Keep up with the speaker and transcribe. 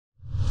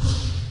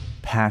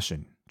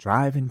passion,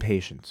 drive, and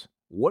patience.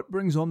 What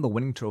brings home the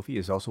winning trophy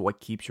is also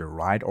what keeps your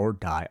ride or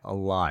die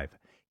alive.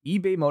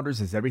 eBay Motors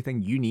has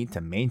everything you need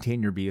to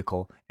maintain your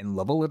vehicle and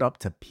level it up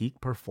to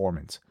peak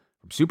performance.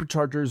 From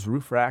superchargers,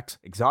 roof racks,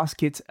 exhaust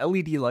kits,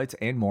 LED lights,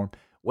 and more,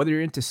 whether you're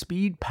into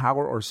speed,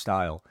 power, or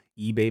style,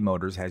 eBay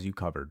Motors has you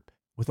covered.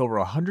 With over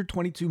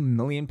 122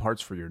 million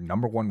parts for your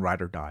number one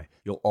ride or die,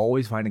 you'll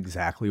always find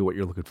exactly what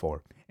you're looking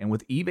for. And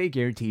with eBay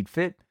Guaranteed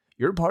Fit,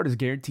 your part is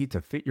guaranteed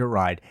to fit your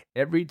ride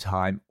every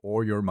time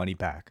or your money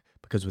back.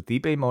 Because with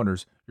eBay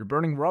Motors, you're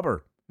burning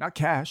rubber, not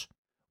cash.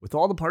 With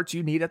all the parts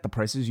you need at the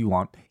prices you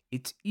want,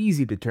 it's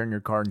easy to turn your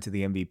car into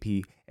the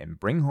MVP and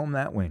bring home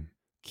that win.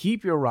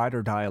 Keep your ride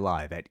or die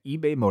alive at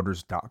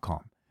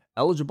ebaymotors.com.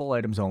 Eligible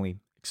items only.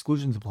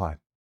 Exclusions apply.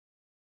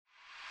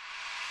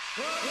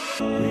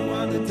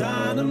 Rewind the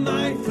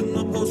dynamite from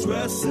the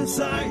post-wrestling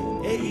site.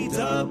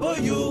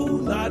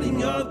 AEW,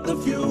 lighting up the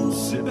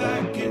fuse. Sit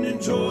back and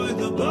enjoy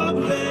the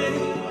bubbly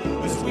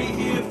as we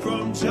hear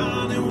from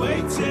John and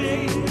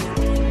Waiting.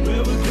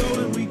 Where we're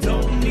going, we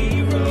don't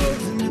need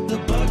roads. And if the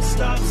buck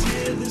stops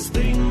here, this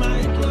thing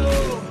might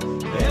blow.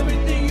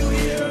 Everything you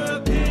hear are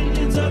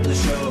opinions of the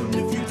show. And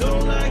if you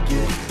don't like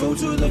it, go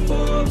to the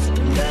forums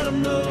and let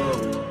them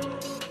know.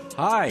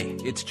 Hi,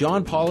 it's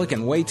John Pollock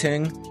and Wei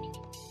Ting.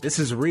 This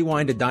is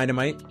Rewind to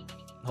Dynamite.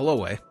 Hello,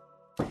 Wei.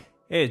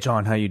 Hey,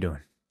 John, how you doing?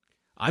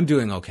 I'm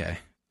doing okay.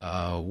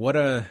 What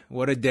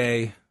a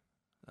day.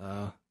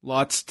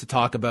 Lots to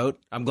talk about.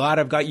 I'm glad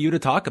I've got you to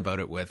talk about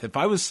it with. If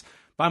I was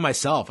by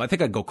myself, I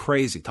think I'd go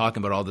crazy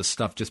talking about all this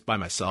stuff just by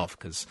myself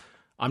because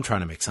I'm trying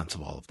to make sense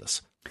of all of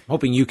this. I'm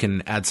hoping you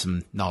can add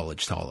some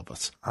knowledge to all of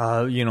us.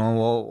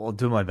 I'll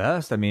do my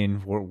best. I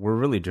mean, we're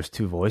really just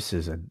two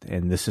voices, and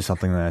this is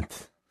something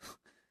that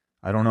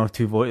I don't know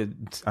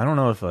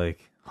if like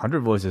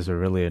 100 voices are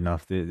really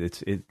enough. They're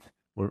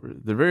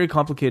very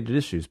complicated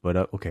issues, but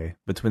okay.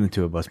 Between the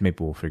two of us,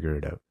 maybe we'll figure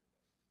it out.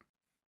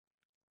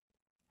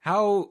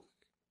 How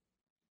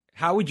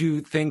would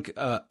you think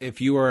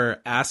if you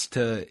were asked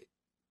to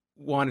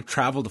want to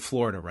travel to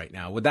Florida right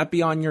now? Would that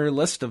be on your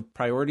list of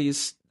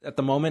priorities at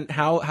the moment?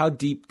 How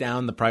deep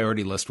down the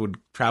priority list would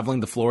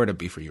traveling to Florida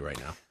be for you right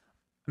now?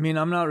 I mean,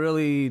 I'm not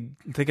really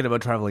thinking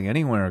about traveling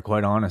anywhere,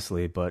 quite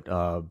honestly, but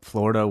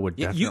Florida would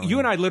definitely... You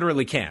and I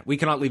literally can't. We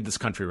cannot leave this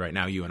country right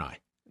now, you and I.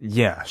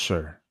 Yeah,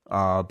 sure.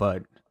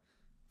 But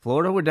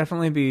Florida would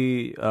definitely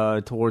be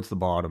towards the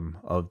bottom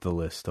of the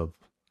list of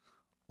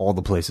all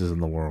the places in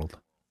the world.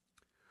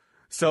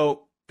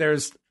 So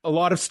there's a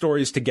lot of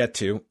stories to get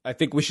to. I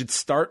think we should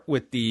start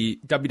with the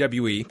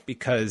WWE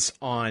because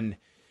on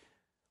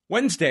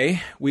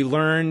Wednesday, we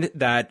learned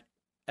that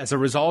as a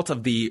result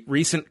of the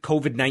recent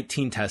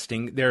COVID-19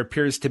 testing, there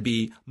appears to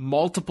be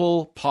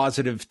multiple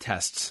positive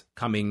tests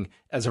coming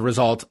as a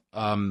result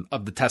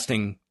of the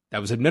testing that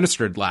was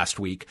administered last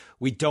week.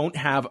 We don't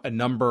have a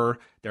number.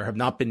 There have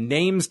not been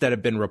names that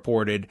have been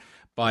reported,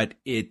 but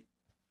it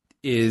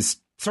is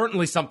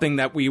certainly something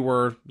that we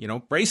were,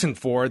 bracing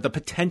for the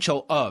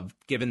potential of,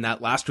 given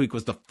that last week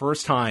was the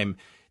first time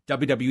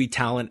WWE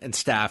talent and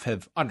staff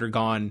have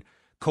undergone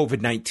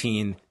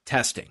COVID-19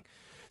 testing.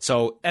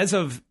 So as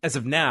of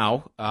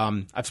now,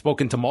 I've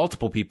spoken to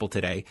multiple people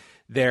today.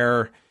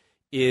 There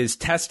is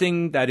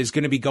testing that is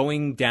going to be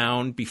going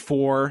down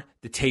before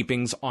the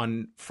tapings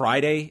on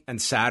Friday and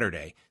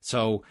Saturday.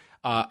 So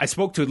I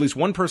spoke to at least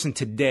one person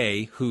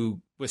today who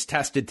was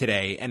tested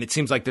today, and it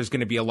seems like there's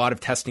going to be a lot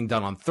of testing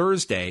done on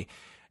Thursday.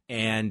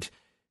 And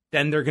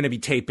then they're going to be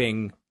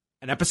taping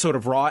an episode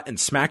of Raw and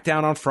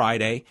SmackDown on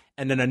Friday,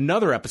 and then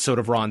another episode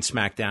of Raw and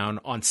SmackDown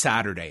on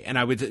Saturday. And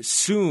I would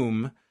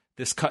assume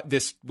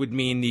this would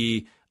mean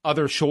the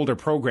other shoulder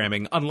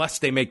programming, unless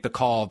they make the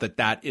call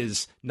that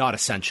is not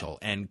essential.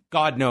 And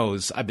God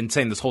knows, I've been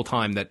saying this whole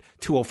time that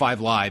 205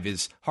 Live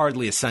is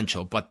hardly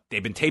essential, but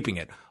they've been taping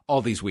it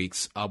all these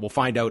weeks. We'll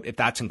find out if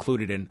that's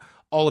included in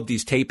all of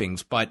these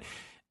tapings. But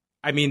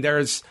I mean,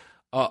 there's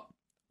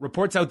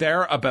reports out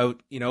there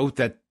about,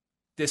 that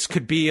this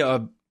could be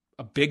a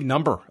big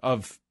number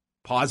of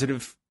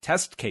positive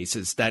test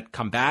cases that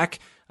come back.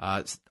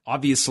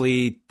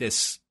 Obviously,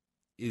 this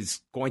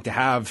is going to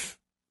have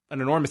an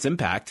enormous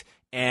impact.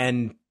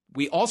 And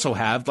we also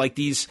have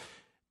these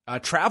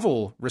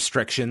travel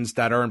restrictions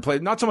that are in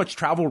place. Not so much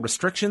travel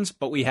restrictions,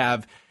 but we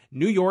have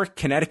New York,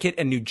 Connecticut,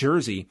 and New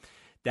Jersey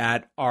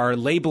that are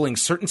labeling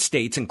certain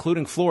states,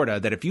 including Florida,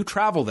 that if you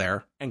travel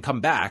there and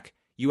come back,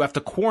 you have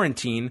to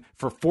quarantine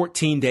for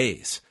 14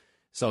 days.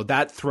 So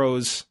that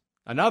throws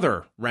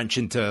another wrench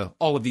into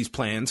all of these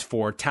plans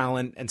for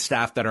talent and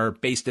staff that are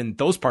based in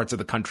those parts of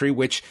the country,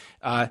 which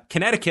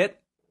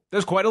Connecticut,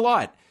 there's quite a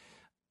lot.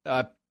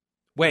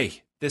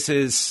 This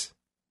is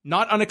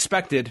not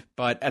unexpected,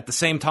 but at the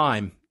same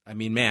time, I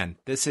mean, man,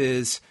 this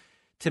is,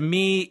 to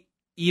me,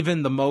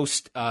 even the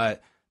most, the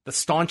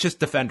staunchest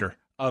defender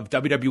of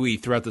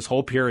WWE throughout this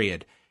whole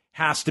period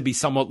has to be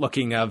somewhat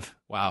looking of,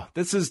 wow,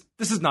 this is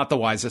not the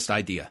wisest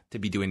idea to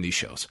be doing these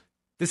shows.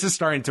 This is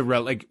starting to,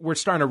 we're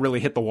starting to really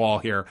hit the wall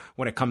here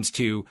when it comes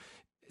to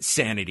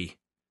sanity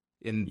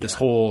in this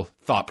whole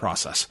thought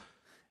process.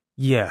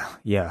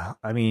 Yeah.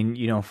 I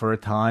mean, for a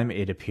time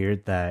it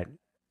appeared that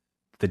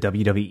the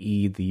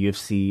WWE, the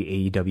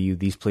UFC, AEW,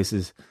 these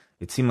places,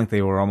 it seemed like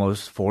they were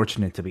almost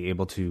fortunate to be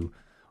able to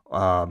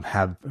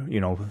have,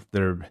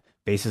 their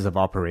basis of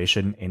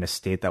operation in a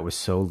state that was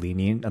so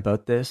lenient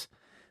about this.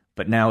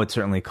 But now it's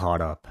certainly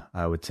caught up,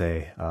 I would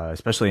say,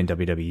 especially in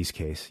WWE's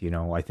case.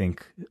 I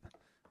think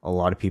a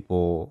lot of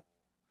people,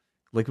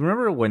 like,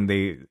 remember when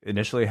they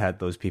initially had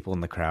those people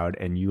in the crowd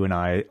and you and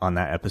I on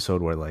that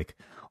episode were like,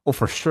 oh,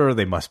 for sure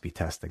they must be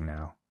testing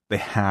now. They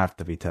have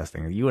to be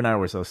testing. You and I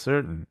were so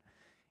certain.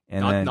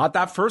 And not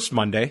that first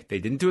Monday. They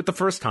didn't do it the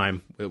first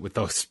time with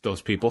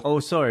those people. Oh,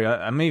 sorry.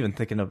 I'm even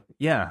thinking of,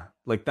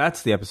 like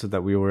that's the episode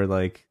that we were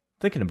like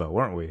thinking about,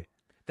 weren't we?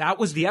 That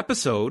was the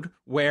episode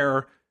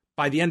where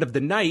by the end of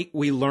the night,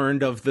 we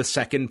learned of the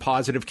second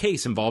positive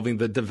case involving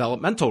the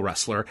developmental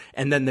wrestler.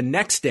 And then the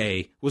next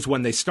day was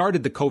when they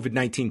started the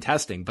COVID-19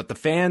 testing. But the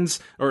fans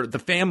or the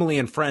family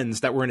and friends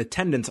that were in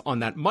attendance on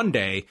that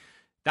Monday,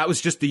 that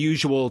was just the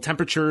usual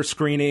temperature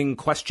screening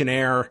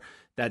questionnaire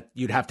that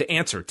you'd have to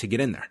answer to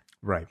get in there.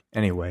 Right.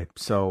 Anyway,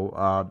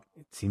 so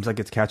it seems like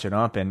it's catching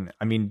up. And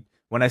I mean,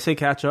 when I say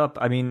catch up,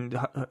 I mean,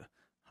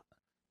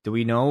 do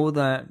we know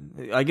that?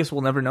 I guess we'll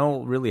never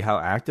know really how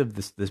active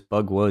this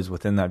bug was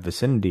within that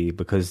vicinity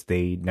because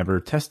they never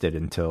tested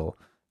until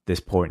this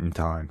point in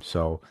time.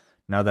 So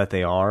now that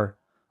they are,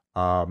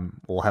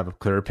 we'll have a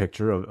clearer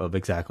picture of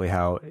exactly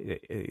how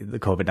the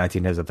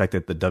COVID-19 has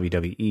affected the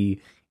WWE.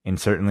 And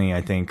certainly,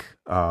 I think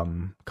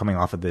coming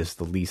off of this,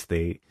 the least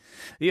they,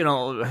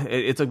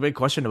 it's a big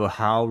question about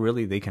how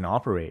really they can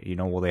operate.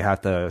 Will they have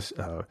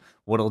to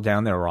whittle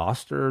down their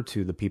roster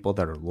to the people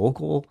that are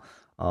local?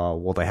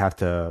 Will they have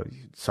to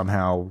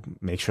somehow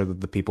make sure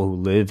that the people who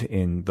live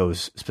in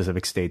those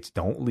specific states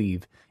don't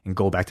leave and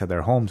go back to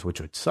their homes,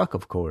 which would suck,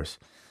 of course.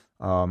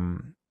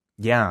 You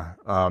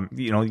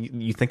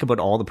think about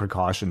all the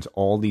precautions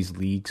all these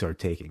leagues are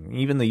taking,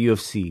 even the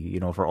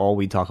UFC, for all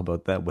we talk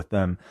about that with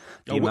them.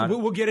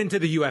 We'll get into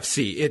the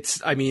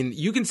UFC.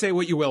 You can say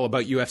what you will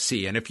about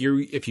UFC. And if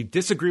you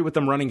disagree with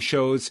them running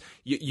shows,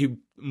 you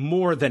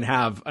more than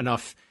have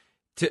enough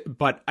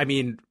but I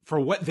mean, for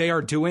what they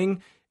are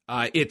doing,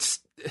 I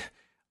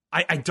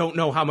don't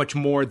know how much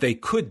more they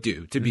could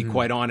do, to be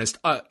quite honest,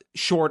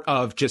 short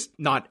of just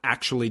not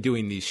actually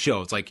doing these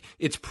shows. Like,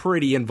 it's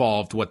pretty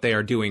involved what they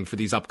are doing for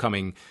these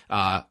upcoming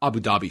Abu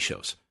Dhabi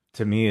shows.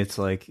 To me, it's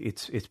like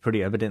it's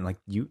pretty evident. Like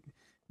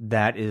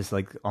that is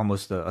like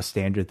almost a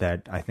standard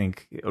that I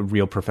think a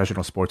real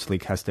professional sports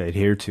league has to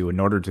adhere to in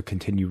order to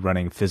continue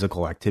running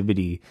physical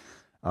activity.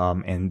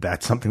 And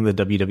that's something the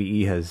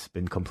WWE has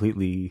been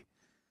completely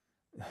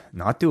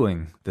not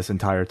doing this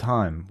entire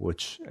time,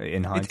 which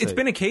in hindsight, it's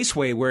been a case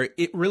way where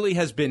it really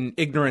has been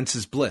ignorance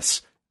is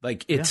bliss.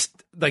 Like, it's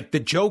like the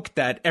joke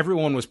that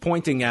everyone was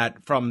pointing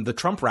at from the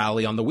Trump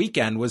rally on the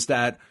weekend was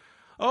that,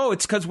 oh,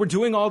 it's because we're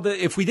doing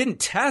if we didn't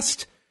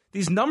test,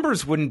 these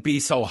numbers wouldn't be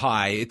so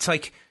high. It's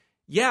like,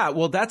 yeah,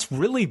 well, that's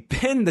really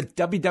been the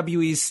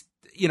WWE's,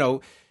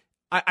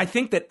 I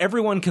think that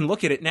everyone can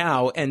look at it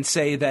now and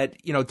say that,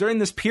 during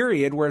this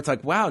period where it's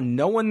like, wow,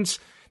 no one's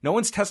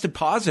tested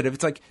positive.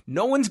 It's like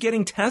no one's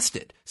getting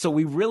tested. So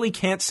we really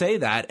can't say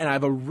that. And I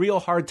have a real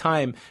hard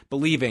time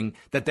believing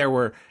that there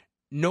were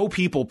no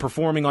people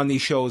performing on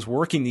these shows,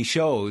 working these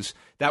shows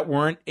that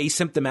weren't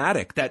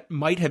asymptomatic, that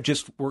might have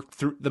just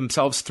worked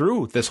themselves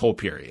through this whole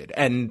period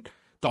and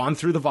gone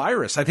through the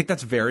virus. I think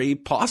that's very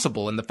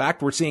possible. And the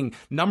fact we're seeing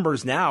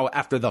numbers now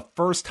after the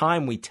first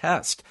time we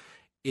test,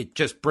 it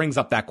just brings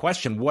up that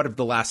question. What have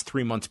the last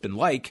 3 months been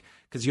like?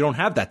 Because you don't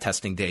have that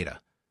testing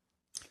data.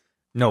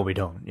 No, we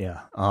don't.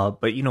 Yeah.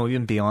 But,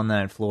 even beyond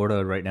that,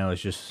 Florida right now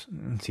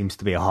seems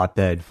to be a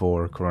hotbed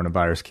for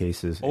coronavirus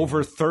cases.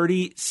 Over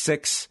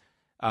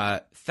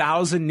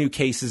 36,000 new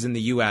cases in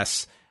the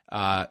U.S.,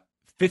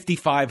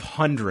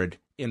 5,500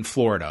 in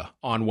Florida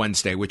on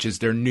Wednesday, which is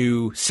their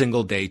new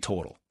single day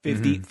total.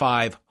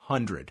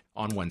 5,500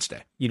 on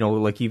Wednesday.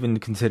 Like even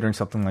considering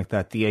something like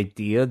that, the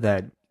idea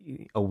that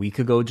a week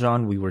ago,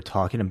 John, we were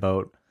talking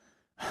about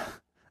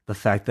the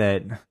fact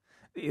that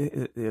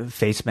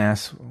face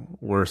masks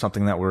were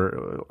something that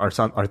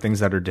are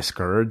things that are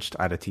discouraged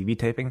at a TV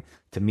taping.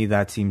 To me,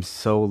 that seems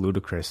so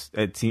ludicrous.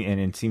 It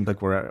seems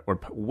like we're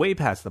way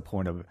past the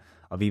point of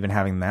even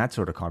having that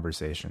sort of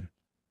conversation.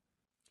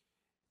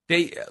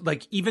 They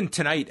even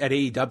tonight at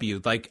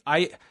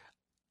AEW,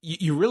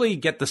 you really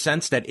get the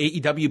sense that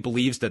AEW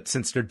believes that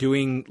since they're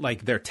doing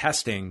their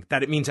testing,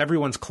 that it means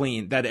everyone's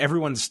clean, that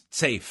everyone's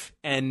safe,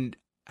 and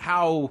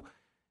how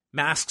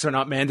masks are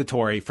not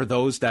mandatory for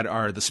those that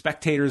are the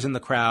spectators in the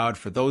crowd,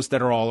 for those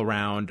that are all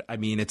around. I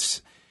mean,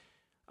 it's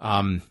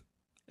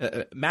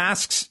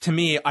masks to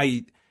me.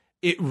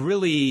 It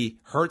really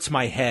hurts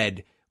my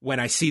head when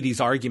I see these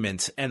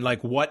arguments and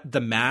what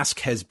the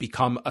mask has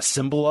become a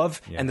symbol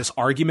of, and this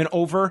argument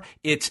over.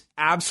 It's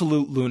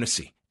absolute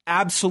lunacy,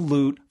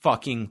 absolute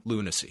fucking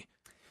lunacy.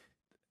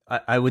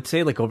 I would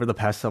say over the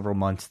past several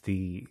months,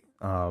 the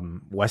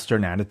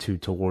Western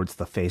attitude towards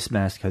the face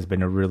mask has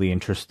been a really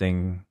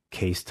interesting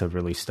case to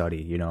really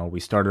study. We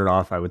started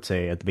off, I would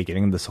say, at the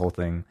beginning of this whole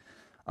thing,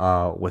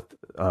 with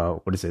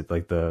what is it,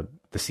 like the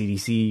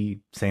CDC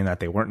saying that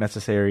they weren't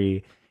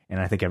necessary. And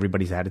I think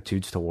everybody's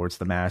attitudes towards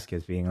the mask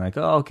is being like,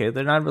 oh, okay,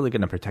 they're not really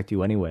going to protect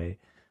you anyway.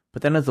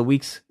 But then as the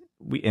weeks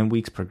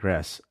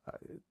progress,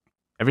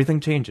 everything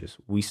changes.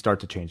 We start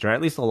to change, or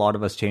at least a lot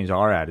of us change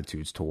our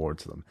attitudes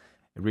towards them,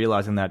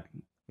 realizing that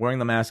wearing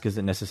the mask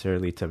isn't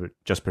necessarily to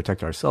just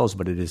protect ourselves,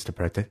 but it is to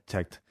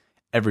protect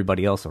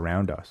everybody else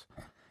around us.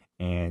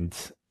 And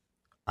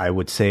I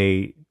would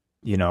say,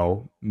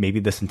 maybe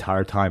this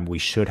entire time we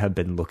should have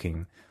been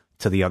looking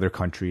to the other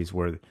countries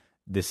where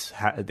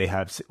they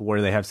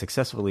have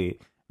successfully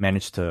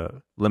managed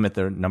to limit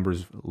their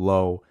numbers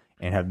low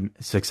and have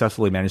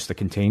successfully managed to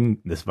contain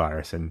this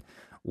virus. And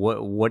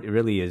what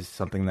really is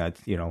something that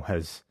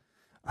has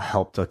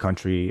helped a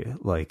country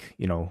like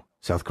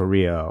South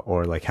Korea,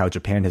 or like how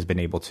Japan has been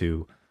able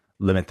to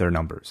limit their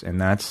numbers,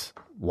 and that's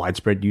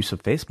widespread use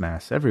of face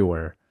masks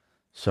everywhere.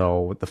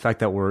 So the fact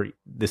that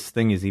this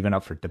thing is even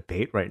up for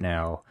debate right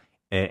now,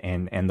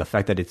 and the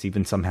fact that it's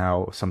even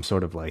somehow some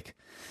sort of like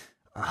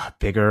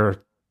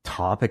bigger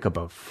topic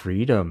about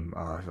freedom,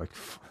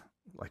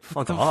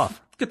 fuck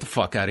off. Get the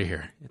fuck out of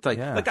here. It's like,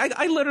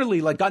 I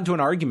literally got into an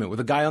argument with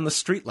a guy on the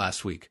street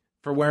last week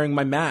for wearing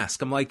my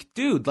mask. I'm like,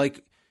 dude,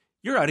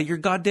 you're out of your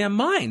goddamn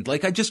mind. I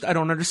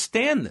don't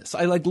understand this.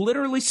 I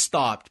literally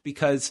stopped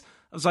because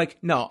I was like,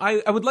 no,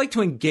 I would like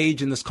to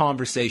engage in this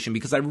conversation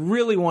because I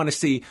really want to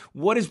see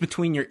what is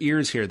between your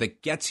ears here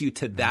that gets you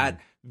to that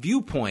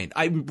viewpoint.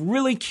 I'm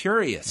really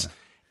curious. Yeah.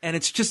 And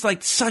it's just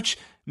such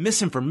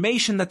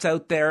misinformation that's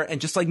out there, and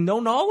just no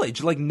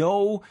knowledge,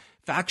 no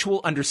factual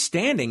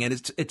understanding. And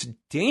it's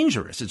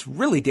dangerous. It's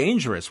really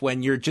dangerous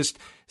when you're just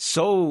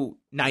so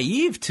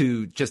naive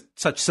to just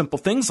such simple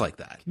things like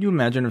that. Can you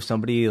imagine if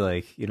somebody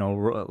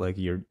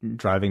you're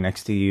driving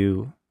next to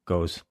you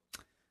goes,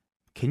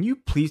 "Can you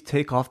please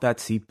take off that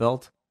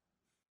seatbelt?"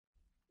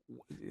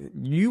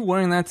 You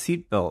wearing that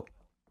seatbelt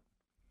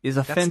is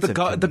offensive.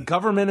 The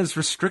government is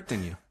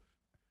restricting you.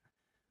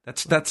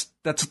 That's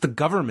the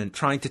government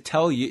trying to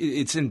tell you.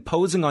 It's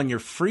imposing on your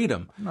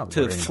freedom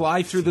to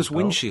fly through this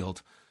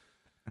windshield.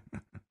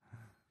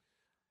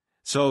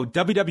 So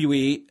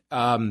WWE,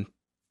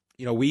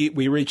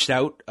 we reached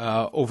out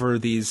over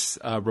these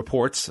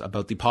reports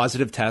about the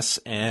positive tests,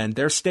 and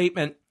their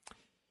statement: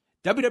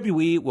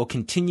 WWE will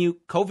continue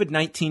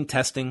COVID-19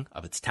 testing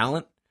of its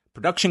talent,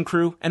 production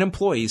crew, and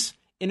employees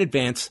in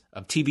advance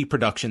of TV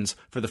productions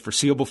for the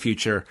foreseeable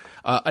future.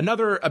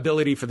 Another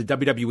ability for the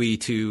WWE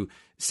to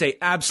say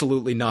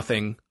absolutely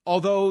nothing,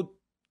 although,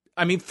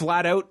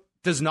 flat out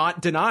does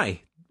not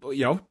deny,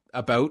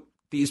 about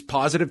these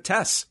positive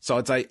tests. So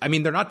it's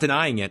they're not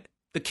denying it.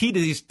 The key to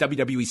these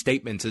WWE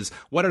statements is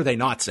what are they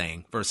not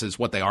saying versus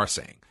what they are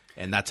saying.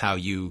 And that's how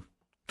you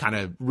kind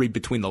of read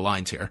between the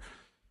lines here.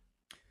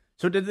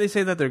 So did they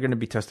say that they're going to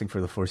be testing for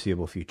the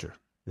foreseeable future?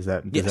 Does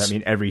that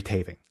mean every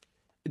taping?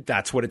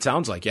 That's what it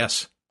sounds like,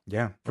 yes.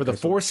 Yeah. For the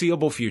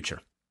foreseeable future.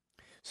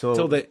 So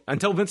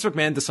until Vince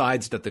McMahon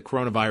decides that the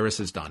coronavirus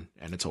is done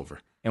and it's over.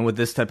 And with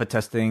this type of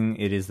testing,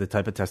 it is the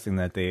type of testing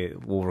that they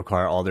will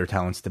require all their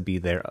talents to be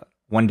there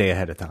one day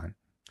ahead of time.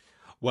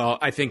 Well,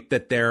 I think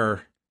that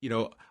they're,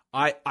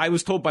 I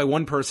was told by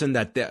one person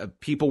that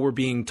people were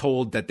being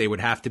told that they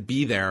would have to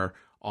be there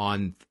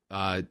on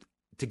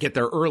to get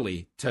there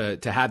early to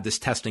have this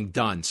testing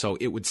done. So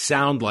it would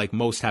sound like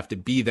most have to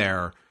be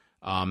there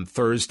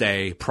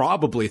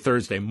probably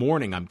Thursday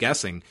morning, I'm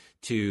guessing,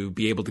 to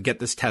be able to get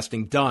this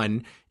testing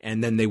done.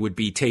 And then they would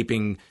be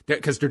taping,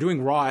 because they're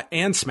doing Raw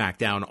and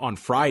SmackDown on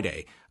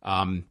Friday.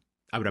 I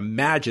would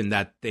imagine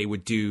that they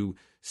would do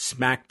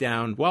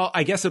SmackDown. Well,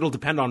 I guess it'll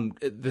depend on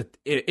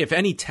if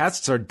any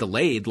tests are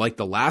delayed like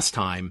the last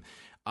time,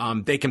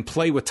 they can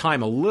play with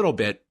time a little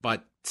bit,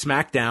 but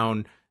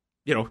SmackDown,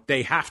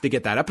 they have to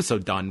get that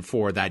episode done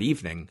for that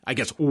evening. I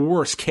guess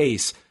worst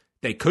case,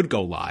 they could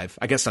go live.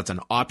 I guess that's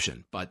an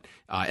option. But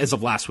as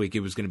of last week,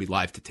 it was going to be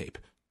live to tape.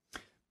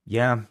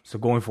 Yeah. So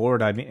going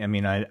forward, I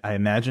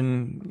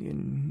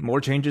imagine more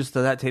changes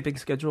to that taping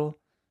schedule,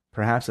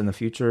 perhaps in the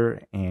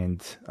future.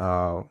 And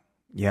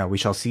we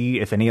shall see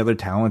if any other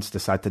talents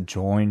decide to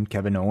join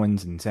Kevin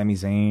Owens and Sami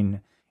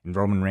Zayn and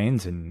Roman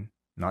Reigns and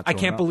not. I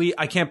can't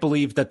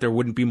believe that there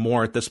wouldn't be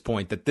more at this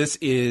point. That this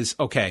is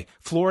okay.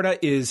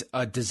 Florida is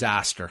a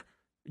disaster,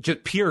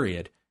 just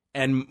period.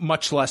 And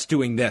much less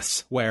doing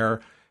this,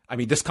 where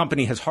this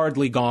company has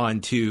hardly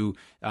gone to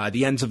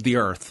the ends of the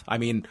earth.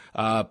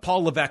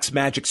 Paul Levesque's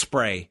magic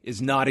spray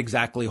is not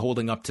exactly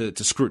holding up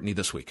to scrutiny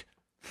this week.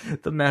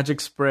 The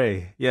magic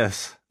spray,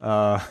 yes.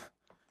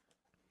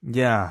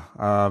 Yeah.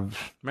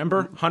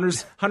 Remember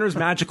Hunter's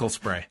magical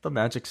spray? The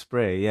magic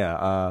spray,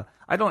 yeah.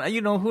 I don't,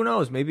 who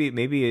knows? Maybe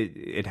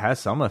it has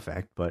some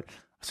effect, but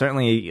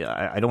certainly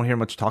I don't hear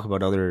much talk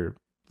about other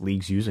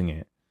leagues using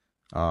it,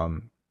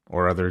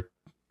 or other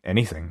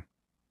anything.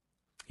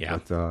 Yeah.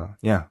 But,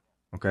 yeah.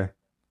 Okay.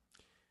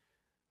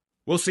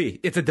 We'll see.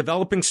 It's a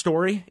developing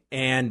story.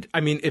 And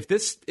if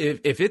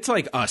it's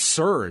like a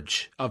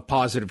surge of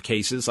positive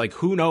cases,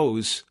 who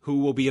knows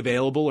who will be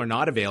available or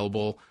not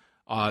available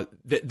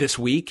this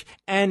week.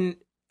 And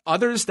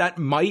others that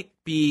might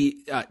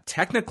be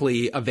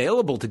technically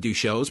available to do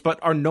shows, but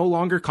are no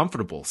longer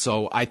comfortable.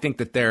 So I think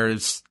that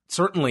there's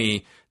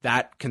certainly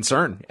that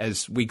concern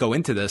as we go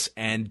into this.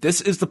 And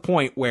this is the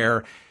point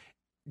where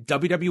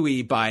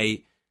WWE,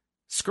 by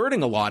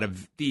skirting a lot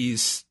of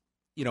these,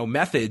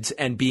 methods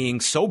and being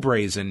so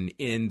brazen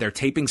in their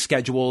taping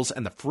schedules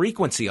and the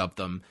frequency of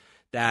them,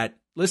 that,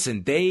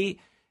 listen, they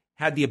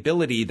had the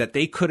ability that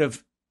they could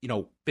have,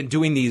 been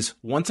doing these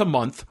once a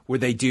month where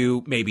they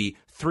do maybe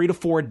 3 to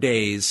 4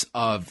 days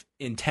of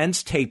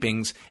intense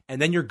tapings, and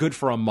then you're good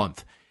for a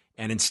month.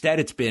 And instead,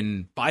 it's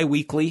been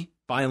bi-weekly,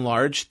 by and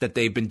large, that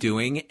they've been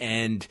doing.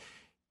 And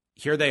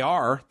here they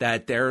are,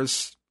 that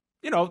there's,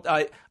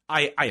 I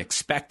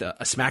expect a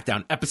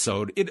SmackDown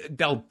episode.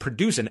 They'll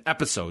produce an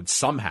episode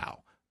somehow.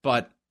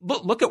 But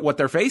look at what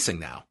they're facing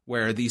now,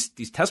 where these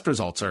test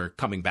results are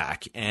coming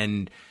back.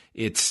 And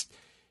it's,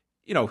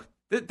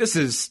 this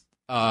is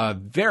a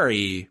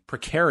very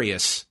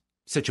precarious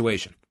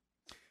situation.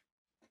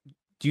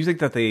 Do you think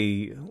that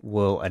they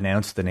will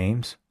announce the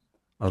names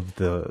of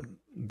the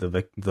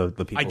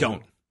people? I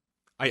don't.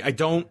 I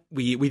don't.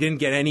 We didn't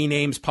get any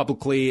names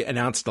publicly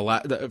announced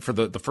for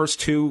the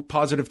first 2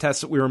 positive tests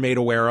that we were made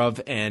aware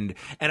of, and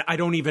I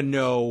don't even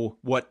know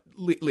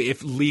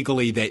if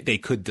legally they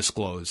could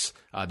disclose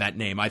that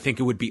name. I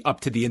think it would be up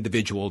to the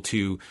individual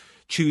to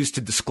choose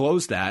to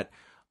disclose that.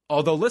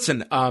 Although,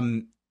 listen,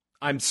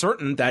 I'm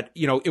certain that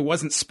it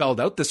wasn't spelled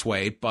out this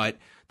way, but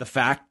the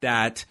fact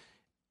that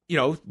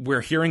we're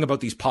hearing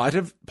about these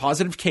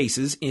positive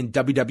cases in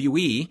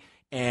WWE,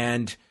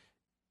 and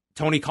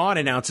Tony Khan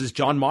announces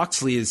Jon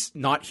Moxley is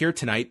not here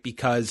tonight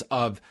because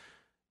of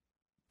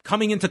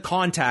coming into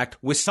contact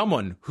with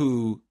someone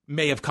who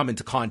may have come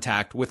into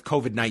contact with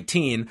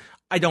COVID-19.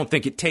 I don't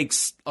think it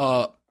takes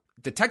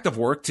detective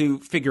work to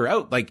figure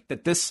out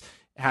that this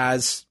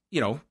has,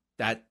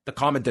 that the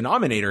common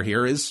denominator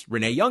here is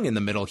Renee Young in the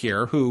middle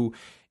here, who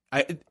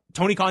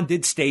Tony Khan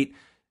did state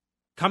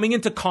coming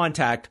into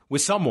contact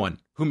with someone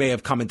who may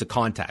have come into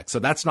contact. So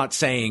that's not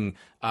saying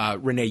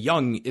Renee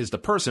Young is the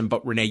person,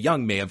 but Renee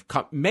Young may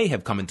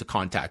have come into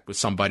contact with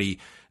somebody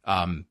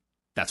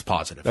that's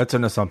positive. That's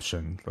an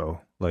assumption,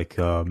 though.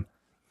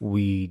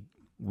 We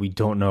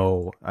don't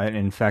know.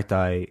 In fact,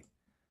 we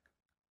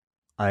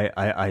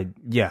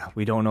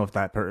don't know if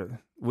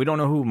we don't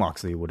know who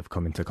Moxley would have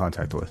come into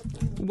contact with.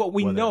 Well,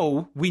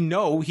 we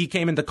know he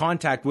came into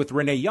contact with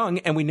Renee Young,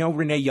 and we know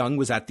Renee Young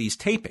was at these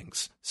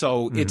tapings.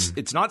 So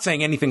it's not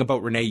saying anything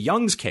about Renee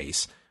Young's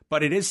case,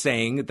 but it is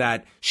saying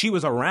that she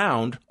was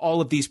around all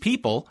of these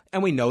people,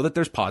 and we know that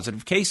there's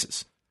positive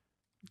cases.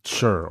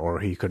 Sure, or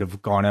he could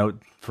have gone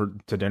out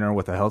to dinner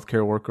with a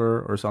healthcare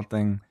worker or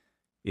something.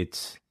 I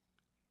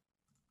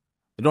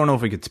don't know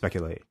if we could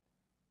speculate.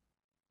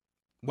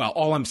 Well,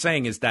 all I'm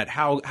saying is that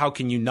how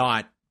can you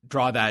not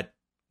draw that,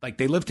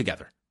 they live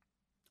together?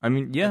 I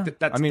mean, yeah.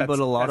 That's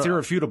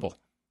irrefutable.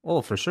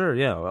 Well, for sure,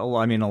 yeah. Well,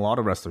 I mean, a lot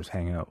of wrestlers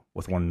hang out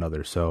with one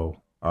another. So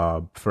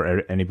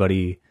for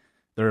anybody,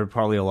 there are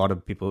probably a lot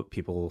of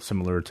people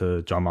similar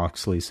to Jon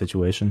Moxley's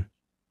situation.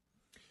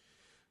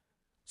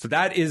 So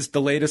that is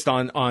the latest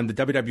on the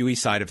WWE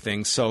side of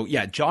things. So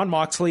yeah, Jon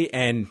Moxley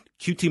and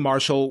QT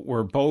Marshall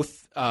were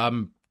both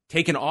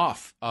taken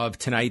off of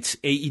tonight's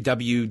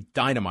AEW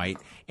Dynamite.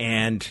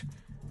 And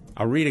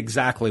I'll read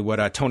exactly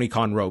what Tony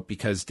Khan wrote,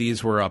 because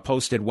these were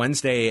posted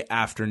Wednesday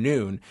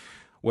afternoon,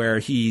 where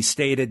he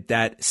stated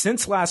that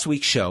since last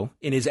week's show,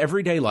 in his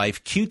everyday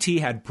life, QT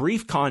had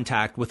brief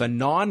contact with a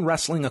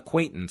non-wrestling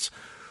acquaintance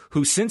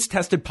who since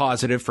tested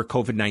positive for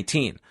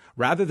COVID-19.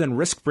 Rather than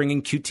risk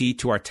bringing QT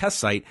to our test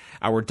site,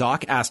 our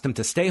doc asked him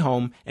to stay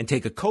home and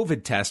take a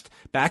COVID test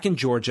back in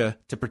Georgia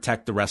to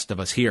protect the rest of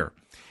us here.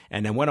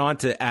 And then went on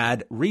to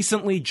add,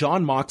 recently,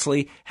 Jon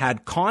Moxley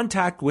had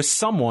contact with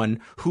someone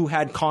who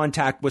had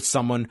contact with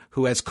someone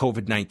who has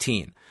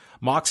COVID-19.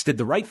 Mox did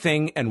the right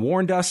thing and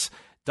warned us.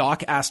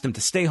 Doc asked him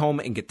to stay home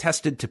and get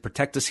tested to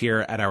protect us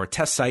here at our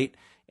test site.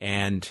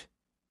 And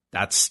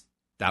that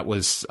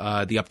was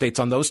the updates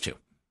on those two.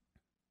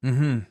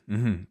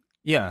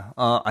 Yeah.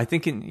 I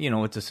think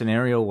it's a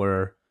scenario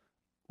where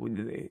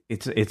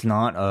it's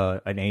not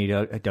an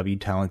AEW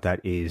talent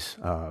that is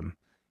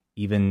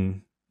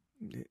even...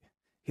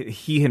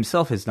 He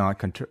himself has not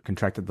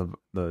contracted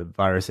the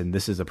virus, and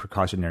this is a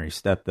precautionary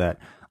step that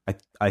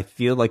I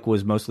feel like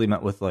was mostly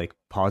met with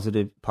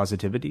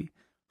positivity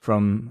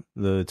from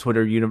the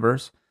Twitter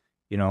universe.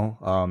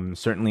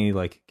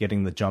 Certainly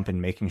getting the jump and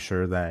making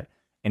sure that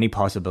any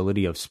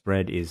possibility of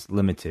spread is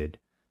limited.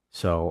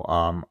 So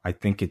I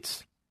think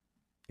it's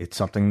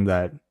something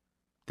that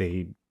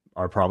they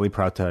are probably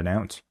proud to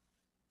announce.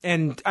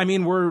 And I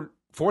mean, we're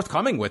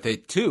forthcoming with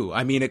it too.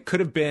 I mean, it could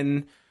have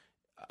been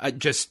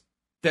just.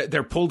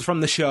 They're pulled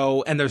from the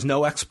show and there's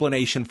no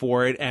explanation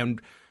for it.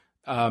 And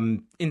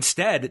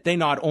instead, they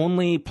not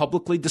only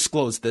publicly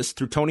disclosed this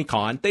through Tony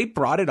Khan, they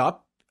brought it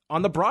up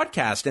on the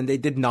broadcast, and they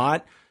did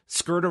not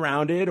skirt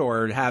around it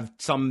or have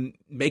some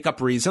make-up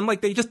reason.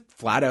 They just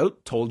flat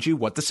out told you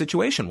what the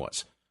situation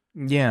was.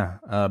 Yeah.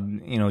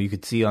 You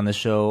could see on the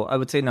show, I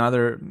would say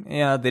neither.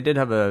 Yeah, they did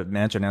have a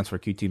match announced for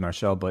QT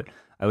Marshall, but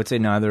I would say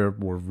neither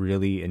were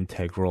really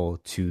integral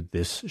to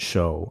this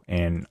show.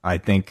 And I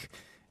think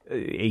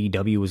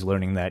AEW was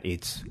learning that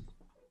it's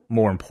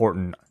more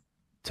important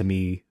to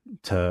me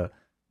to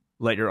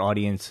let your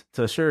audience,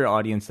 to assure your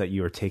audience that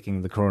you are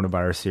taking the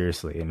coronavirus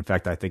seriously. And in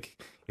fact, I think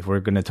if we're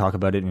going to talk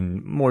about it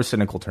in more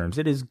cynical terms,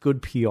 it is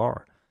good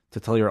PR to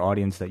tell your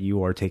audience that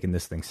you are taking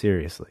this thing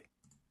seriously.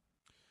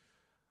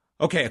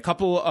 Okay, a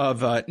couple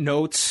of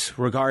notes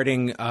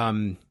regarding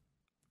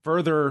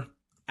further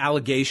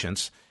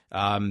allegations.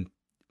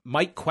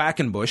 Mike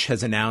Quackenbush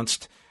has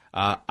announced,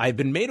 I've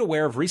been made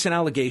aware of recent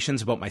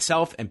allegations about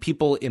myself and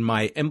people in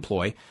my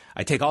employ.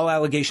 I take all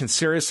allegations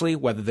seriously,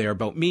 whether they are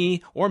about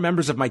me or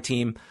members of my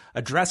team.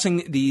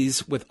 Addressing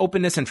these with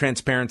openness and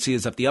transparency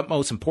is of the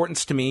utmost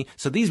importance to me,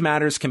 so these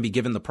matters can be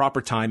given the proper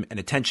time and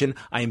attention.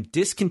 I am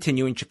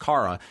discontinuing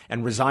Chikara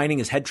and resigning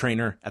as head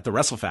trainer at the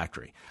Wrestle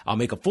Factory. I'll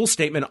make a full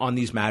statement on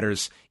these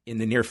matters in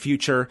the near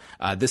future.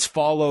 This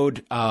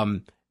followed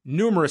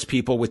numerous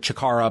people with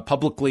Chikara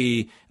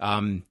publicly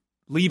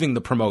leaving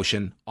the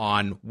promotion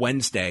on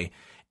Wednesday,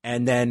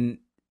 and then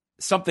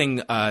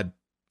something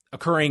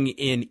occurring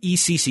in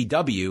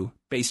ECCW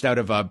based out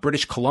of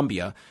British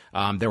Columbia.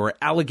 There were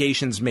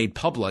allegations made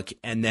public,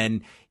 and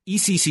then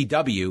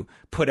ECCW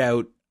put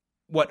out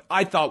what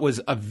I thought was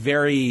a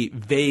very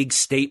vague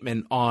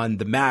statement on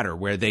the matter,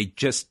 where they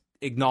just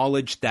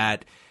acknowledged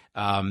that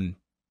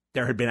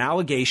there had been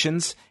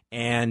allegations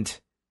and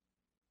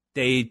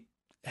they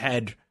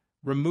had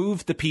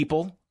removed the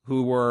people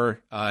who were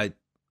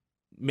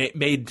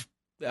made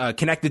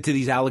connected to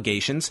these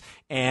allegations,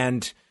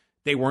 and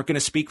they weren't going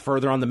to speak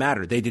further on the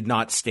matter. They did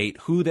not state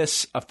who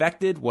this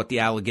affected, what the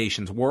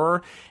allegations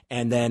were.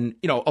 And then,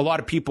 a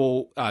lot of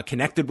people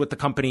connected with the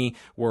company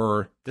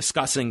were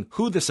discussing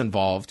who this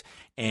involved.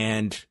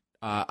 And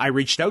I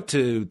reached out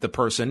to the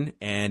person,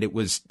 and it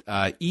was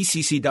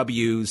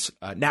ECCW's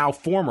now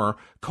former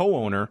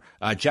co-owner,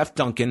 Jeff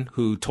Duncan,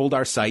 who told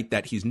our site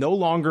that he's no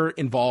longer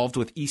involved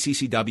with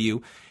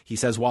ECCW. He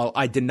says, while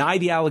I deny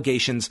the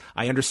allegations,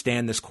 I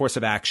understand this course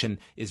of action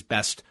is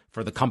best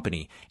for the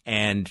company.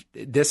 And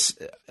this,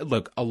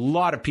 look, a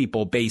lot of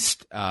people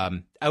based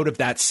out of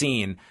that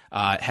scene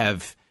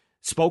have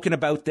spoken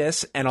about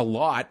this, and a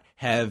lot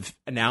have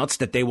announced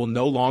that they will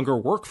no longer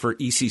work for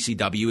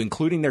ECCW,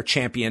 including their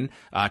champion,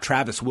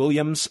 Travis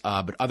Williams,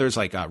 but others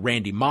like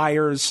Randy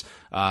Myers,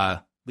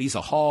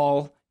 Lisa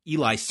Hall,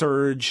 Eli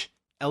Surge,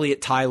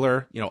 Elliot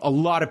Tyler. A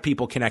lot of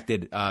people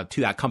connected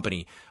to that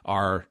company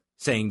are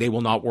saying they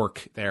will not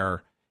work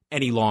there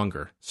any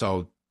longer.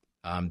 So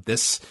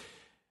this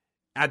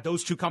add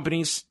those two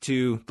companies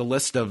to the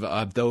list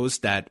of those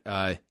that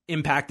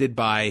impacted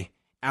by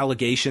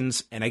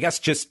allegations. And I guess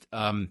just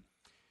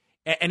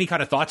any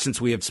kind of thoughts, since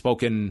we have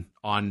spoken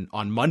on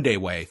Monday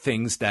Way,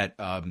 things that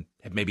have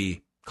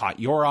maybe caught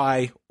your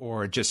eye,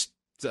 or just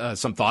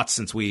some thoughts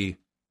since we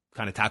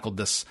kind of tackled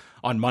this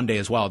on Monday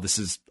as well. This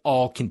is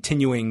all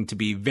continuing to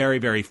be very,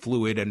 very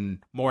fluid, and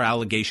more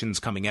allegations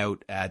coming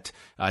out at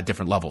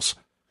different levels.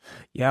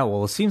 Yeah,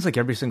 well, it seems like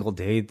every single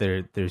day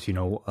there's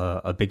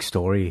a big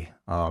story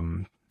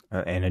and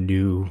a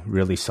new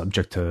really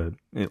subject to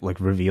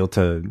reveal,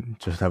 to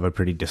just have a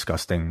pretty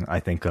disgusting, I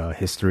think,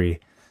 history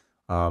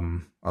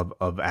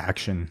of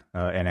action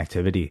and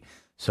activity.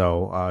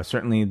 So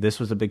certainly this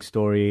was a big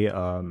story.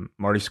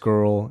 Marty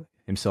Scurll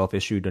himself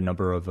issued a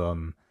number of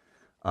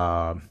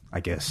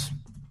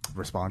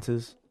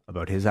responses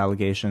about his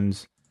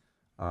allegations,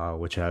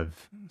 which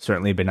have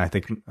certainly been, I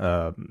think,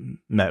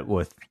 met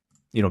with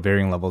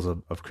varying levels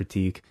of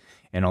critique.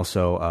 And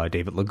also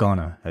David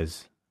Lagana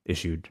has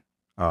issued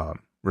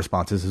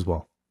responses as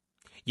well.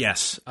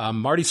 Yes,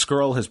 Marty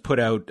Scurll has put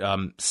out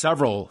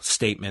several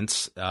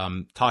statements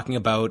talking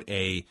about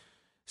a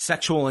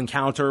sexual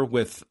encounter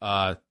with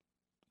a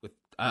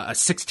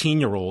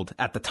 16-year-old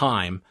at the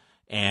time,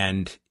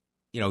 and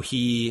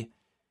he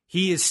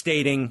is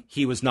stating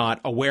he was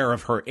not aware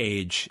of her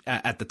age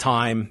at the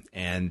time,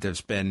 and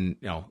there's been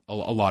a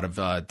lot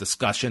of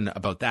discussion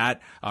about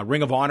that.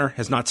 Ring of Honor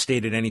has not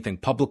stated anything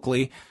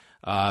publicly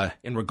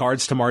in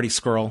regards to Marty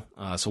Scurll,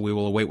 so we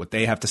will await what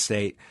they have to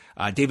state.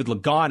 David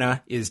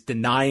Lagana is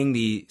denying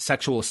the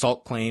sexual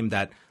assault claim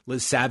that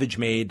Liz Savage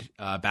made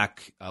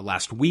back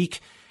last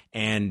week,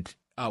 and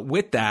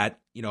with that,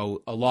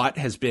 a lot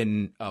has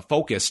been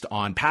focused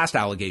on past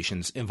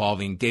allegations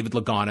involving David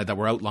Lagana that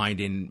were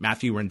outlined in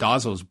Matthew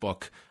Randazzo's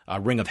book,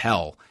 Ring of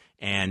Hell.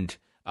 And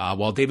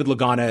while David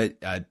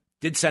Lagana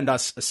did send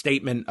us a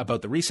statement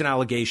about the recent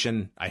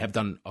allegation, I have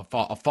done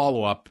a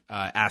follow-up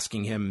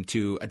asking him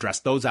to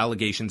address those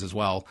allegations as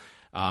well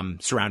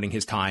surrounding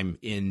his time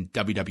in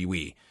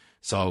WWE.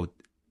 So,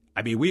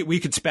 I mean, we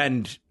could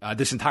spend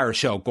this entire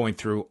show going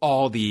through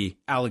all the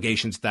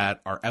allegations that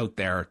are out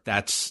there.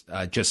 That's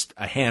just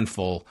a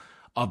handful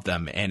of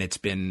them. And it's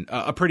been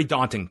a pretty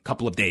daunting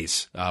couple of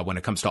days when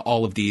it comes to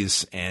all of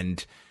these.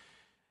 And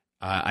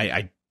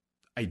I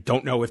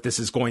don't know if this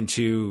is going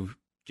to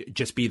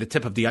just be the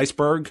tip of the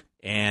iceberg,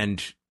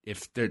 and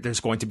if there's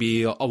going to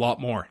be a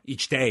lot more.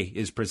 Each day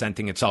is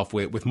presenting itself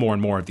with more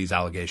and more of these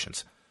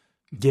allegations.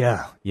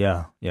 Yeah.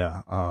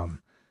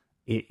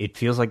 it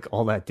feels like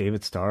all that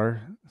David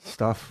Starr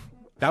stuff.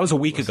 That was a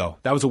week ago.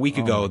 That was a week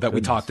ago that we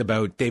goodness. talked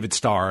about David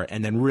Starr,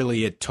 and then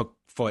really it took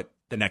foot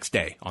the next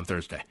day on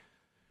Thursday.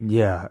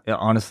 Yeah,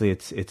 honestly,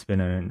 it's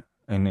been an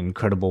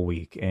incredible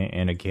week,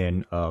 and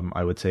again,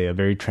 I would say a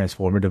very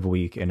transformative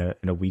week, and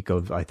a week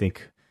of, I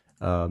think,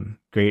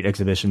 great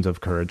exhibitions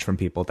of courage from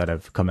people that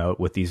have come out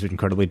with these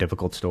incredibly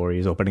difficult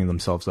stories, opening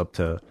themselves up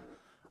to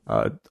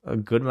a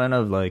good amount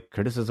of like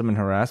criticism and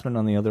harassment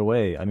on the other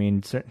way. I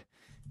mean,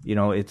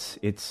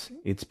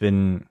 it's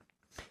been,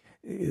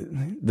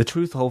 the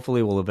truth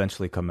hopefully will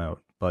eventually come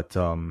out, but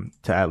to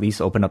at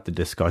least open up the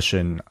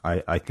discussion,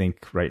 I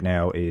think right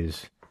now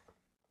is,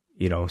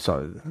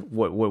 so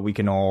what we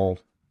can all,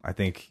 I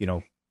think,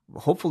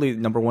 hopefully,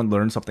 number one,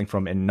 learn something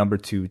from, and number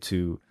two,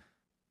 to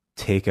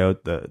take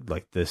out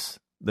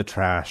the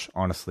trash,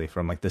 honestly,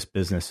 from like this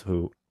business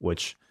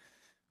which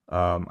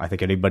I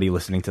think anybody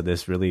listening to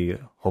this really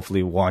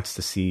hopefully wants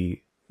to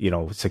see,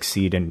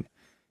 succeed and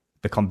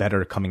become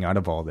better coming out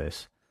of all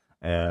this.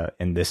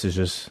 And this is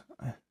just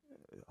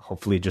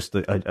hopefully just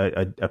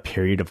a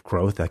period of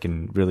growth that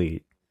can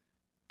really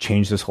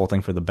change this whole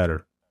thing for the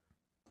better.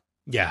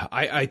 Yeah,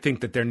 I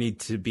think that there need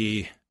to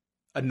be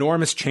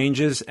enormous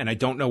changes, and I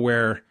don't know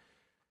where.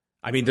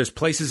 I mean, there's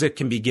places it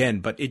can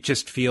begin, but it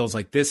just feels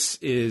like this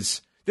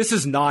is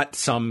not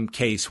some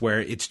case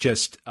where it's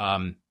just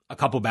a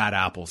couple bad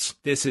apples.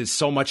 This is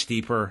so much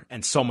deeper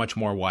and so much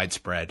more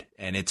widespread,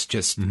 and it's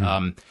just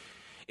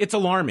it's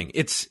alarming.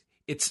 It's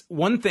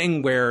one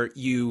thing where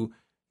you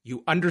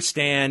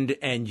understand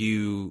and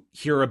you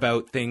hear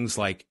about things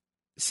like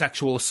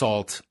sexual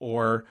assault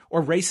or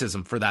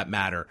racism, for that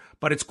matter,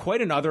 but it's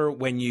quite another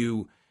when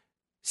you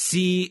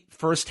see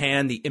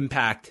firsthand the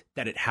impact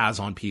that it has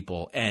on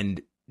people,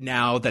 and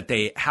now that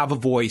they have a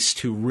voice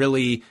to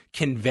really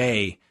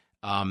convey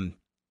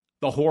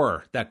the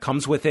horror that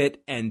comes with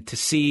it, and to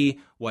see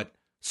what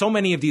so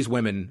many of these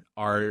women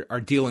are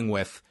dealing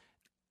with,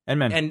 and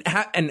men,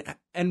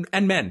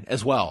 and men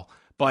as well,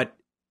 but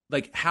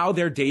like how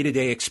their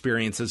day-to-day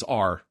experiences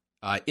are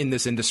in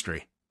this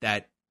industry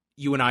that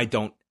you and I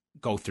don't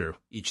go through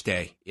each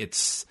day.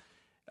 It's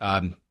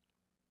I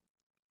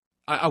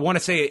want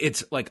to say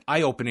it's like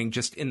eye-opening,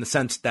 just in the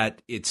sense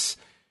that it's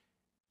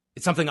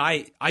something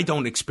I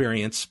don't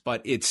experience,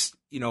 but it's,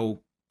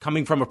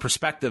 coming from a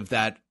perspective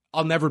that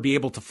I'll never be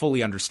able to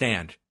fully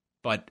understand,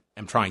 but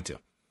I'm trying to.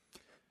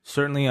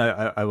 Certainly,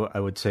 I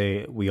would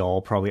say we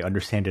all probably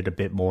understand it a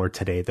bit more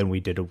today than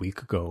we did a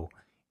week ago.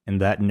 And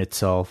that in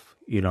itself,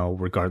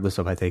 regardless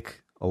of, I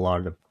think, a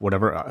lot of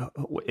whatever,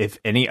 if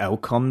any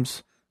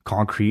outcomes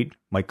concrete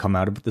might come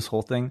out of this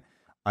whole thing,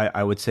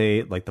 I would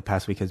say like the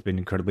past week has been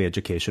incredibly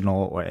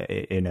educational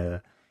in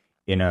an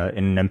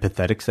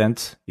empathetic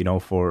sense,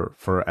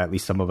 for at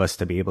least some of us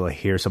to be able to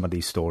hear some of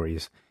these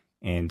stories.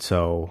 And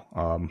so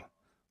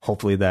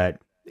hopefully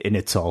that in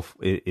itself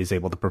is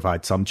able to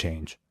provide some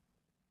change.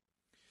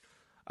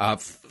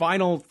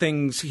 Final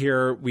things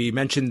here. We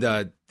mentioned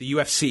the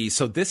UFC.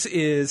 So this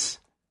is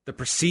the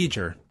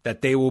procedure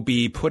that they will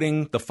be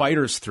putting the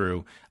fighters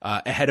through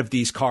ahead of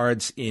these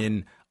cards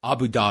in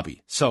Abu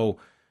Dhabi. So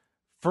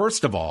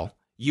first of all,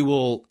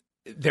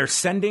 they're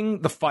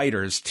sending the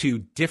fighters to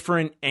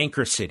different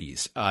anchor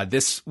cities.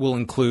 This will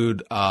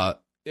include,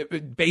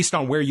 based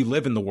on where you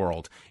live in the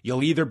world,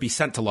 you'll either be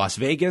sent to Las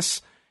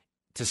Vegas,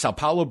 to Sao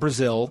Paulo,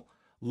 Brazil,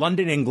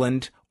 London,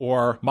 England,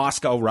 or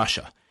Moscow,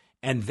 Russia.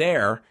 And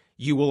there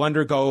you will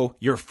undergo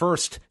your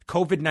first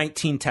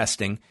COVID-19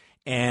 testing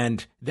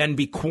and then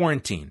be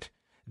quarantined.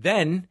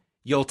 Then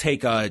you'll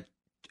take a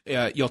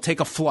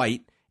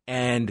flight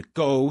and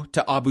go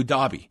to Abu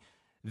Dhabi.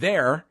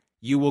 There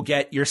you will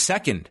get your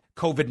second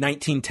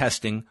COVID-19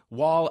 testing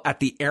while at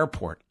the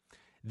airport.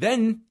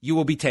 Then you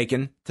will be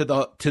taken to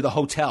the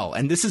hotel,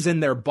 and this is in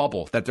their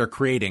bubble that they're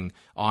creating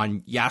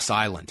on Yas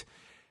Island.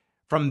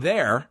 From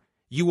there,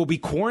 you will be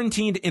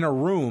quarantined in a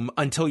room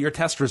until your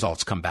test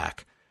results come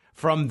back.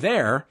 From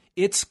there,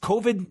 it's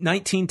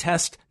COVID-19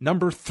 test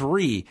number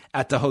 3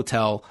 at the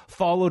hotel,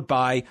 followed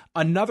by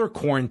another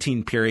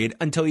quarantine period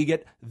until you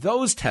get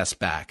those tests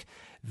back.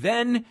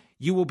 Then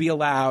you will be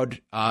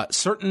allowed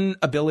certain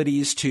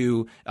abilities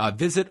to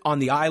visit on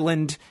the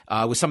island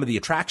with some of the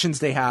attractions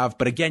they have.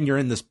 But again, you're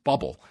in this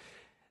bubble.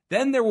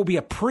 Then there will be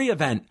a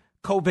pre-event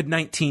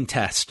COVID-19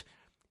 test.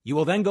 You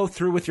will then go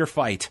through with your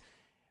fight.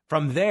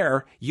 From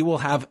there, you will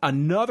have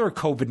another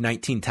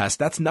COVID-19 test.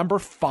 That's number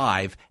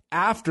 5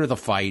 after the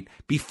fight,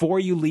 before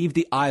you leave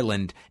the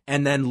island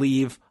and then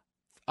leave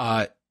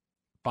by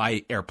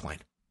airplane.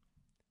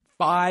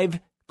 5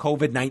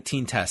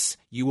 COVID-19 tests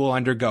you will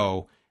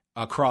undergo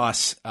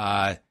across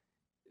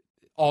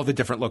all the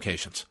different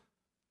locations.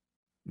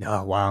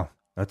 Oh, wow.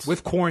 That's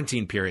with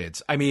quarantine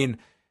periods. I mean,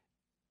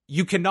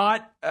 you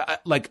cannot,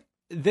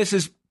 this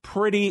is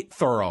pretty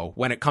thorough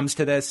when it comes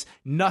to this.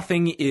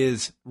 Nothing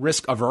is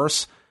risk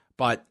averse,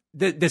 but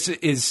this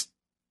is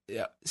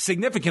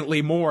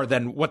significantly more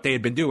than what they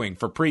had been doing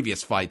for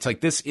previous fights.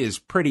 Like, this is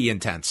pretty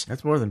intense.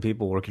 That's more than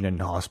people working in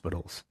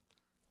hospitals,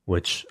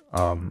 which,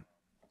 I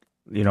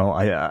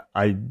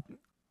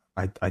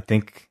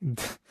think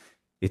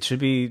It should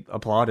be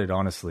applauded,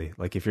 honestly.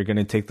 Like, if you're going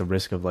to take the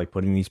risk of like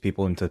putting these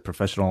people into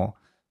professional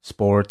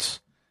sports,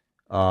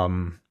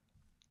 and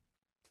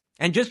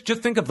just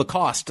think of the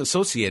cost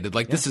associated.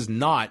 Like, this is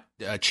not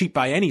cheap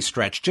by any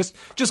stretch.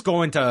 Just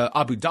going to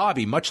Abu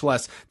Dhabi, much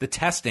less the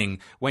testing,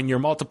 when you're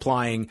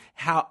multiplying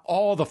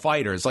all the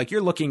fighters. Like,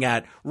 you're looking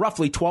at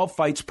roughly 12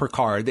 fights per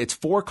card. It's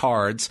 4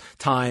 cards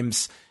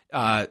times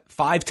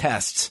 5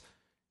 tests.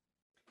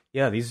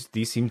 Yeah,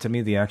 these seem to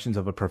me the actions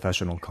of a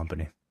professional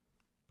company.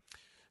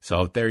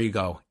 So there you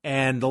go.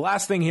 And the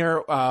last thing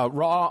here,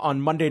 Raw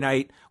on Monday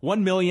night,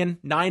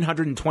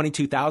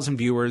 1,922,000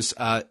 viewers,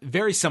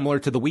 very similar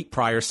to the week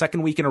prior,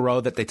 second week in a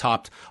row that they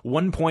topped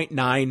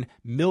 1.9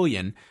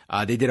 million.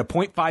 They did a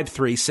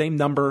 0.53, same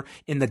number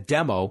in the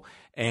demo.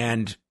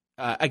 And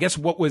I guess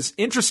what was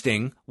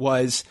interesting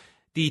was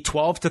the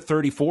 12 to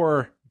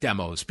 34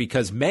 demos,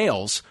 because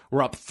males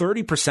were up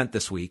 30%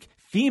 this week.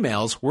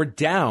 Females were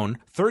down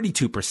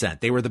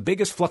 32%. They were the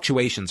biggest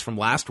fluctuations from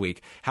last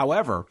week.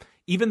 However,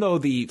 even though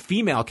the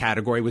female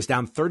category was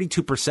down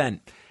 32%,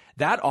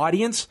 that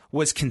audience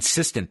was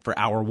consistent for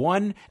hour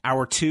 1,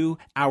 hour 2,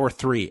 hour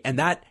 3. And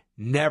that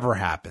never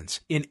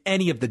happens in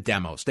any of the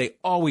demos. They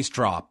always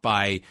drop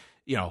by,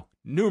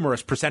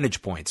 numerous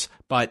percentage points,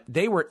 but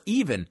they were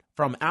even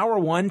from hour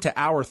 1 to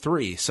hour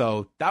 3.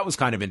 So that was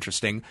kind of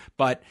interesting.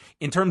 But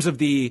in terms of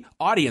the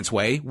audience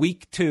way,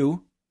 week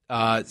 2,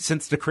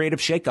 since the creative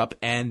shakeup,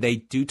 and they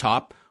do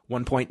top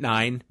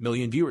 1.9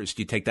 million viewers.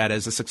 Do you take that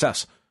as a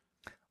success?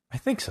 I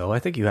think so. I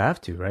think you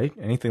have to, right?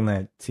 Anything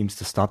that seems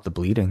to stop the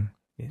bleeding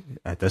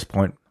at this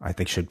point, I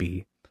think should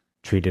be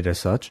treated as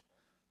such.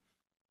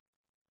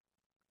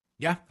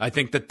 Yeah, I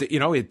think that,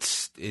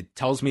 it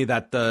tells me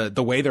that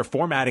the way they're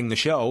formatting the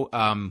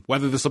show,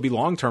 whether this will be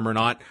long term or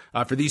not,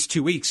 for these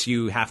 2 weeks,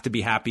 you have to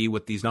be happy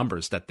with these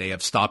numbers, that they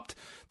have stopped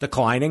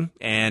declining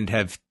and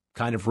have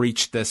kind of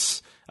reached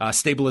this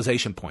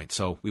stabilization point.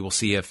 So we will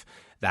see if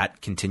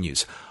that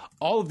continues.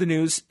 All of the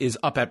news is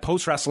up at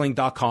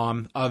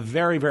postwrestling.com. A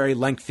very, very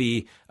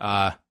lengthy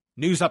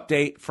news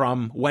update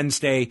from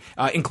Wednesday,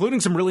 including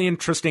some really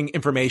interesting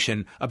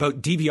information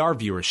about DVR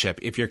viewership,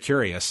 if you're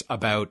curious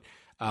about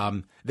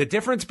the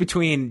difference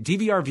between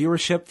DVR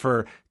viewership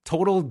for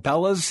Total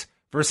Bellas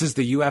versus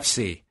the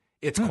UFC.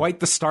 It's quite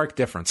the stark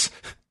difference.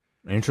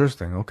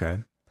 Interesting. Okay.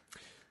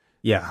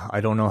 Yeah, I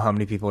don't know how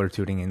many people are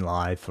tuning in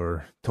live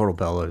for Total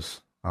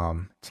Bellas.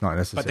 It's not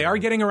necessary, but they are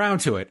getting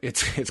around to it.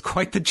 It's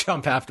quite the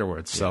jump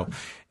afterwards. So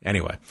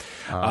anyway,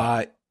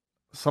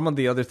 some of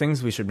the other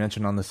things we should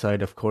mention on the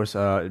site, of course,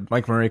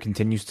 Mike Murray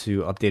continues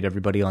to update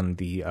everybody on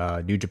the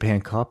New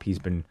Japan Cup. He's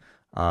been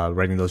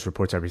writing those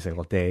reports every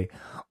single day.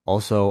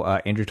 Also,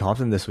 Andrew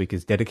Thompson this week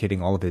is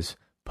dedicating all of his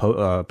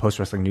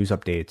post-wrestling news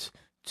updates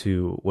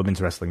to women's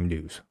wrestling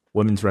news,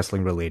 women's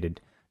wrestling related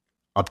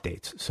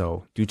updates.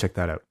 So do check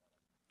that out.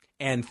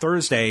 And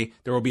Thursday,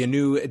 there will be a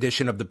new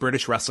edition of the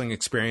British Wrestling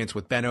Experience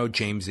with Benno,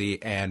 Jamesy,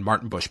 and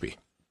Martin Bushby.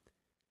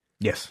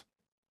 Yes.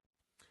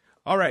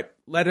 All right.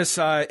 Let us,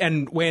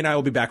 and Wei and I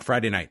will be back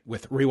Friday night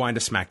with Rewind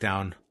to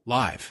SmackDown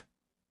live.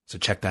 So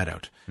check that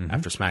out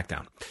after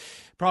SmackDown.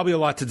 Probably a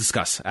lot to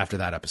discuss after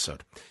that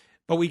episode.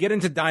 But we get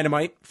into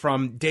Dynamite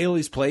from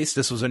Daly's Place.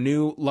 This was a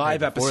new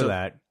live episode. Before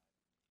that,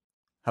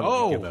 how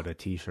about we give out a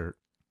t-shirt?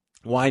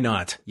 Why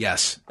not?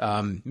 Yes.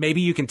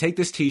 Maybe you can take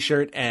this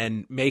t-shirt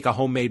and make a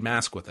homemade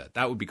mask with it.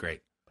 That would be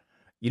great.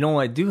 You know,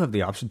 I do have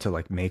the option to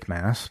like make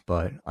masks,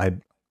 but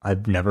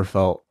I've never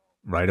felt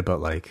right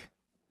about like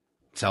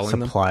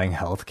supplying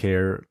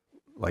healthcare,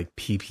 like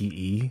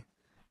PPE.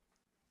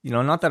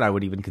 Not that I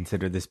would even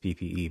consider this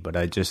PPE, but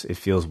it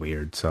feels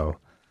weird. So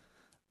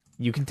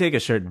you can take a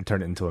shirt and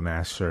turn it into a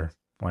mask. Sure.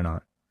 Why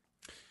not?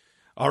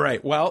 All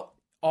right. Well,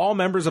 all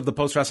members of the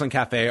Post Wrestling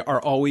Cafe are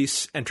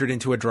always entered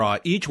into a draw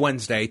each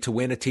Wednesday to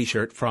win a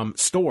t-shirt from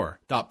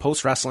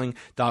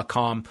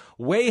store.postwrestling.com.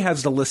 Wei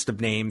has the list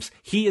of names.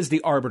 He is the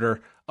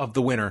arbiter of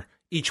the winner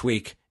each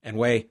week. And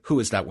Wei, who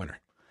is that winner?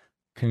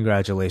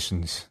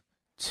 Congratulations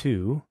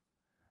to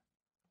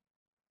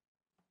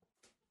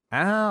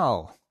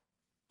Al.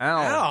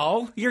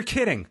 Al? You're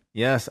kidding.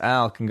 Yes,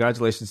 Al.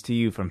 Congratulations to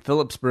you from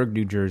Phillipsburg,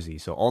 New Jersey.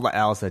 So all the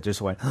Als that just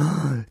went,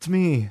 it's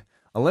me.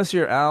 Unless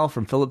you're Al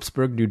from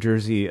Phillipsburg, New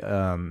Jersey,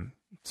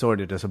 sorry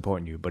to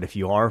disappoint you. But if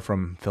you are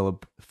from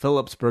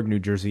Phillipsburg, New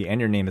Jersey, and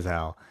your name is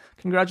Al,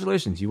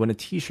 congratulations. You won a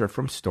t-shirt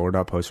from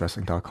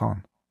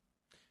store.postwrestling.com.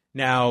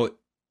 Now,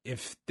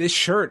 if this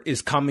shirt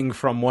is coming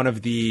from one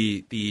of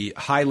the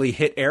highly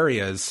hit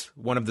areas,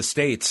 one of the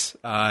states,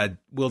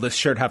 will this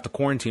shirt have to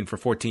quarantine for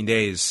 14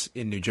 days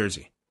in New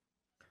Jersey?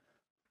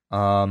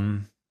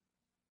 No.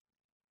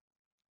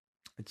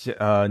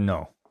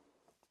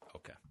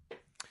 Okay.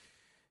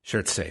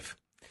 Shirt's safe.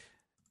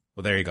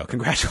 Well, there you go.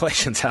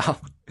 Congratulations,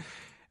 Al.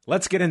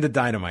 Let's get into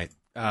Dynamite.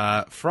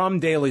 From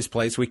Daly's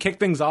Place, we kick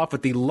things off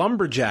with the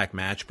Lumberjack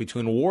match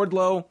between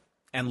Wardlow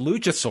and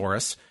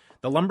Luchasaurus.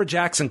 The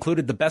Lumberjacks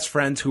included the best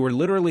friends who were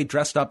literally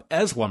dressed up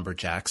as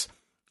Lumberjacks,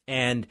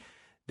 and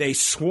they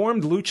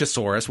swarmed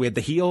Luchasaurus. We had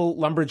the heel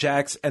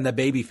Lumberjacks and the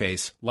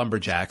babyface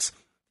Lumberjacks,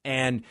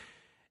 and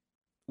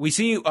we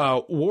see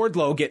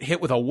Wardlow get hit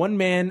with a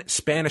one-man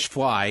Spanish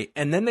fly,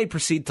 and then they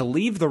proceed to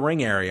leave the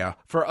ring area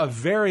for a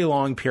very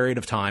long period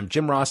of time.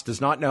 Jim Ross does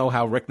not know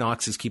how Rick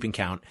Knox is keeping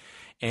count.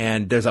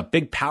 And there's a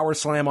big power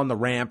slam on the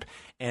ramp,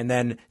 and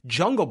then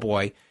Jungle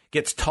Boy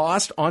gets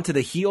tossed onto the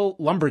heel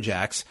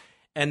Lumberjacks,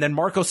 and then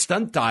Marco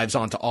stunt dives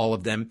onto all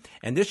of them,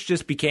 and this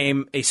just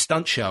became a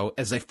stunt show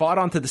as they fought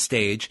onto the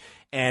stage,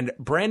 and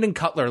Brandon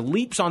Cutler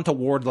leaps onto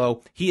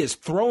Wardlow. He is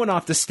thrown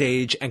off the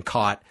stage and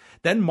caught.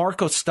 Then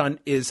Marco's stunt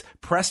is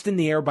pressed in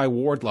the air by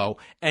Wardlow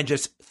and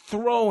just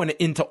thrown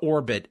into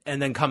orbit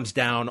and then comes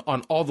down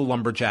on all the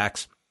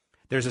Lumberjacks.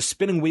 There's a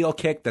spinning wheel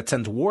kick that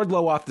sends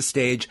Wardlow off the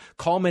stage,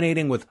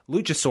 culminating with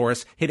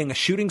Luchasaurus hitting a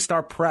shooting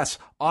star press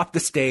off the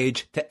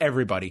stage to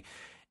everybody.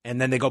 And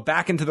then they go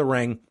back into the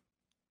ring.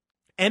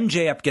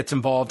 MJF gets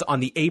involved on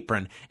the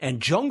apron,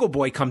 and Jungle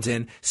Boy comes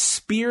in,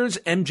 spears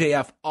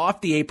MJF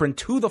off the apron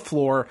to the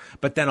floor,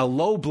 but then a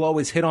low blow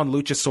is hit on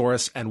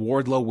Luchasaurus, and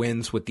Wardlow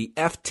wins with the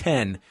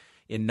F10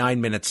 in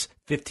 9 minutes,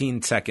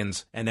 15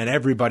 seconds, and then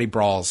everybody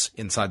brawls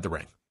inside the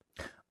ring.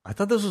 I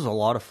thought this was a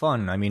lot of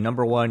fun. I mean,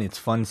 number one, it's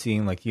fun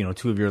seeing, like, you know,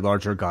 two of your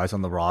larger guys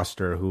on the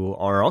roster who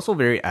are also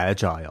very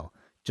agile,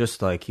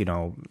 just like, you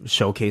know,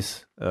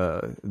 showcase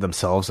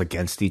themselves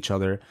against each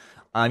other.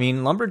 I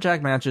mean,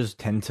 Lumberjack matches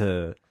tend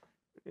to,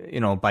 you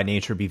know, by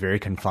nature be very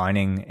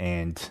confining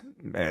and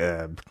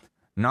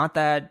not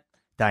that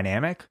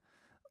dynamic.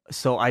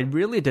 So I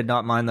really did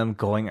not mind them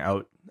going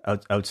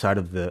outside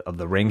of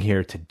the ring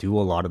here to do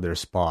a lot of their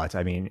spots.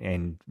 I mean,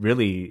 and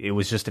really it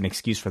was just an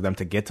excuse for them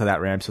to get to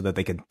that ramp so that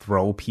they could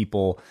throw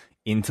people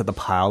into the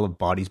pile of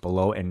bodies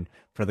below, and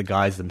for the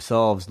guys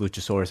themselves,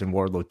 Luchasaurus and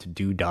Wardlow, to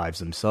do dives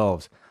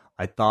themselves.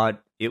 I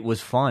thought it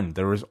was fun.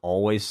 There was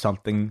always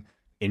something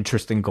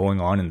interesting going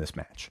on in this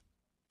match.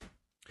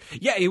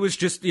 Yeah, it was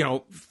just, you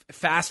know,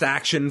 fast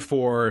action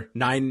for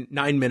nine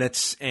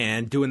minutes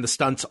and doing the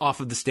stunts off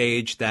of the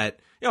stage that,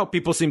 you know,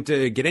 people seem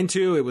to get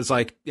into. It was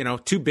like, you know,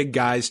 two big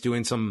guys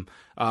doing some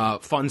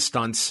fun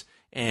stunts,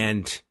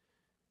 and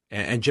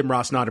Jim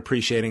Ross not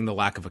appreciating the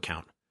lack of a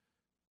count.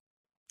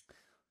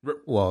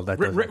 Well, that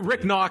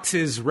Rick Knox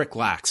is Rick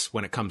Lax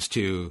when it comes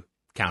to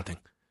counting.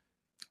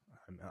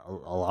 A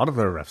lot of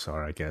their refs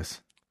are, I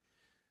guess.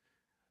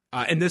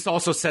 And this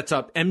also sets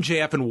up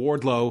MJF and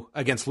Wardlow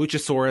against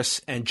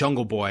Luchasaurus and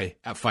Jungle Boy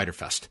at Fyter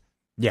Fest.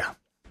 Yeah.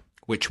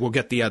 Which we'll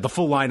get the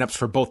full lineups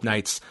for both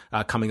nights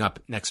coming up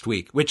next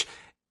week. Which,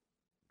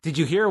 did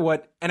you hear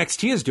what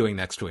NXT is doing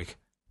next week?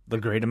 The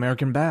Great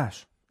American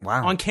Bash.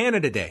 Wow. On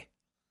Canada Day.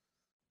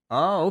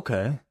 Oh,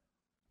 okay.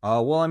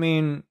 Well, I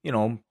mean, you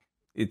know,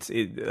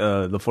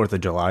 the 4th of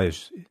July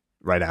is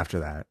right after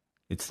that.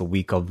 It's the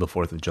week of the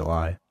 4th of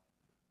July.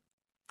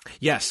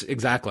 Yes,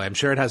 exactly. I'm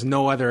sure it has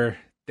no other...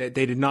 They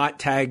did not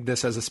tag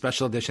this as a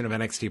special edition of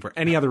NXT for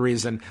any other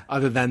reason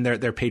other than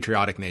their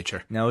patriotic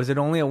nature. Now, is it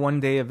only a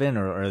one-day event,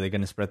 or are they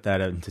going to spread that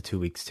out into 2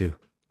 weeks too?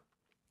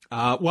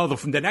 Well,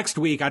 the next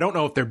week, I don't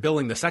know if they're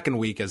billing the second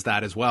week as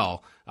that as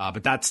well,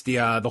 but that's the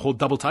whole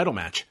double title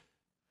match.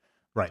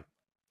 Right.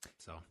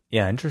 So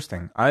yeah,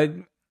 interesting.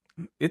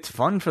 It's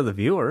fun for the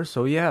viewer,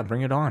 so yeah,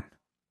 bring it on.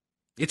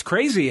 It's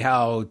crazy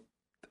how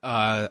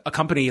a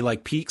company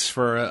like peaks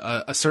for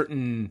a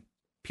certain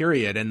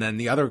period, and then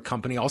the other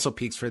company also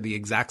peaks for the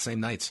exact same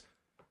nights.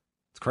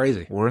 It's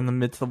crazy. We're in the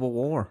midst of a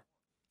war.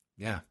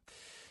 Yeah.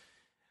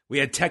 We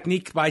had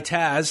Technique by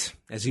Taz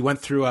as he went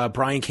through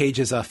Brian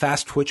Cage's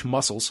fast twitch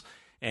muscles,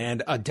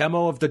 and a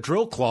demo of the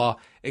drill claw,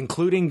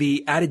 including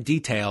the added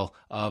detail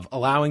of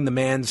allowing the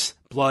man's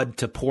blood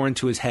to pour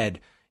into his head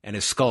and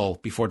his skull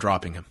before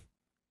dropping him.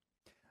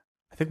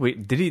 I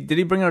think did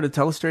he bring out a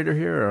telestrator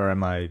here, or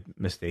am I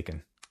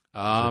mistaken?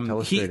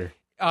 Telestrator.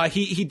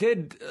 He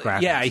did.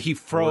 Graphics. Yeah, he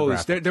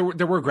froze. There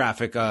were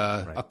graphic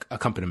right.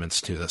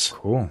 accompaniments to this.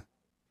 Cool.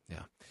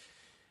 Yeah.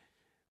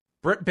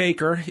 Britt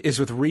Baker is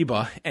with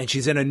Reba, and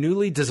she's in a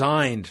newly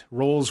designed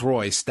Rolls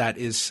Royce that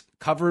is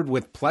covered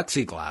with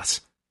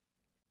plexiglass.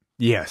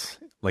 Yes,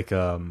 like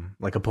a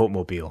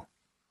Pope-mobile.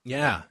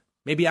 Yeah,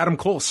 maybe Adam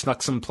Cole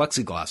snuck some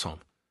plexiglass home.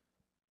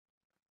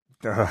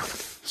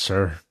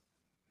 Sure.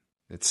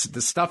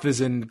 The stuff is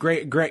in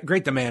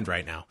great demand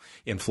right now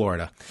in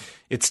Florida.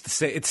 It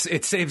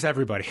saves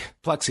everybody.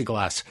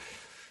 Plexiglass.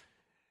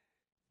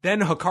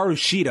 Then Hikaru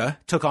Shida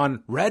took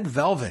on Red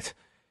Velvet,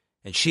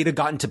 and Shida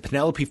got into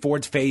Penelope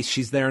Ford's face.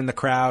 She's there in the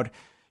crowd.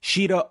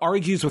 Shida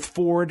argues with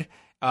Ford.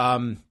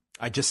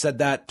 I just said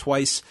that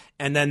twice.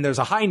 And then there's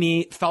a high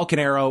knee, Falcon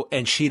Arrow,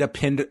 and Shida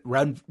pinned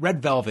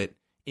Red Velvet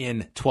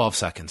in 12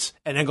 seconds.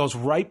 And then goes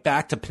right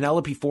back to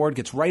Penelope Ford,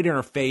 gets right in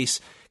her face.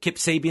 Kip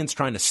Sabian's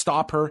trying to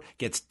stop her,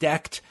 gets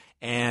decked,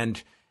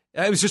 and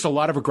it was just a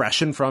lot of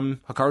aggression from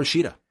Hikaru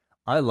Shida.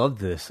 I love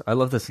this. I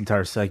love this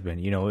entire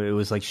segment. You know, it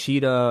was like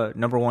Shida,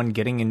 number one,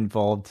 getting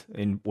involved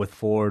with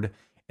Ford,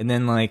 and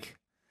then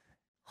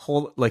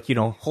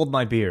hold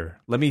my beer.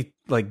 Let me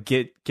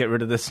get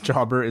rid of this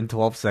jobber in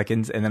 12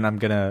 seconds, and then I'm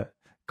gonna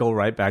go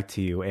right back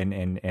to you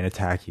and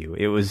attack you.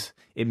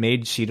 It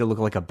made Shida look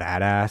like a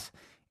badass,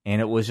 And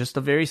it was just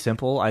a very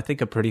simple, I think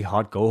a pretty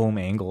hot go-home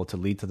angle to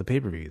lead to the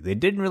pay-per-view. They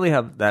didn't really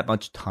have that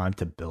much time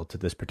to build to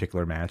this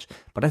particular match,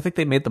 but I think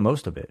they made the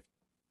most of it.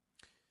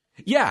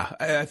 Yeah,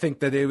 I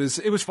think that it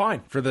was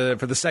fine for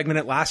the segment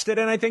it lasted,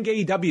 and I think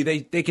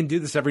AEW they can do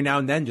this every now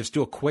and then, just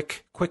do a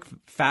quick,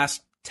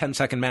 fast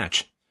 10-second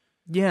match.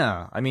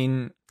 Yeah, I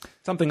mean,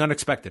 something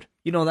unexpected.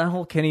 You know, that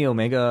whole Kenny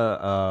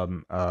Omega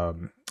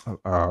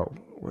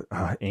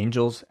Alan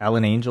Angels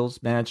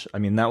match. I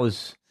mean, that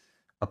was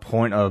a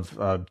point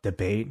of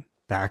debate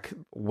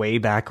way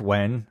back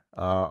when,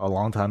 a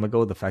long time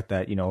ago. The fact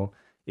that, you know,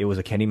 it was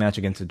a Kenny match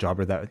against a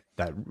jobber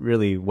that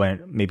really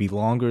went maybe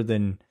longer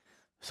than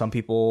some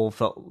people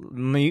felt.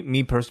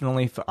 Me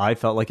personally, I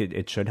felt like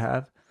it should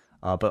have,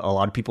 but a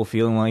lot of people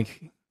feeling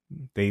like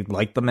they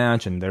liked the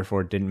match and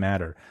therefore it didn't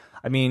matter.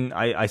 I mean,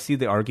 I see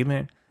the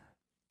argument.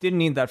 Didn't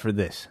need that for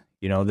this.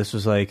 You know, this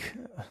was like,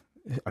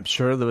 I'm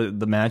sure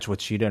the match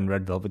with Sheeta and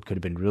Red Velvet could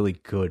have been really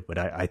good, but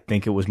I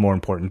think it was more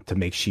important to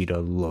make Sheeta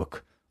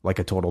look like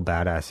a total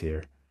badass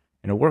here.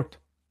 And it worked.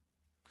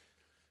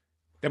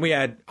 Then we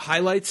had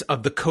highlights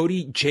of the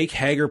Cody Jake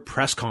Hager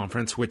press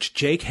conference, which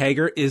Jake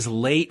Hager is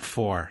late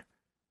for.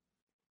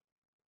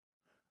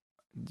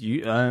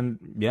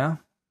 Yeah.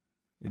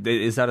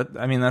 Is that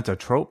I mean, that's a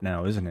trope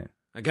now, isn't it?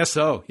 I guess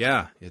so.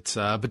 Yeah. It's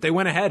but they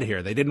went ahead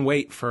here. They didn't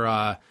wait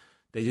for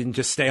they didn't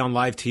just stay on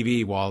live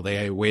TV while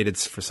they waited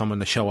for someone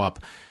to show up.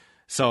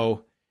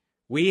 So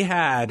we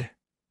had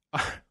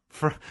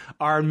for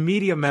our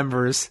media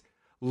members,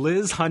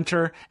 Liz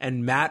Hunter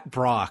and Matt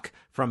Brock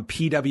from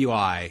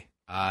PWI,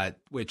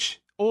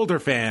 which older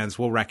fans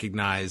will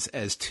recognize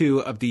as two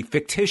of the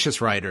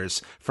fictitious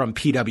writers from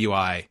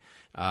PWI.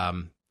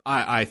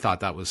 I thought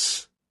that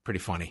was pretty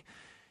funny.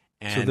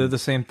 And so they're the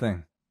same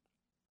thing.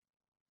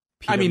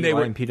 PWI, I mean, they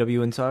were in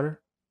PW Insider.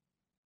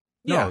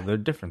 Yeah, no, they're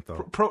different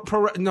though.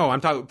 No,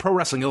 I'm talking Pro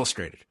Wrestling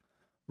Illustrated.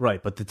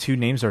 Right, but the two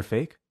names are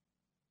fake.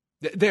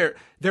 They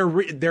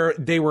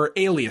were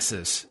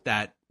aliases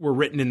that were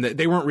written in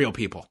they weren't real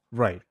people.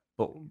 Right,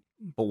 but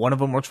one of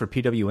them works for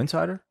PW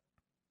Insider.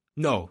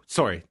 No,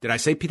 sorry, did I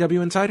say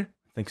PW Insider?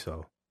 I think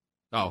so.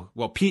 Oh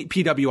well,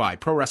 PWI,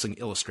 Pro Wrestling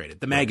Illustrated,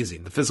 the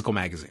magazine, the physical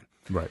magazine.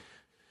 Right.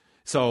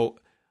 So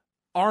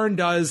Arn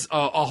does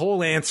a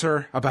whole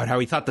answer about how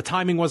he thought the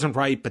timing wasn't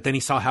right, but then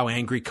he saw how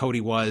angry Cody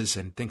was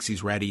and thinks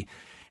he's ready.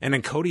 And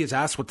then Cody is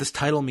asked what this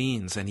title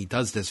means, and he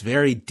does this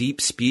very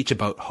deep speech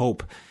about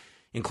hope,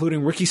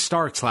 including Ricky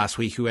Starks last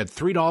week, who had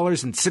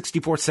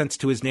 $3.64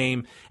 to his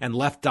name and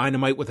left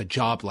Dynamite with a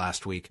job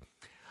last week.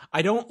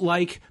 I don't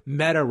like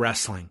meta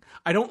wrestling.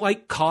 I don't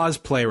like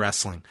cosplay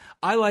wrestling.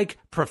 I like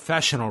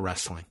professional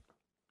wrestling,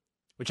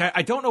 which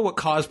I don't know what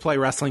cosplay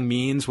wrestling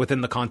means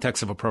within the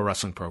context of a pro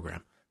wrestling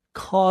program.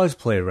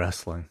 Cosplay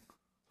wrestling.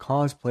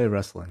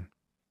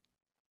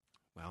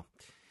 Well,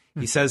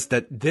 he says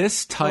that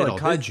this title...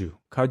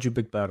 Kaiju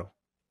Big Battle.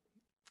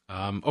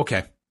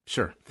 Okay,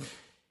 sure.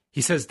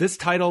 He says this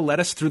title led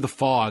us through the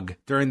fog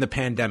during the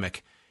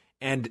pandemic,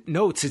 and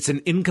notes it's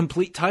an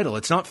incomplete title.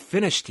 It's not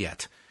finished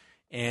yet.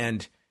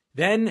 And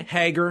then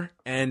Hager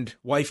and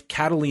wife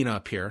Catalina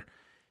appear,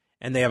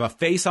 and they have a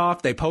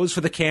face-off. They pose for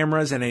the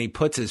cameras, and then he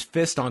puts his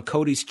fist on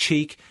Cody's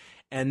cheek,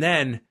 and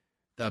then...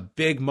 the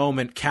big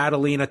moment,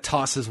 Catalina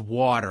tosses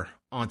water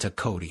onto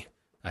Cody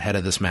ahead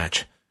of this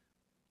match.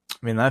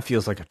 I mean, that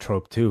feels like a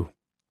trope, too.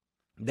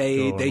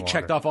 They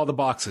checked off all the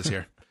boxes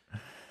here.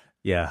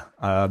 Yeah.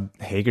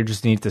 Hager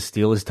just needs to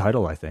steal his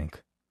title, I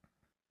think.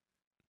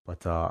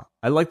 But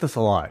I like this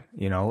a lot.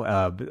 You know,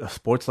 a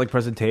sports-like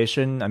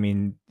presentation. I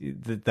mean,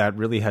 that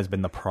really has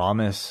been the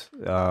promise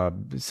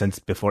since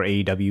before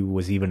AEW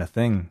was even a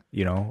thing,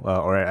 you know,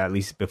 or at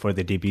least before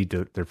they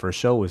debuted their first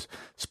show was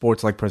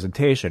sports-like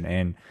presentation.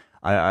 And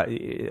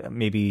I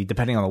maybe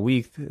depending on the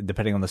week,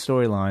 depending on the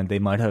storyline, they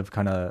might have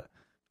kind of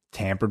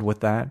tampered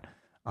with that.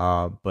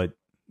 But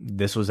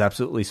this was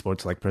absolutely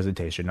sports-like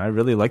presentation. I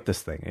really like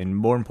this thing, and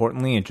more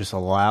importantly, it just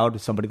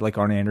allowed somebody like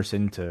Arn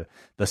Anderson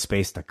the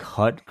space to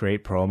cut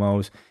great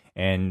promos,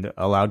 and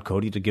allowed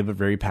Cody to give a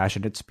very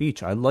passionate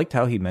speech. I liked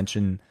how he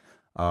mentioned,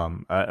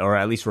 or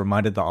at least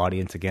reminded the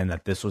audience again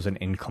that this was an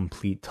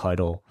incomplete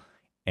title,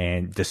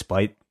 and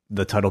despite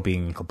the title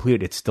being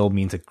incomplete, it still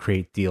means a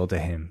great deal to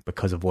him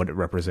because of what it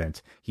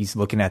represents. He's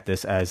looking at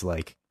this as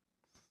like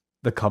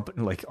the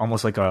company, like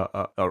almost like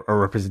a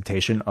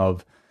representation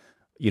of,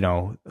 you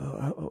know,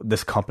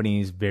 this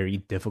company's very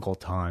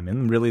difficult time,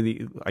 and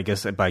really, I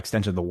guess by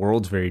extension, the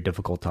world's very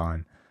difficult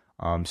time.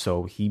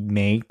 So he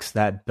makes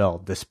that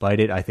belt, despite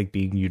it, I think,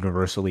 being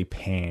universally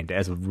panned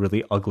as a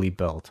really ugly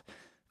belt,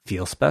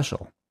 feel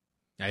special.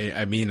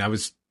 I mean, I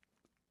was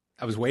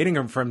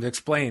waiting for him to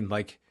explain,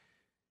 like,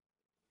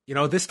 you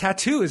know, this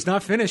tattoo is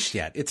not finished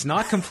yet. It's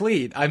not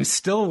complete. I'm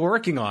still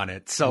working on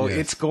it. So yes.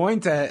 It's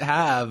going to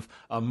have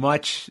a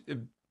much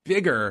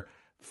bigger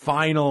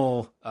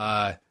final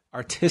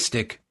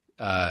artistic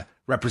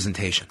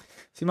representation.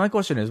 See, my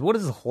question is, what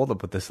is the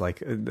holdup with this?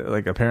 Like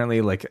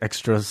apparently like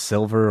extra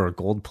silver or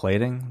gold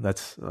plating?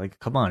 That's like,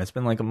 come on, it's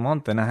been like a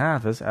month and a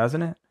half,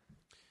 hasn't it?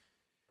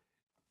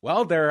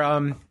 Well,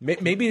 they're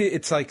maybe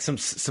it's like some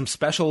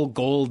special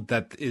gold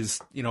that is,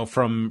 you know,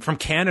 from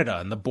Canada,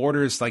 and the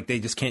borders, like, they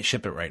just can't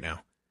ship it right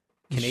now.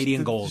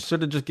 Canadian gold.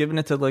 Should have just given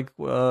it to like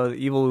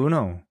Evil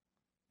Uno.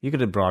 You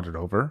could have brought it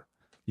over.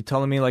 You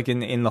telling me like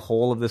in the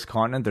whole of this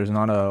continent there's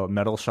not a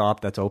metal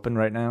shop that's open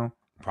right now?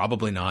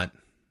 Probably not.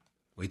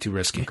 Way too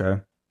risky.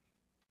 Okay.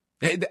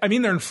 I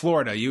mean, they're in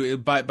Florida. You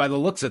by the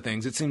looks of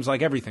things, it seems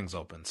like everything's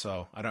open.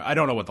 So I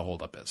don't know what the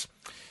holdup is.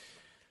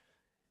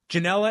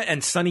 Janela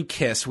and Sonny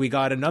Kiss. We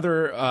got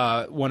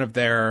another one of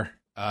their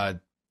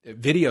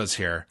videos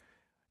here.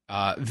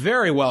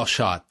 Very well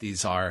shot.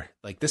 These are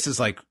like, this is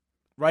like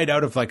right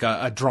out of like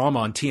a drama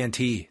on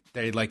TNT.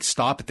 They like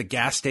stop at the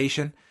gas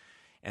station,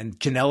 and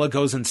Janela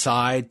goes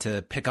inside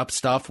to pick up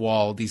stuff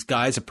while these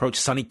guys approach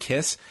Sonny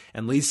Kiss,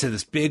 and leads to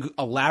this big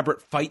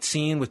elaborate fight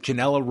scene with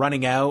Janela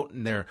running out,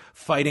 and they're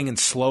fighting in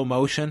slow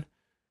motion.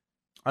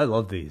 I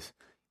love these.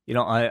 You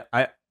know,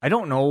 I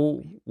don't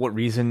know what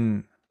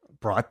reason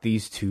brought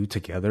these two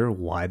together,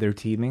 why they're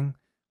teaming,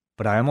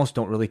 but I almost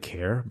don't really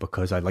care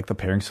because I like the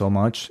pairing so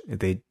much.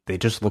 They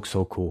just look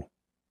so cool.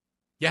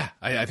 Yeah,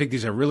 I think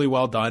these are really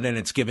well done, and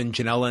it's given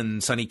Janela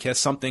and Sonny Kiss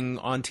something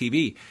on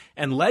TV,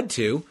 and led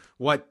to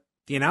what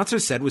the announcer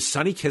said was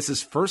Sonny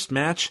Kiss's first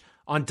match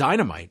on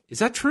Dynamite. Is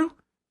that true?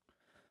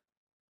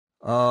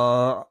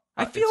 I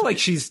feel like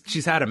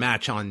she's had a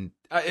match on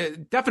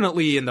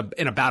definitely in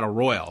a battle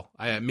royal.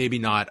 Maybe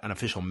not an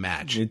official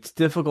match. It's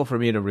difficult for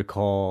me to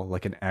recall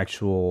like an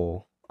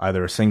actual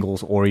either a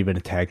singles or even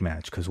a tag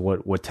match, because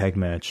what tag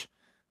match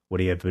would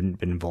he have been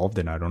involved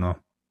in? I don't know.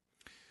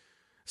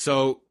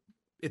 So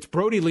it's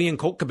Brody Lee and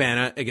Colt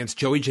Cabana against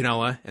Joey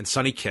Janela and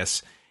Sonny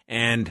Kiss,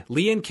 and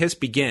Lee and Kiss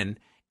begin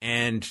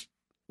and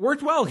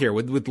worked well here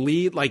with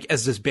Lee like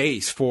as this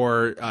base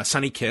for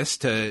Sonny Kiss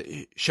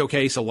to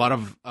showcase a lot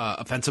of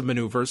offensive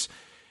maneuvers.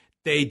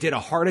 They did a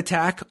heart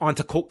attack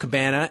onto Colt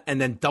Cabana and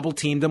then double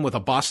teamed him with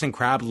a Boston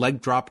Crab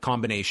leg drop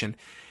combination.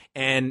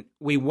 And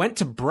we went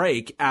to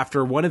break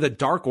after one of the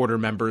Dark Order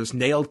members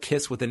nailed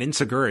Kiss with an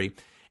enziguri.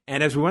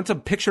 And as we went to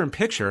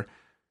picture-in-picture,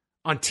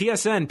 on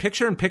TSN,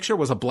 picture-in-picture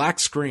was a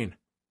black screen.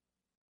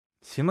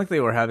 Seemed like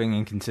they were having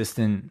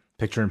inconsistent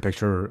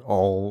picture-in-picture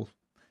all...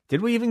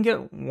 Did we even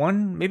get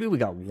one? Maybe we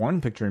got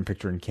one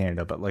picture-in-picture in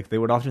Canada, but like they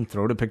would often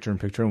throw to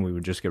picture-in-picture and we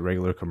would just get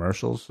regular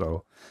commercials,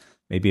 so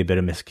maybe a bit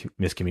of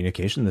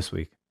miscommunication this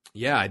week.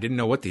 Yeah, I didn't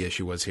know what the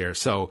issue was here.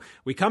 So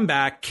we come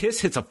back.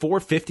 Kiss hits a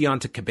 450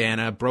 onto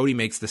Cabana. Brody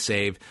makes the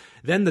save.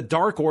 Then the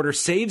Dark Order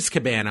saves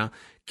Cabana.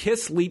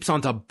 Kiss leaps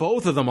onto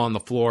both of them on the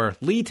floor.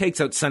 Lee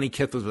takes out Sonny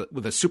Kiss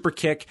with a super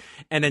kick.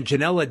 And then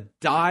Janela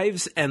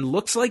dives and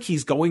looks like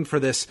he's going for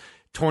this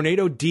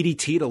tornado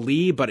DDT to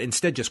Lee, but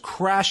instead just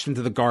crashed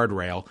into the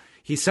guardrail.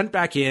 He's sent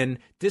back in,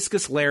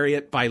 discus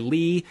lariat by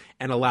Lee,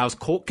 and allows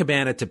Colt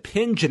Cabana to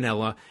pin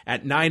Janela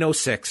at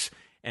 9:06.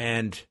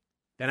 And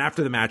then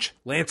after the match,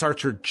 Lance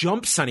Archer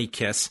jumps Sonny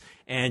Kiss,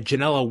 and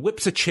Janela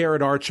whips a chair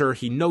at Archer.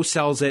 He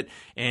no-sells it,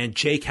 and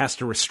Jake has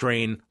to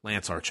restrain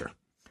Lance Archer.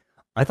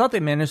 I thought they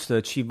managed to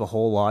achieve a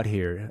whole lot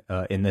here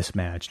in this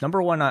match.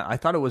 Number one, I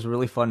thought it was a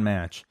really fun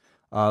match.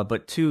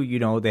 But two, you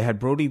know, they had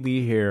Brody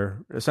Lee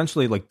here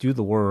essentially like do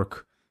the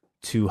work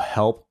to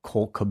help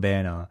Colt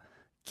Cabana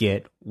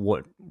get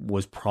what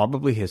was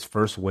probably his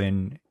first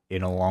win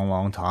in a long,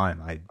 long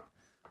time.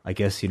 I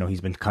guess, you know,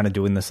 he's been kind of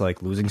doing this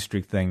like losing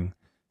streak thing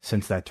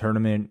since that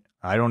tournament.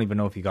 I don't even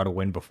know if he got a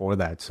win before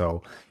that.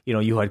 So, you know,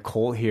 you had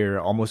Colt here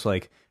almost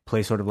like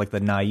play sort of like the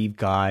naive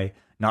guy,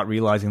 not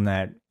realizing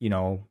that, you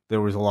know,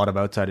 there was a lot of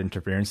outside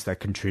interference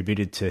that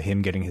contributed to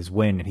him getting his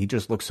win. And he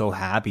just looked so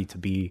happy to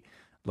be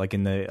like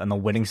on the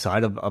winning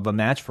side of a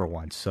match for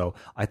once. So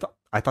I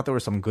thought there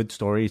was some good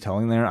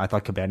storytelling there. I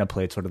thought Cabana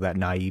played sort of that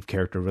naive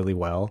character really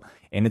well,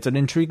 and it's an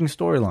intriguing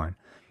storyline.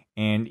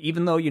 And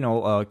even though, you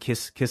know,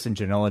 Kiss and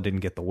Janela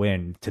didn't get the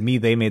win, to me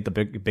they made the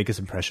biggest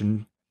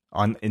impression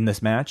in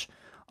this match.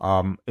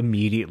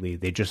 Immediately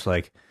they just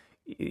like,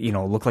 you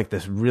know, looked like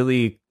this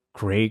really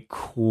great,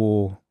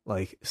 cool,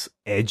 like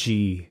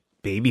edgy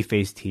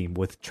babyface team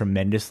with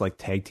tremendous like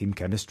tag team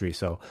chemistry.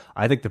 So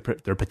I think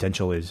their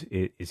potential is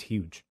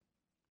huge.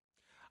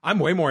 I'm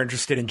way more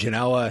interested in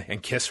Janela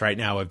and Kiss right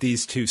now of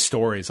these two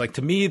stories. Like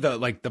to me,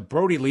 the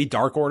Brody Lee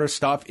Dark Order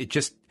stuff, it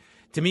just,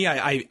 to me,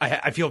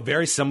 I feel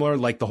very similar,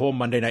 like the whole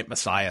Monday Night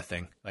Messiah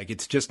thing. Like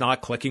it's just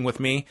not clicking with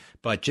me.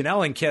 But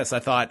Janela and Kiss, I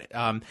thought,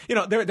 you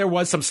know, there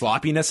was some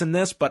sloppiness in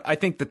this, but I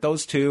think that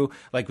those two,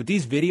 like with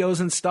these videos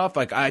and stuff,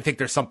 like I think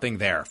there's something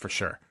there for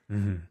sure.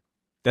 Mm-hmm.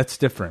 That's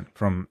different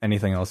from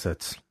anything else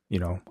that's, you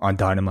know, on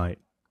Dynamite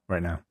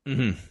right now.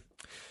 Mm-hmm.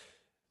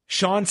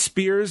 Shawn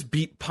Spears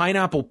beat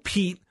Pineapple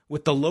Pete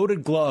with the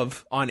loaded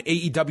glove on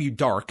AEW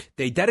Dark.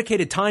 They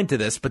dedicated time to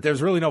this, but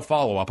there's really no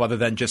follow-up other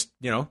than just,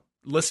 you know,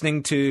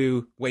 listening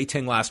to Wai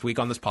Ting last week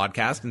on this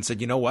podcast and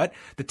said, you know what?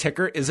 The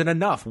ticker isn't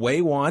enough.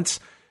 Wai wants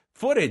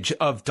footage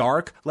of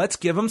Dark. Let's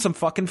give him some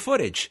fucking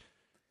footage.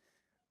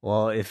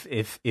 Well,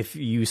 if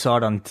you saw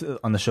it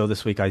on the show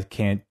this week, I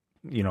can't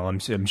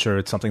I'm sure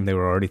it's something they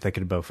were already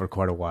thinking about for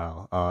quite a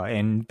while.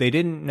 And they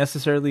didn't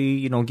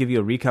necessarily, give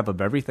you a recap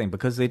of everything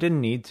because they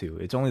didn't need to.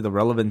 It's only the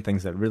relevant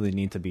things that really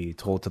need to be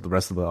told to the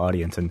rest of the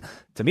audience. And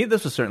to me,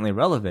 this was certainly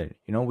relevant.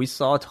 We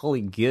saw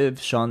Tully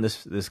give Shawn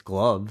this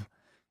glove,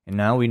 and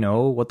now we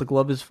know what the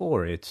glove is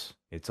for. It's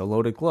a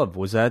loaded glove.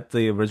 Was that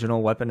the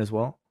original weapon as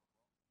well?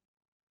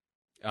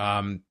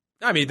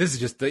 This is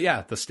just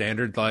the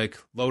standard like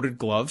loaded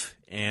glove,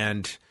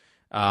 and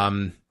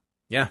okay.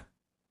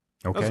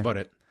 That's about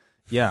it.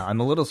 Yeah, I'm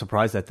a little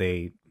surprised that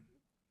they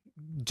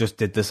just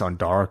did this on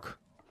Dark,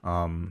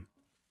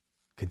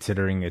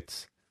 considering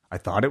I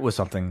thought it was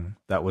something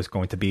that was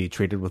going to be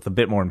treated with a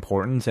bit more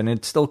importance, and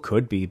it still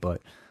could be,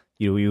 but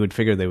you would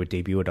figure they would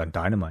debut it on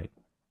Dynamite.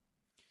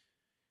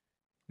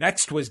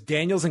 Next was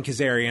Daniels and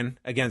Kazarian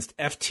against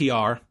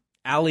FTR.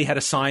 Ali had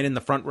a sign in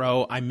the front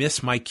row, "I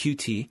miss my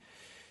QT."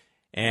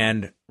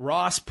 And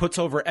Ross puts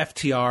over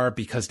FTR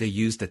because they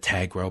used a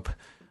tag rope.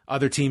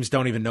 Other teams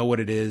don't even know what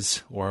it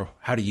is or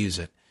how to use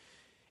it.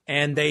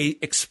 And they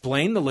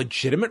explain the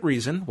legitimate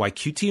reason why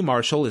QT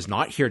Marshall is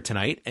not here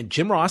tonight. And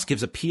Jim Ross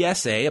gives a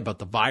PSA about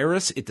the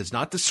virus. It does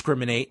not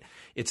discriminate.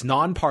 It's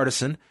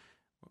nonpartisan.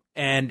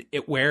 And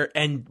wear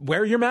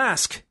your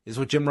mask is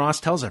what Jim Ross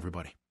tells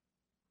everybody.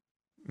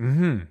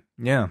 Mm-hmm.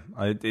 Yeah.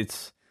 I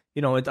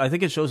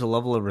think it shows a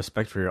level of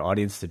respect for your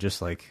audience to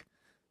just like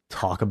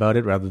talk about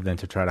it rather than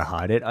to try to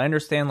hide it. I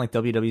understand like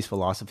WWE's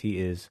philosophy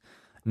is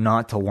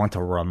not to want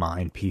to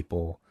remind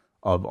people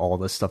of all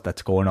the stuff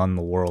that's going on in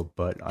the world.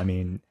 But I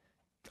mean,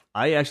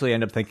 I actually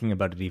end up thinking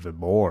about it even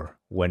more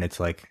when it's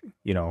like,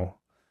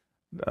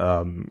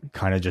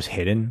 kind of just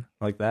hidden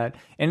like that.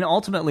 And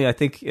ultimately, I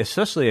think,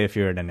 especially if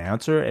you're an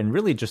announcer and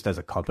really just as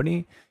a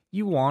company,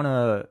 you want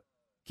to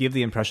give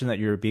the impression that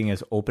you're being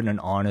as open and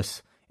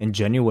honest and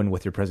genuine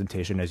with your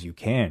presentation as you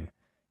can,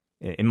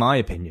 in my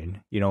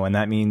opinion, and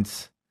that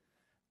means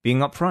being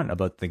upfront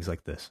about things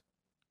like this.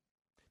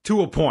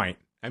 To a point.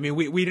 I mean,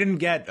 we didn't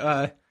get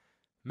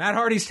Matt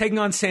Hardy's taking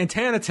on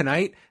Santana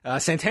tonight.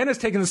 Santana's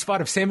taking the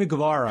spot of Sammy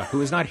Guevara,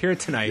 who is not here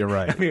tonight. You're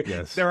right. I mean,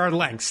 yes. There are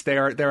lengths.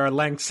 There are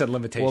lengths and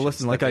limitations. Well,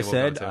 listen, like I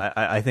said,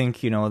 I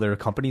think, there are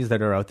companies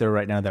that are out there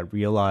right now that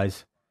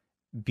realize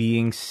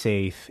being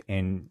safe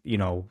and,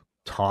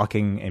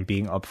 talking and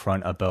being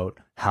upfront about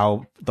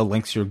how the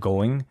lengths you're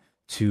going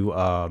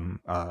to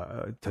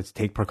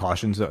take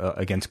precautions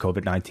against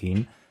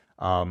COVID-19.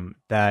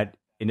 That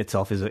in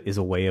itself is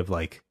a way of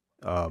like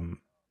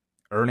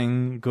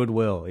earning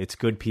goodwill. It's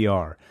good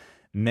PR.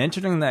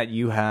 Mentioning that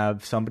you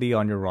have somebody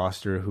on your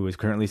roster who is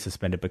currently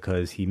suspended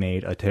because he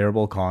made a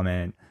terrible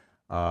comment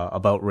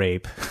about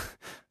rape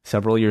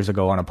several years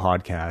ago on a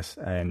podcast,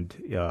 and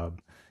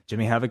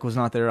Jimmy Havoc was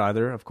not there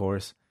either, of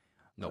course.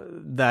 No,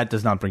 that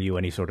does not bring you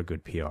any sort of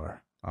good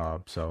PR.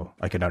 So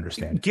I can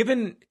understand.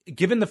 Given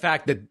the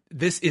fact that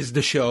this is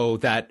the show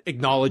that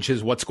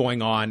acknowledges what's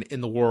going on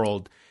in the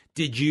world,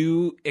 did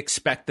you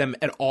expect them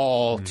at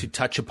all to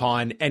touch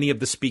upon any of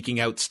the speaking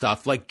out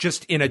stuff, like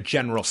just in a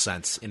general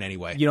sense in any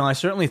way? I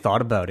certainly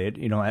thought about it.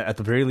 At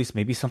the very least,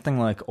 maybe something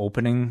like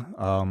opening,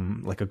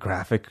 like a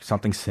graphic,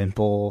 something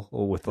simple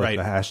with like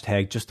the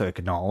hashtag just to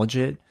acknowledge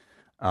it.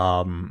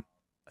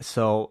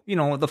 So,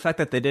 the fact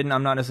that they didn't,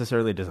 I'm not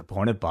necessarily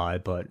disappointed by,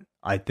 but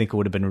I think it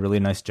would have been a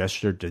really nice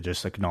gesture to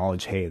just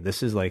acknowledge, hey,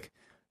 this is like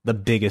the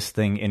biggest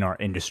thing in our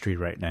industry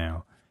right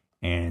now.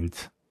 And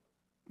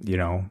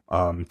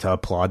to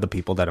applaud the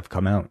people that have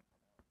come out.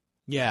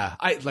 Yeah,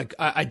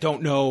 I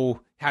don't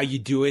know how you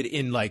do it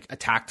in like a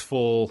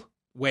tactful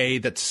way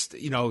that's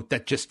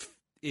that just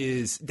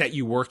is that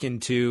you work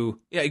into.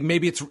 Yeah,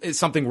 maybe it's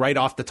something right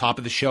off the top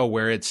of the show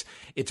where it's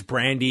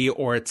Brandy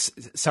or it's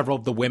several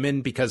of the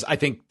women, because I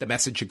think the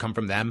message should come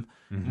from them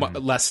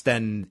less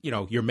than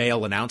your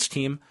male announce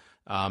team.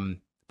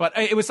 But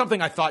it was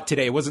something I thought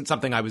today. It wasn't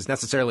something I was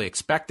necessarily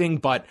expecting,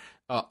 but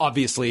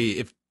obviously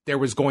if there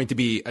was going to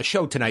be a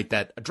show tonight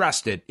that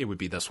addressed it, it would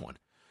be this one.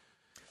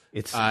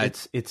 It's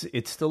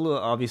still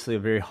obviously a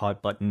very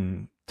hot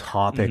button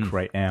topic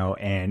right now,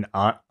 and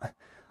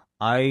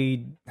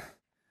I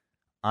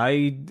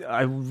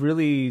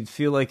really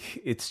feel like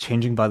it's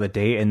changing by the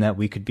day, and that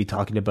we could be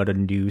talking about a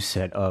new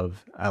set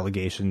of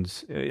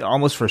allegations.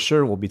 Almost for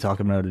sure, we'll be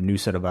talking about a new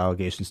set of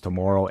allegations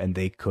tomorrow, and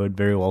they could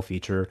very well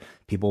feature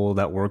people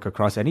that work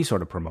across any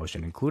sort of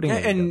promotion, including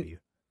AEW.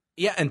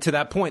 Yeah, and to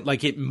that point,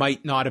 like it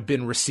might not have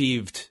been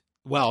received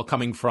well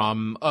coming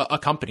from a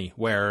company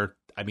where,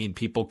 I mean,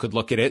 people could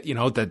look at it,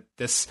 that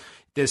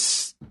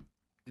this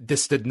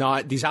did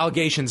not, these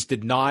allegations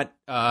did not,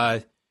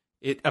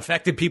 it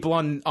affected people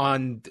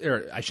on,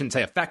 or I shouldn't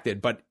say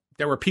affected, but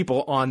there were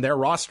people on their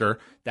roster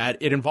that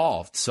it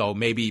involved. So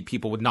maybe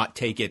people would not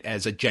take it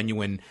as a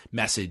genuine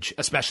message,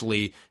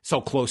 especially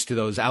so close to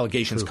those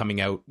allegations coming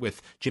out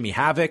with Jimmy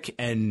Havoc.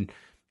 And,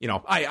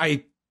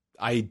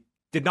 I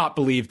did not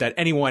believe that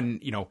anyone,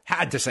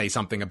 had to say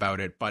something about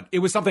it, but it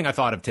was something I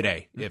thought of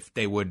today, if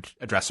they would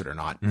address it or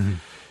not.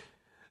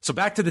 So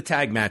back to the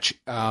tag match.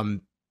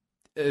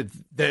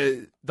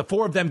 the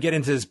four of them get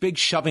into this big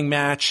shoving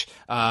match.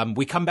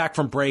 We come back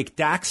from break.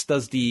 Dax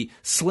does the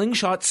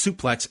slingshot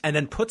suplex and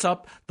then puts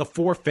up the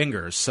four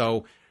fingers.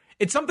 So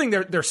it's something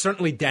they're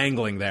certainly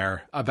dangling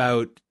there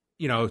about,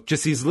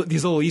 just these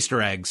little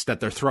Easter eggs that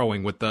they're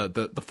throwing with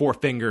the four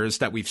fingers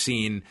that we've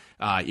seen,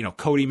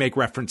 Cody make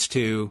reference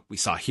to, we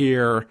saw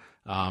here.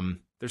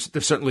 There's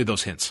certainly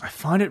those hints. I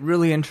find it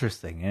really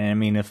interesting. And I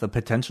mean, if the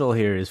potential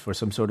here is for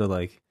some sort of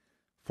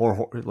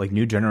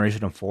new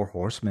generation of four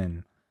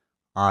horsemen,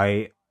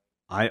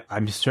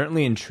 I'm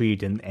certainly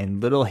intrigued,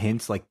 and little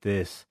hints like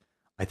this,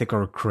 I think,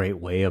 are a great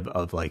way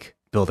of like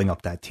building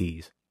up that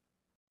tease.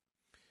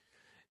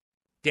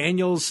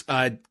 Daniels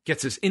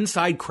gets his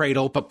inside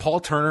cradle, but Paul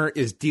Turner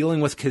is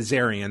dealing with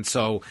Kazarian,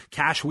 so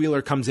Cash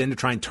Wheeler comes in to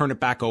try and turn it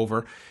back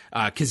over.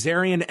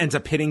 Kazarian ends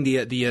up hitting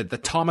the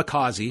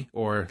Tamikaze,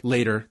 or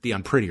later the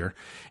Unprettier.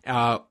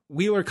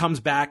 Wheeler comes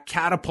back,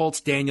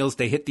 catapults Daniels.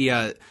 They hit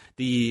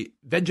the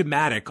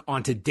Vegematic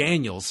onto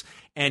Daniels,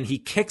 and he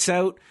kicks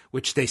out,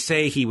 which they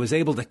say he was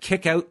able to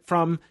kick out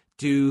from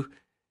due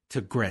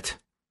to grit.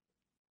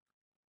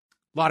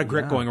 A lot of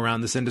grit going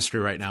around this industry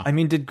right now. I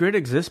mean, did grit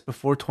exist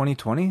before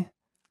 2020?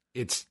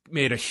 It's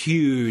made a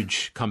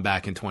huge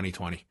comeback in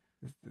 2020.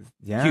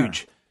 Yeah.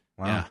 Huge.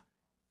 Wow. Yeah.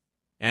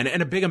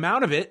 And a big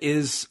amount of it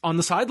is on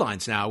the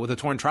sidelines now with a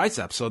torn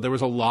tricep. So there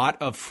was a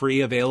lot of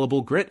free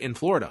available grit in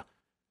Florida.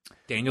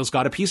 Daniels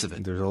got a piece of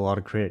it. There's a lot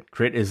of grit.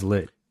 Grit is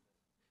lit.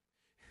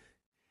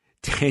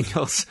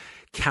 Daniels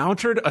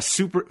countered a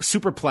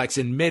superplex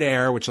in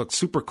midair, which looked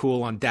super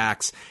cool on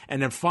Dax. And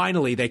then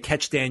finally they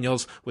catch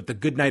Daniels with the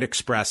Goodnight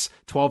Express,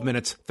 12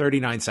 minutes,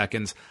 39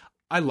 seconds.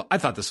 I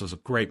thought this was a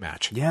great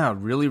match. Yeah,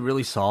 really,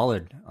 really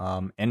solid.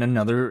 And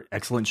another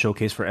excellent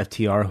showcase for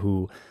FTR,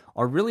 who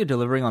are really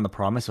delivering on the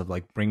promise of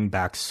like bringing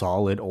back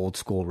solid old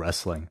school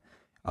wrestling.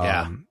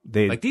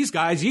 Like these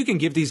guys, you can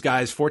give these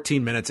guys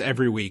 14 minutes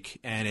every week,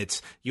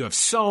 and you have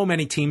so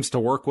many teams to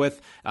work with.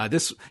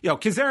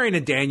 Kazarian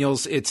and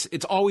Daniels,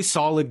 it's always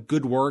solid,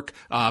 good work.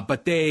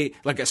 But they,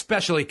 like,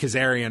 especially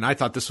Kazarian, I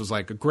thought this was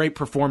like a great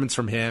performance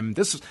from him.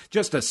 This was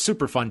just a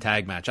super fun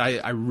tag match.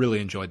 I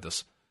really enjoyed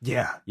this.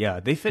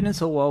 Yeah, they fit in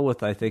so well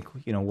with, I think,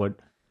 what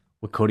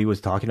Cody was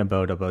talking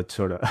about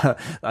sort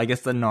of, I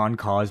guess, the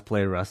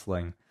non-cosplay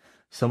wrestling.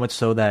 So much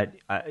so that,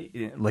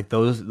 like,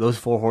 those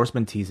four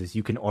horsemen teases,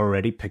 you can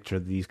already picture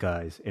these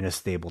guys in a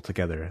stable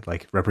together,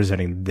 like,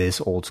 representing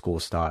this old school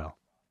style.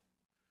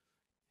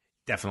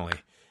 Definitely.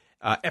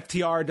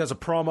 FTR does a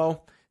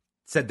promo,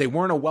 said they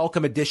weren't a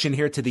welcome addition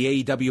here to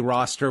the AEW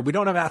roster. We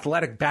don't have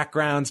athletic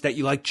backgrounds that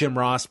you like Jim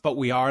Ross, but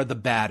we are the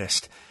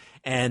baddest.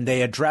 And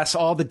they address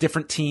all the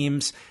different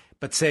teams,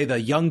 but say the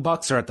Young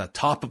Bucks are at the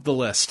top of the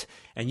list.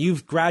 And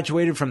you've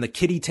graduated from the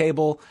kiddie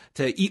table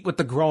to eat with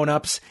the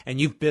grown-ups, and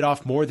you've bit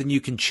off more than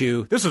you can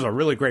chew. This was a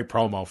really great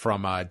promo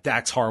from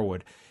Dax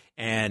Harwood.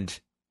 And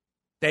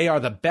they are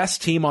the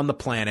best team on the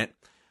planet.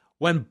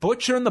 When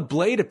Butcher and the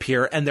Blade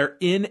appear, and they're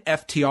in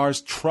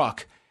FTR's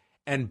truck,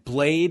 and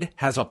Blade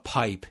has a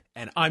pipe,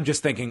 and I'm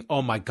just thinking,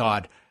 oh my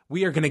God,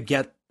 we are going to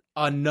get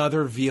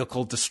another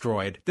vehicle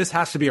destroyed. This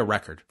has to be a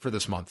record for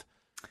this month.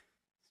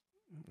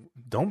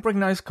 Don't bring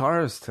nice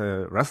cars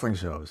to wrestling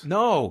shows.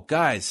 No,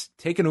 guys,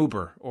 take an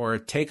Uber or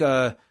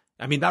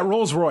that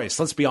Rolls Royce,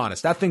 let's be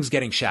honest, that thing's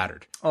getting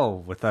shattered. Oh,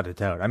 without a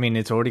doubt. I mean,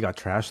 it's already got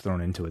trash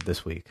thrown into it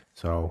this week.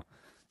 So,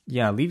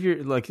 yeah,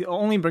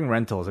 only bring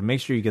rentals and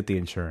make sure you get the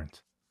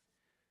insurance.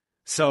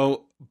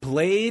 So,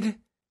 Blade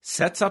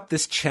sets up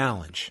this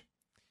challenge,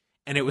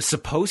 and it was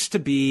supposed to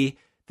be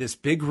this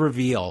big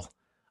reveal.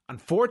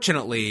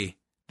 Unfortunately,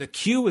 the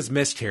cue was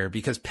missed here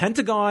because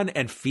Pentagon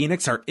and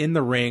Phoenix are in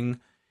the ring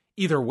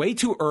either way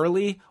too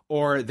early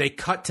or they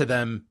cut to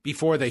them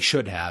before they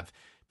should have,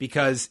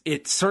 because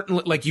it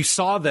certainly, like, you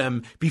saw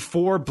them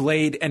before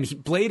Blade,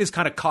 and Blade is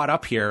kind of caught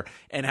up here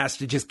and has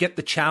to just get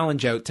the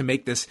challenge out to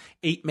make this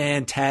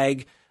 8-man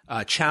tag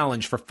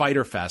challenge for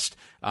Fyter Fest,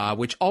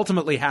 which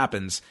ultimately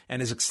happens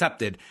and is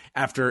accepted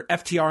after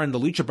FTR and the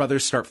Lucha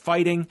Brothers start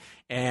fighting,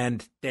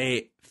 and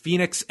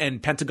Phoenix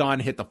and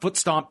Pentagon hit the foot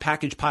stomp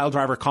package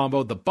piledriver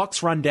combo. The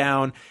Bucks run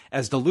down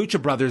as the Lucha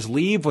Brothers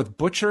leave with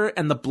Butcher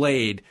and the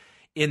Blade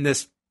in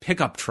this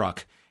pickup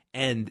truck.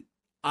 And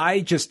I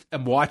just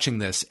am watching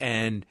this,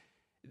 and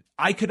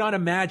I could not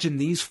imagine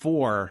these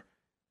four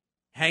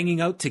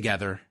hanging out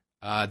together,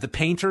 the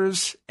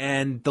Painters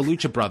and the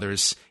Lucha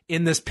Brothers,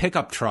 in this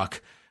pickup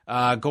truck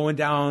going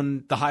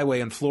down the highway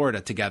in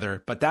Florida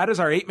together. But that is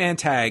our 8-man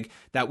tag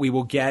that we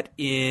will get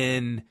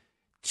in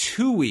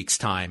 2 weeks'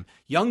 time.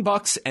 Young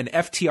Bucks and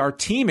FTR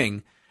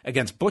teaming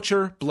against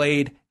Butcher,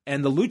 Blade,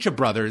 and the Lucha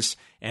Brothers.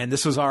 And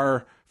this was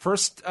our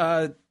first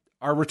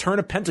our return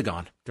of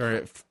Pentagon.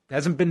 It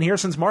hasn't been here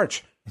since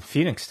March.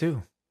 Phoenix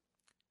too.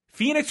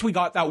 Phoenix, we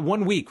got that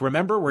 1 week,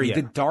 remember, where he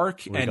did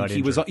Dark, and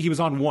he was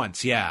on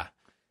once. Yeah.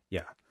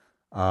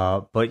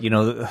 But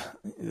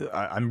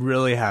I'm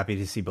really happy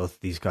to see both of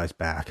these guys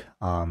back.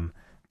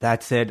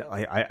 That said,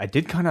 I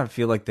did kind of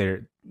feel like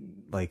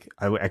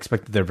I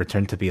expected their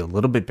return to be a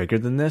little bit bigger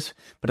than this,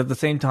 but at the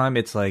same time,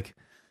 it's like,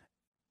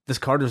 this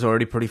card is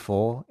already pretty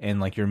full, and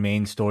like your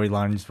main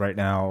storylines right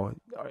now,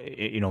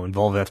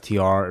 involve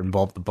FTR,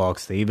 involve the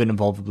Bucks. They even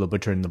involve the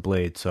Butcher and the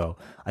Blade. So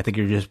I think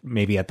you're just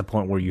maybe at the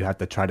point where you have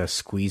to try to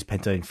squeeze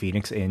Penta and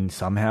Phoenix in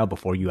somehow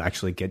before you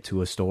actually get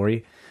to a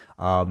story.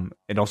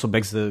 It also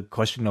begs the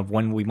question of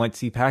when we might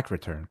see Pac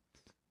return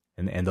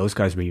and those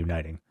guys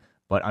reuniting.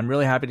 But I'm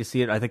really happy to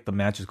see it. I think the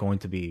match is going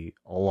to be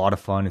a lot of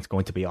fun. It's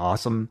going to be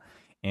awesome.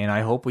 And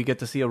I hope we get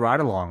to see a ride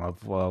along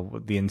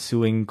of the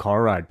ensuing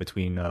car ride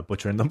between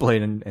Butcher and the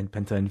Blade and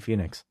Penta and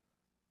Phoenix.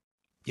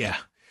 Yeah.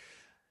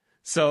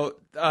 So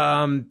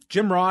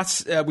Jim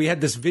Ross, we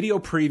had this video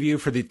preview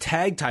for the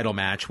tag title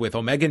match with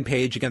Omega and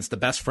Page against the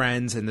Best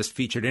Friends, and this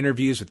featured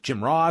interviews with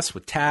Jim Ross,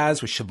 with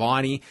Taz, with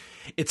Shivani.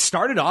 It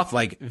started off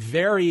like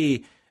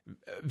very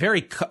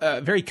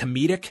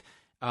comedic.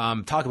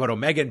 Talk about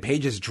Omega and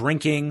Page's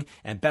drinking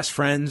and best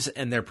friends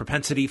and their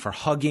propensity for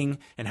hugging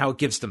and how it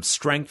gives them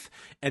strength.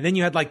 And then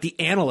you had like the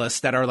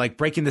analysts that are like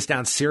breaking this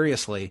down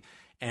seriously.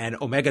 And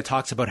Omega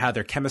talks about how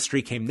their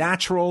chemistry came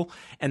natural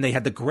and they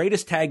had the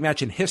greatest tag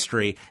match in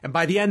history. And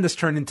by the end, this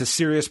turned into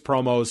serious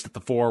promos that the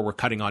four were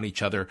cutting on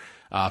each other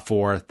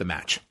for the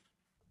match.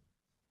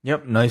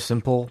 Yep. Nice,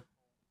 simple.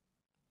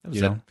 That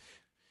was it.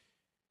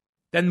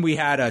 Then we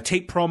had a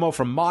tape promo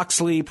from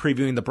Moxley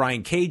previewing the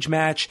Brian Cage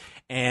match,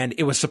 and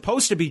it was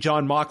supposed to be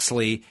Jon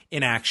Moxley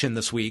in action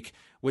this week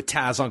with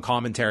Taz on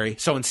commentary.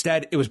 So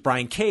instead, it was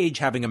Brian Cage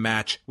having a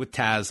match with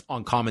Taz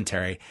on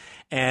commentary.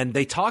 And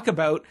they talk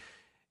about,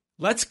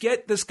 let's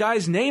get this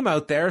guy's name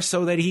out there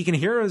so that he can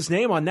hear his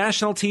name on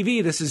national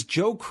TV. This is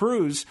Joe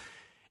Cruz.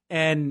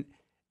 And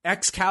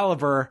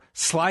Excalibur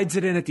slides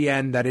it in at the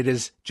end that it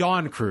is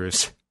John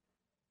Cruz.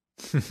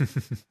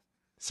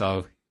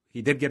 So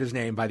he did get his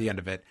name by the end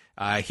of it.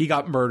 He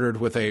got murdered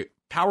with a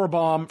power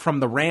bomb from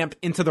the ramp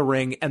into the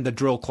ring and the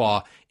drill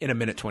claw in a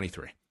minute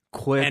 23.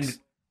 Quick.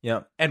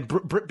 And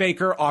Britt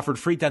Baker offered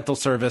free dental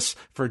service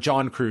for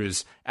John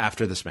Cruz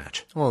after this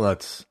match. Well,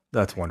 that's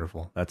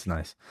wonderful. That's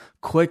nice.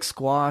 Quick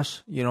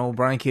squash.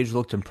 Brian Cage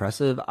looked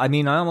impressive. I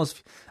mean,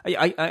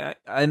 I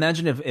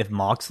imagine if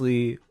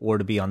Moxley were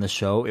to be on the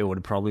show, it would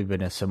have probably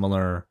been a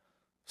similar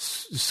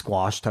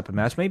squash type of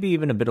match, maybe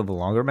even a bit of a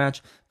longer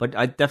match. But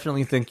I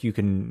definitely think you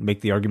can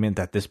make the argument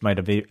that this might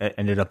have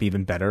ended up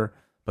even better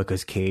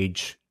because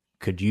Cage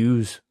could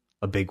use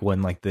a big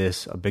win like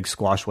this, a big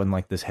squash win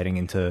like this heading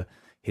into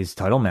his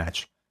title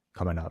match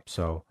coming up.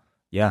 So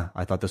yeah,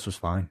 I thought this was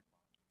fine.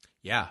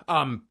 Yeah.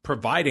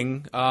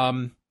 Providing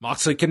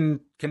Moxley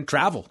can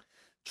travel.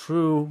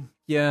 True.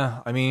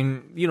 Yeah. I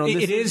mean,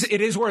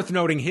 it is worth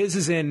noting his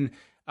is in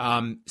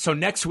so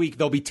next week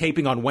they'll be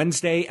taping on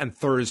Wednesday and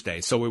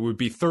Thursday. So it would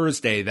be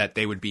Thursday that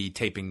they would be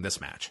taping this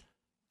match.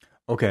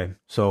 Okay.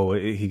 So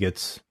he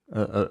gets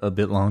a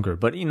bit longer,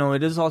 but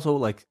it is also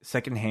like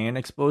secondhand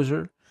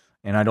exposure.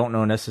 And I don't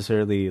know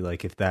necessarily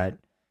like if that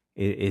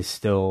is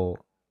still,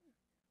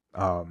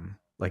 an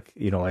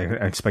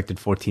expected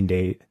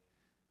 14-day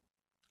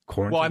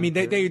quarantine. Well, I mean,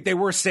 they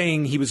were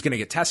saying he was going to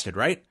get tested,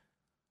 right?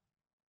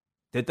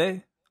 Did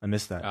they? I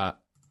missed that.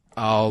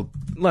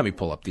 Let me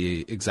pull up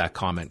the exact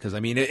comment because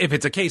I mean, if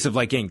it's a case of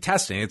like getting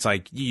tested, it's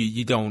like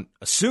you don't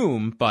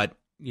assume, but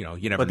you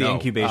never know. But the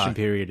incubation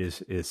period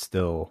is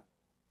still,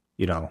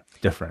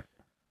 different.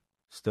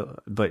 Still,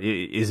 but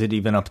is it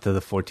even up to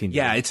the 14 days?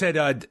 Yeah, it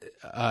said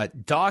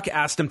Doc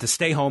asked him to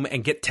stay home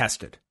and get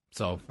tested.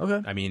 So,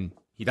 okay. I mean,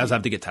 he does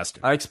have to get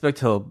tested. I expect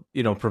he'll,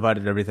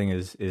 provided everything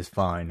is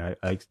fine.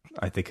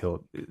 I think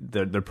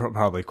they're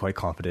probably quite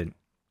confident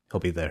he'll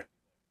be there.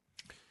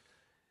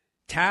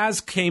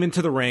 Taz came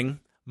into the ring,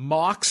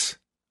 mocks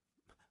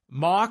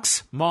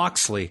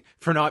Moxley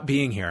for not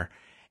being here,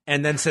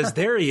 and then says,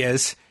 there he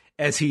is,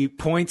 as he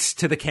points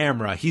to the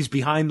camera. He's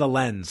behind the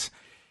lens.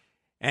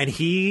 And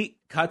he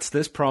cuts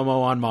this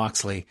promo on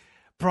Moxley.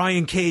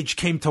 Brian Cage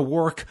came to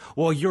work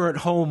while you're at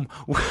home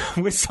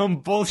with some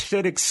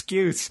bullshit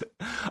excuse.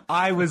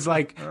 I was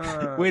like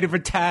waiting for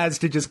Taz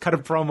to just cut a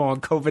promo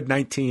on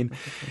COVID-19.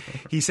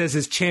 He says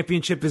his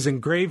championship is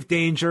in grave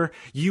danger.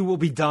 You will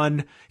be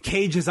done.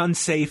 Cage is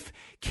unsafe.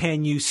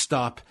 Can you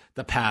stop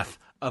the path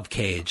of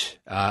Cage?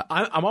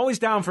 I'm always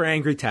down for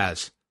angry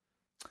Taz.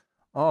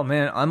 Oh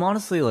man, I'm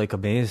honestly like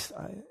amazed.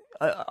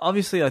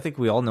 Obviously, I think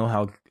we all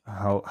know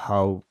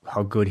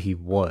how good he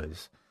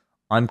was.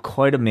 I'm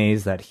quite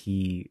amazed that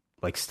he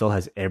like still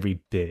has every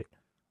bit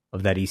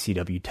of that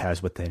ECW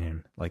Taz within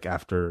him. Like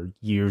after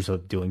years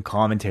of doing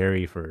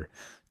commentary for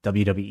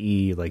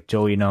WWE, like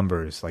Joey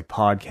Numbers, like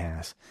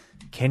podcasts,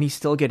 can he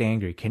still get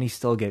angry? Can he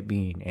still get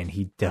mean? And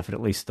he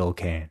definitely still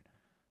can.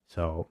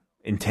 So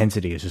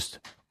intensity is just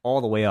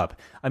all the way up.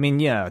 I mean,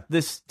 yeah,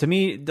 this to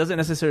me doesn't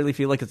necessarily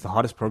feel like it's the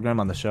hottest program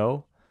on the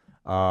show.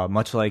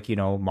 Much like,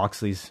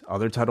 Moxley's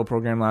other title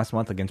program last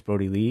month against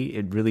Brody Lee,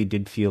 it really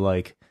did feel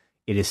like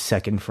it is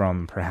second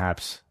from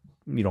perhaps,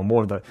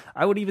 more of the,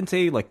 I would even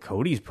say like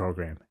Cody's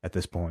program at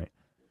this point.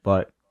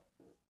 But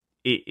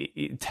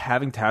it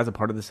having Taz a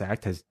part of this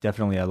act has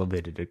definitely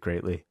elevated it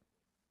greatly.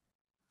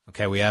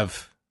 Okay, we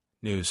have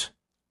news.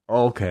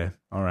 Okay,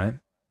 all right.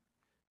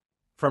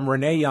 From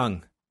Renee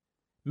Young.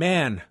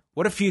 Man,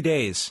 What a few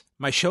days.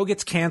 My show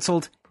gets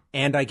canceled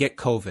and I get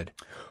COVID.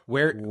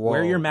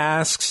 Wear your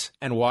masks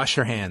and wash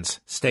your hands.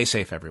 Stay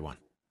safe, everyone.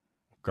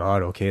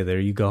 God, okay, there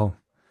you go.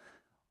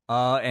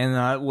 And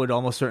that would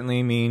almost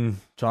certainly mean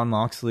Jon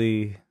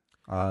Moxley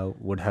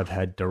would have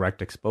had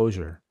direct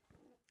exposure.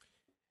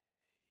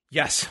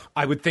 Yes,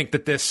 I would think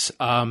that this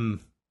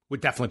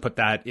would definitely put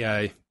that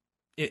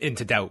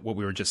into doubt, what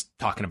we were just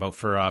talking about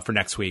for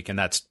next week, and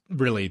that's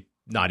really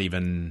not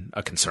even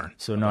a concern.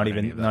 So not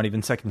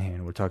even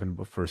secondhand. We're talking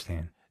about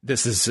firsthand.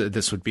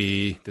 This would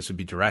be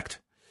direct.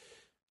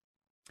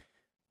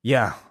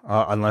 Yeah,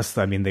 unless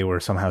they were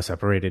somehow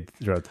separated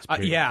throughout this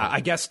period. Yeah, I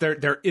guess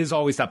there is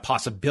always that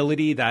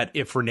possibility that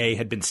if Renee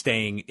had been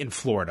staying in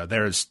Florida,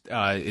 there's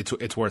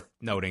it's worth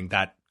noting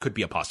that could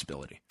be a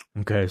possibility.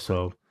 Okay,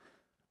 so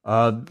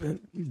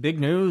big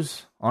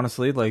news,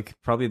 honestly,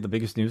 like probably the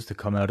biggest news to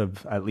come out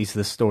of at least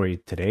this story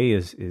today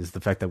is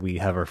the fact that we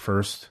have our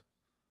first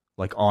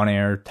like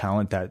on-air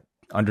talent that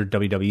under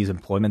WWE's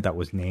employment that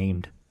was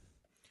named.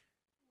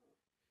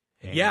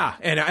 Yeah,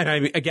 and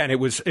again, it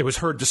was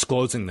her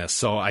disclosing this,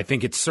 so I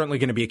think it's certainly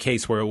going to be a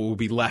case where it will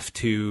be left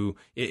to,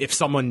 if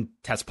someone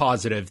tests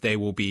positive, it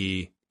will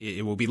be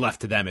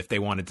left to them if they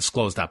want to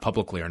disclose that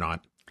publicly or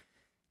not.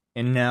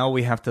 And now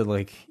we have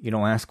to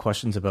ask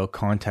questions about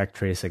contact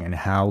tracing and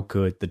how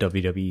good the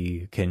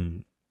WWE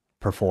can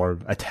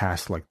perform a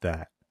task like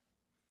that.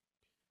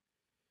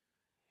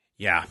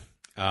 Yeah,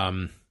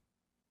 I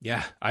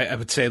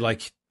would say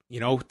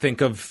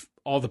think of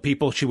all the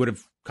people she would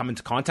have come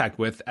into contact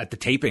with at the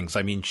tapings.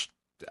 I mean,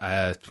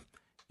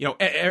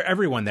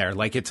 everyone there,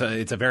 like it's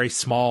a very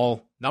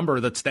small number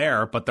that's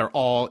there, but they're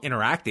all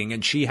interacting,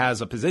 and she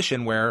has a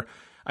position where,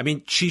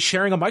 she's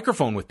sharing a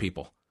microphone with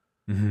people.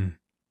 Mm-hmm.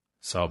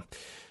 So,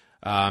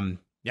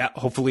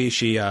 hopefully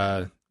she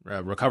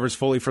recovers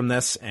fully from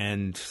this,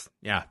 and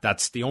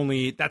that's the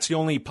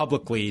only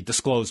publicly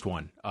disclosed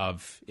one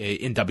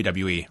in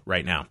WWE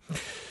right now.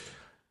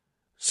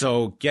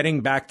 So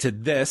getting back to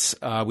this,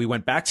 we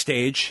went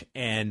backstage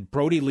and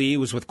Brody Lee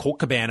was with Colt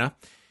Cabana.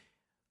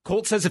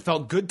 Colt says it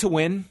felt good to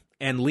win,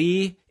 and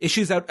Lee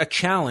issues out a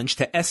challenge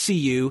to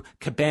SCU.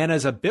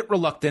 Cabana's a bit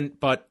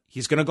reluctant, but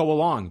he's going to go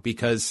along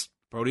because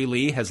Brody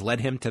Lee has led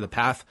him to the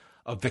path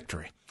of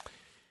victory.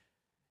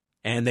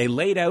 And they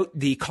laid out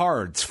the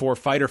cards for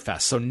Fyter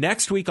Fest. So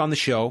next week on the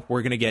show,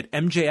 we're going to get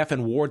MJF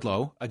and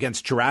Wardlow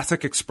against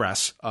Jurassic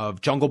Express of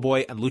Jungle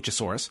Boy and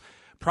Luchasaurus.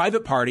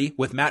 Private Party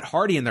with Matt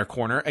Hardy in their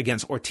corner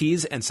against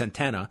Ortiz and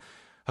Santana.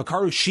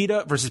 Hikaru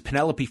Shida versus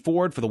Penelope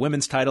Ford for the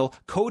women's title.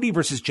 Cody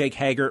versus Jake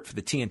Hager for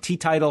the TNT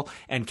title.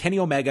 And Kenny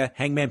Omega,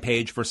 Hangman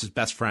Page versus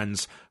Best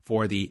Friends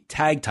for the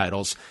tag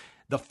titles.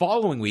 The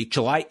following week,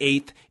 July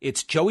 8th,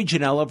 it's Joey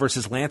Janela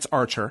versus Lance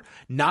Archer.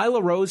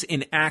 Nyla Rose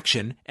in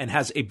action and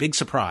has a big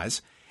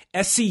surprise.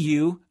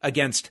 SCU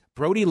against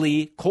Brody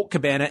Lee, Colt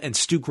Cabana, and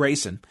Stu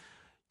Grayson.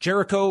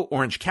 Jericho,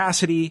 Orange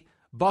Cassidy,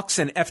 Bucks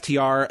and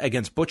FTR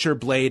against Butcher,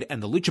 Blade,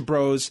 and the Lucha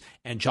Bros,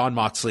 and Jon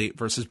Moxley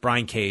versus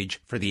Brian Cage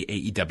for the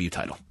AEW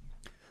title.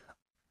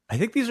 I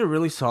think these are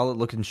really solid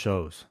looking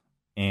shows.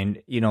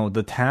 And,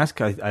 the task,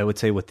 I would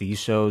say with these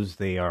shows,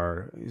 they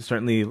are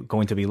certainly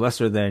going to be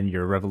lesser than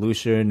your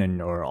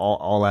Revolution or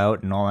all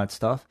Out and all that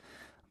stuff.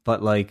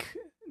 But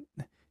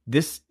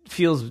this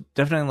feels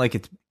definitely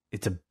like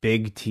it's a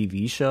big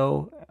TV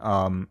show.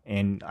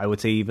 And I would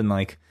say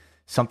even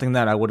something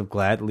that I would have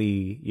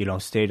gladly,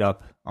 stayed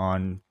up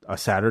on a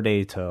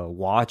Saturday to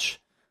watch,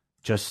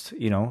 just,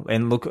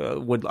 and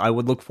I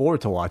would look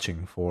forward to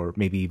watching for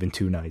maybe even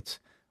 2 nights.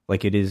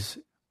 It is,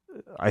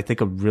 I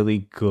think, a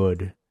really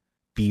good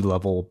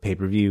B-level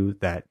pay-per-view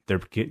that they're,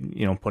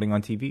 putting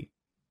on TV.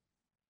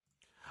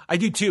 I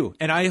do too.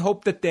 And I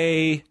hope that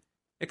they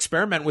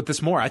experiment with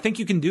this more. I think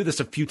you can do this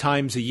a few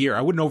times a year.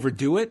 I wouldn't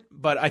overdo it,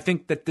 but I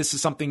think that this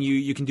is something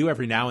you can do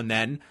every now and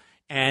then.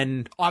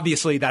 And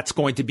obviously that's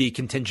going to be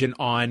contingent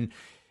on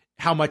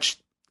how much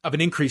of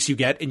an increase you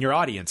get in your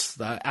audience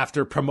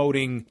after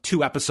promoting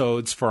 2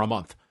 episodes for a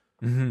month.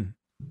 Mm-hmm.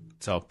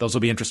 So those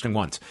will be interesting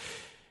ones.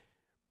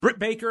 Britt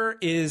Baker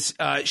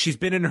she's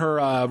been in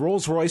her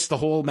Rolls Royce the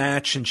whole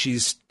match, and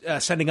she's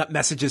sending up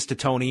messages to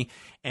Tony,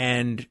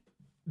 and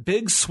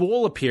Big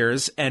Swole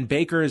appears, and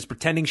Baker is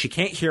pretending she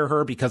can't hear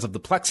her because of the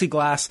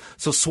plexiglass.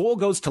 So Swole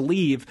goes to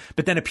leave,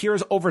 but then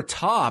appears over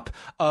top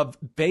of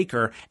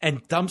Baker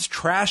and dumps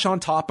trash on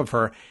top of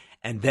her.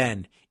 And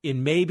then,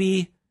 in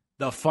maybe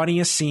the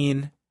funniest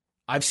scene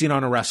I've seen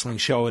on a wrestling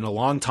show in a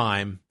long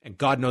time, and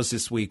God knows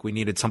this week we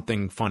needed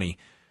something funny,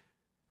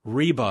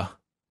 Reba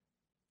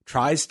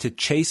tries to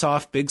chase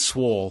off Big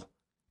Swole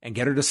and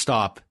get her to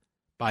stop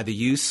by the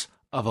use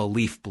of a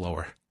leaf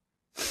blower.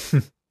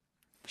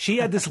 She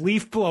had this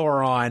leaf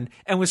blower on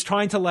and was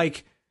trying to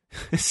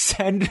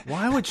send.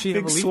 Why would she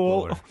have a leaf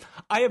Swole blower?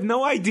 I have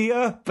no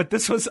idea, but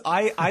this was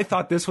I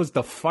thought this was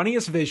the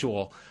funniest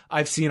visual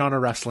I've seen on a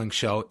wrestling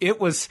show. It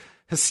was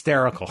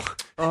hysterical.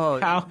 Oh,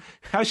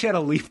 how she had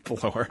a leaf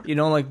blower.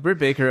 Britt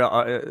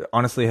Baker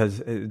honestly has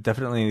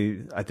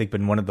definitely, I think,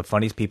 been one of the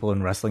funniest people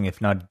in wrestling,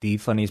 if not the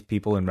funniest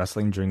people in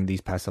wrestling during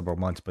these past several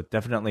months. But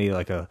definitely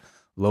a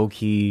low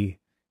key,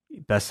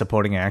 Best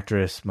supporting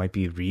actress might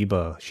be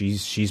Reba.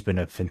 She's been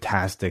a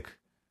fantastic,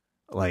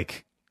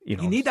 like, you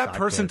need that side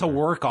person to character.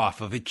 work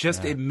off of. It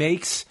just it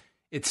makes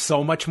it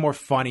so much more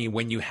funny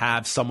when you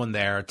have someone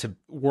there to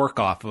work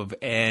off of.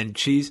 And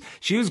she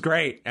was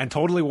great and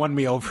totally won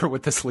me over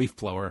with this leaf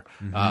blower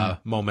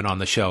moment on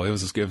the show. It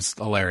was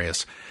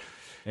hilarious.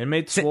 It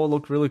made Swole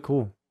look really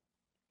cool.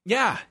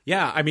 Yeah.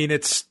 I mean,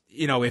 it's,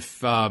 if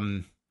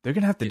They're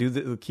gonna have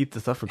to keep the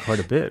stuff for quite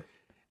a bit.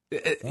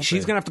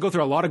 she's gonna have to go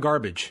through a lot of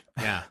garbage.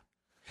 Yeah.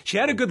 She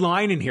had a good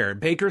line in here.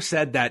 Baker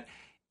said that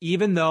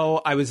even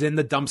though I was in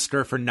the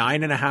dumpster for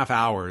 9.5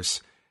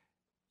 hours,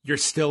 you're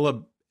still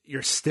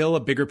a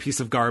bigger piece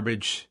of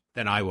garbage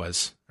than I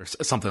was, or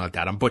something like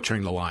that. I'm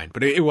butchering the line,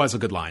 but it was a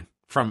good line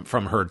from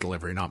her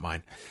delivery, not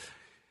mine.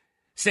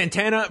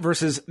 Santana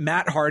versus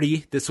Matt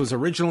Hardy. This was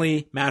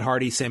originally Matt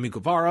Hardy, Sammy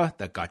Guevara.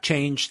 That got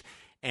changed.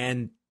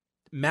 And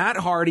Matt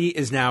Hardy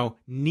is now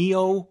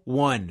Neo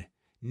One,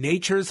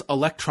 nature's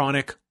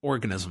electronic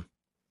organism.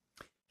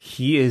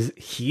 He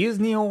is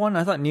Neo One.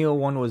 I thought Neo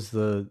One was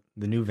the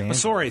new Vanguard.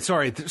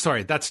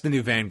 Sorry. That's the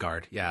new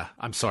Vanguard. Yeah,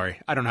 I'm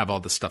sorry. I don't have all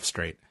this stuff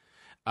straight.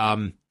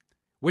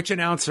 Which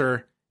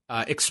announcer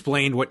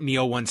explained what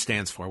Neo One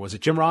stands for? Was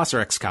it Jim Ross or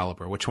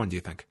Excalibur? Which one do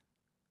you think?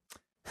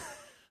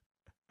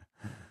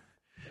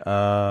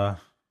 Could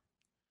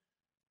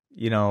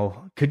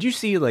you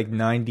see like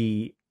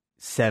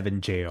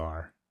 97 JR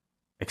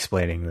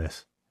explaining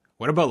this?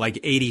 What about like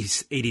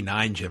 80s,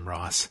 89 Jim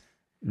Ross?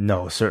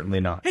 No, certainly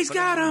not. He's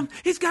got him.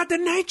 He's got the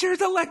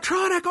nature's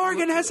electronic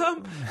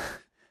organism.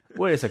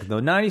 Wait a second, though.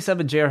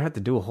 97 JR had to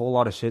do a whole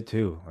lot of shit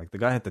too. Like the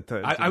guy had to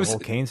tell the whole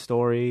Kane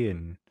story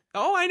and.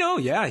 Oh, I know.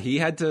 Yeah, he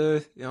had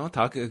to,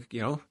 talk.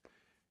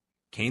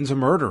 Kane's a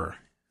murderer.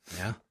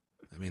 Yeah,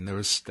 I mean there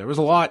was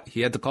a lot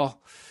he had to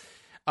call.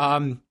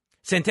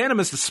 Santana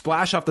missed a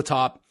splash off the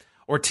top.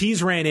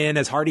 Ortiz ran in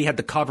as Hardy had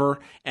to cover,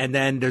 and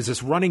then there's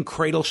this running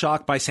cradle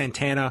shock by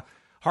Santana.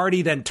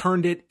 Hardy then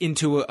turned it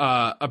into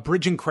a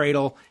bridging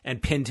cradle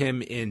and pinned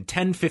him in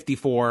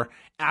 10:54.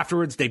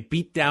 Afterwards, they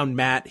beat down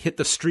Matt, hit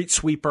the street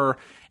sweeper,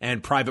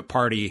 and Private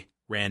Party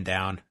ran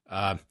down.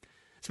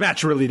 This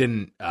match really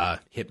didn't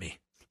hit me.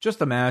 Just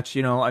a match,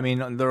 I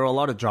mean, there are a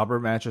lot of jobber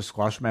matches,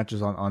 squash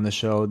matches on the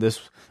show. This,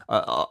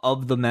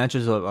 of the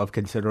matches of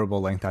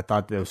considerable length, I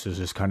thought this was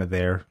just kind of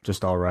there,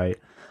 just all right.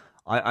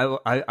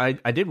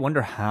 I did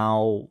wonder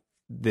how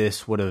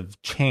this would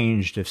have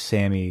changed if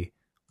Sammy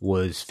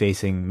was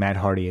facing Matt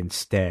Hardy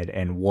instead,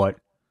 and what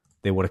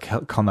they would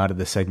have come out of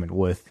the segment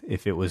with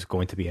if it was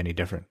going to be any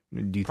different.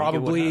 Do you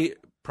think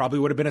probably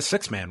would have been a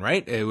 6-man,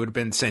 right? It would have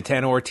been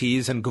Santana,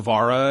 Ortiz, and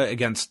Guevara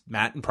against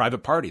Matt and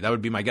Private Party. That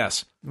would be my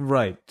guess.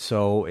 Right.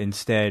 So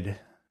instead,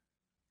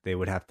 they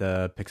would have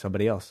to pick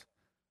somebody else.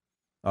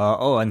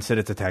 Instead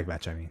it's a tag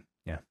match, I mean.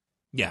 Yeah.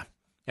 Yeah.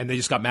 And they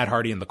just got Matt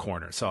Hardy in the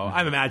corner. So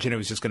I imagine it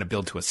was just going to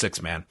build to a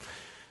 6-man.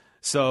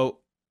 So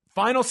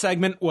final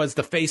segment was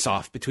the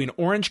face-off between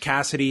Orange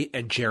Cassidy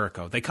and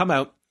Jericho. They come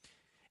out,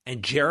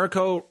 and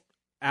Jericho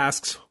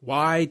asks,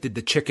 why did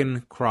the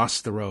chicken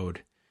cross the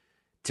road?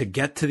 To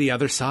get to the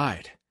other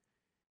side.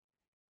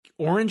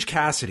 Orange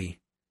Cassidy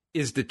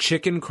is the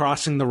chicken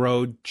crossing the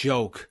road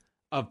joke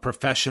of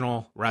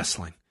professional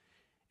wrestling,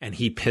 and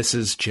he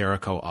pisses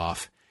Jericho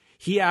off.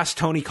 He asked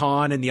Tony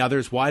Khan and the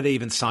others why they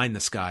even signed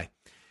this guy.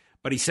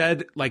 But he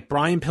said, like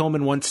Brian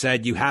Pillman once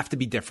said, you have to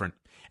be different.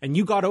 And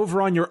you got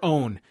over on your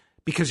own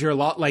because you're a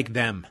lot like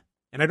them.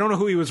 And I don't know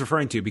who he was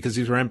referring to because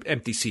these were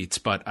empty seats,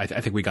 but I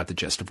think we got the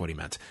gist of what he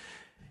meant.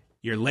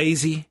 You're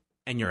lazy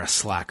and you're a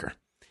slacker.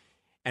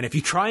 And if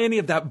you try any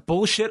of that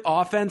bullshit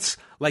offense,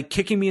 like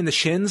kicking me in the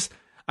shins,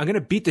 I'm going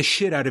to beat the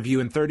shit out of you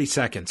in 30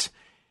 seconds.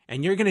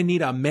 And you're going to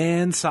need a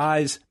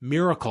man-size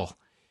miracle.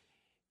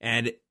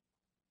 And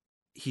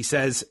he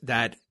says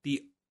that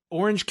the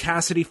Orange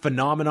Cassidy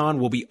phenomenon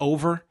will be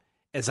over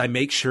as I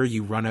make sure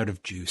you run out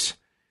of juice.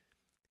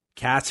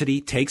 Cassidy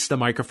takes the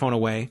microphone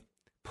away,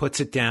 puts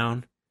it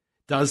down,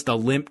 does the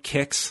limp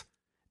kicks,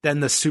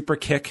 then the super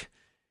kick,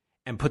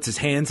 and puts his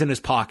hands in his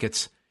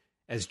pockets,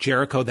 as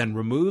Jericho then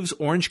removes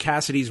Orange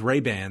Cassidy's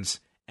Ray-Bans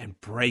and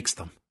breaks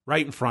them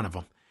right in front of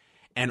him.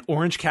 And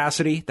Orange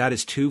Cassidy, that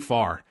is too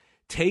far,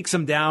 takes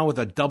him down with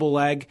a double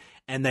leg,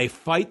 and they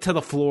fight to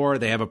the floor.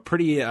 They have a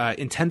pretty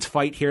intense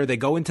fight here. They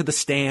go into the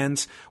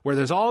stands where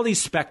there's all these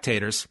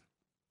spectators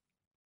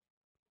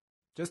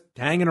just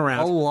hanging around.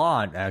 A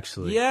lot,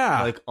 actually.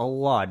 Yeah. Like, a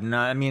lot. And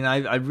I mean,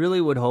 I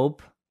really would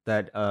hope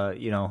that,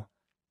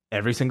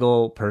 every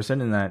single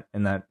person in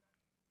that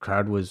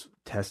crowd was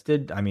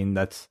tested. I mean,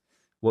 that's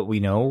what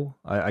we know,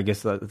 I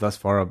guess, thus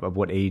far of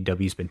what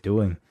AEW's been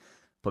doing.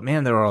 But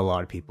man, there are a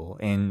lot of people,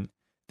 and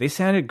they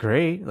sounded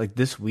great. Like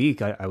this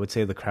week, I would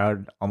say the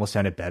crowd almost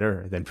sounded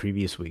better than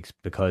previous weeks,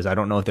 because I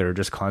don't know if they were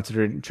just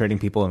concentrating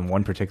people in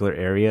one particular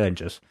area and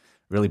just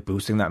really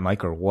boosting that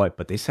mic or what,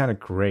 but they sounded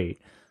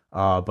great.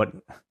 But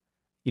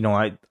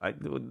I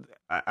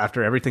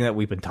after everything that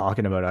we've been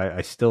talking about,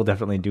 I still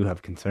definitely do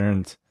have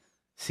concerns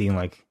seeing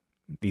like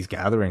these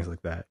gatherings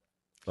like that.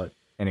 But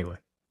anyway.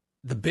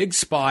 the big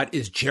spot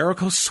is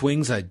Jericho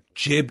swings a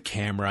jib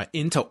camera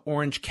into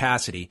Orange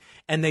Cassidy,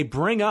 and they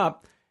bring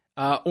up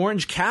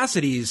Orange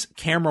Cassidy's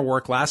camera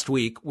work last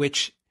week,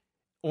 which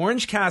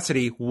Orange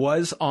Cassidy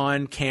was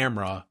on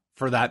camera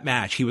for that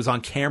match. He was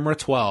on camera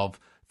 12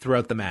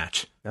 throughout the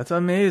match. That's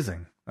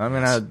amazing. I'm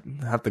going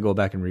to have to go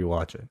back and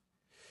rewatch it.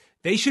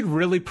 They should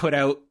really put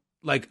out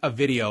like a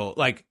video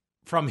like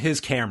from his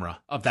camera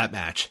of that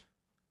match.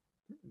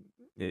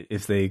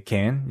 If they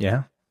can,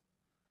 yeah.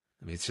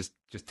 I mean, it's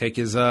just take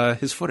his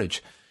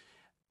footage.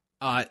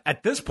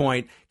 At this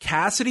point,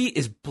 Cassidy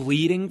is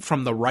bleeding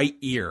from the right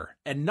ear,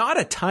 and not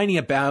a tiny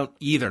amount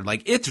either.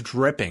 Like, it's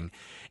dripping.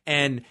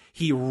 And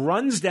he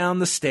runs down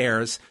the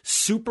stairs.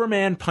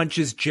 Superman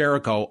punches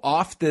Jericho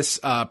off this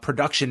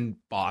production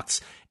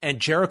box, and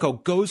Jericho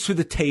goes through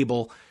the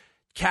table.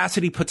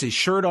 Cassidy puts his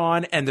shirt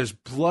on, and there's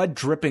blood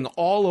dripping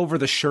all over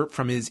the shirt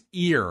from his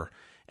ear.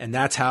 And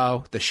that's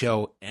how the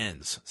show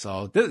ends.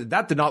 So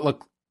that did not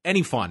look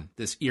any fun,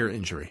 this ear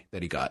injury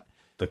that he got.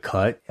 The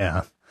cut,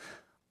 yeah.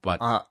 But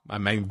I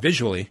mean,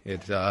 visually,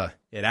 it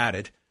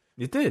added.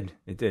 It did.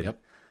 Yep.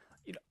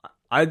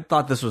 I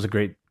thought this was a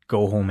great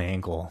go home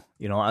angle.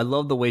 I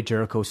love the way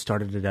Jericho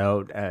started it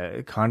out,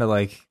 kind of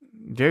like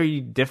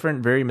very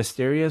different, very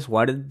mysterious.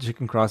 Why did the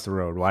chicken cross the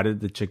road? Why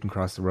did the chicken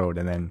cross the road?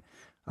 And then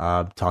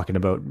talking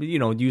about,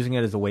 using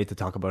it as a way to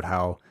talk about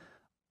how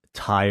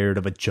tired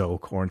of a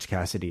joke Orange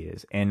Cassidy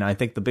is. And I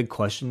think the big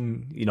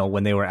question,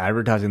 when they were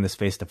advertising this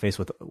face to face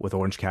with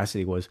Orange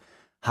Cassidy was,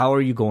 how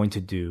are you going to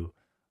do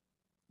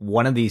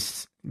one of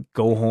these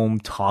go home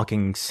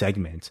talking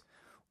segments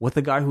with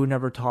a guy who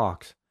never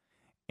talks?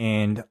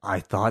 And I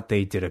thought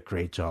they did a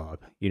great job.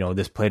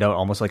 This played out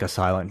almost like a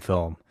silent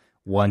film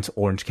once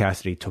Orange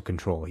Cassidy took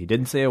control. He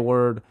didn't say a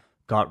word,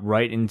 got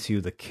right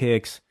into the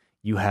kicks.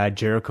 You had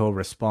Jericho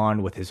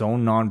respond with his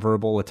own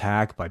nonverbal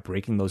attack by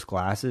breaking those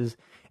glasses.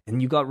 And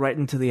you got right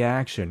into the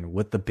action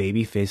with the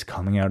babyface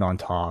coming out on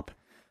top.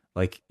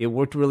 Like, it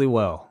worked really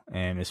well.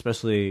 And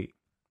especially,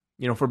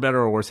 for better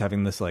or worse,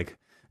 having this like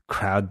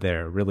crowd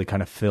there really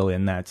kind of fill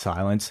in that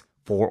silence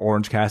for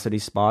Orange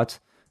Cassidy's spots.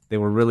 They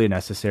were really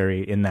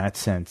necessary in that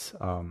sense.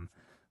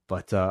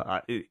 But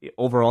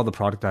overall, the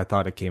product, I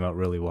thought it came out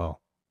really well.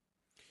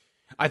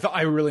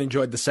 I really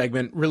enjoyed the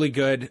segment. Really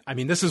good. I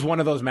mean, this is one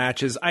of those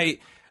matches. I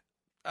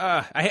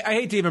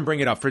hate to even bring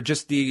it up for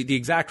just the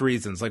exact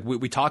reasons. Like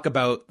we talk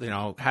about,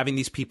 having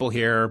these people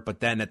here, but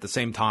then at the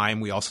same time,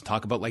 we also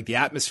talk about like the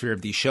atmosphere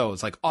of these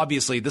shows. Like,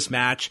 obviously this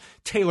match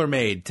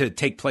tailor-made to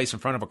take place in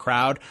front of a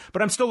crowd,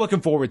 but I'm still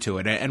looking forward to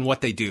it and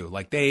what they do.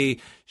 Like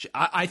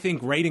I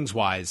think ratings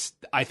wise,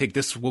 I think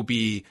this will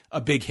be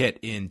a big hit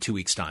in 2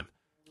 weeks time.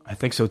 I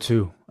think so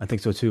too.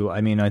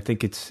 I mean, I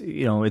think it's,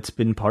 it's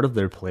been part of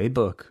their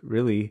playbook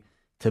really,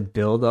 to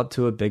build up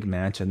to a big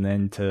match and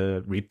then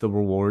to reap the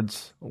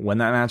rewards when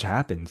that match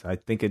happens. I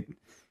think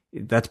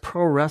that's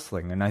pro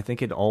wrestling, and I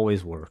think it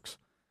always works.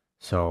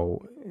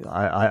 So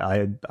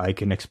I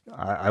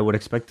would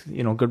expect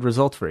good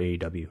results for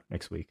AEW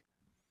next week.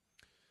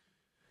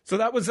 So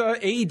that was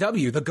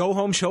AEW, the go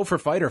home show for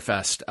Fyter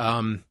Fest.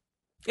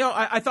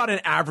 I thought an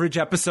average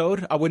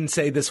episode. I wouldn't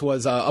say this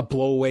was a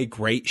blow away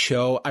great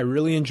show. I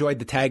really enjoyed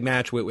the tag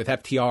match with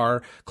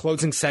FTR.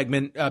 Closing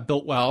segment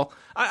built well.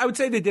 I would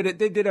say they did it.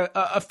 They did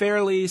a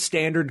fairly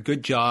standard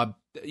good job,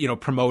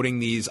 promoting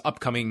these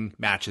upcoming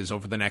matches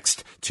over the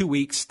next 2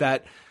 weeks.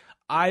 That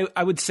I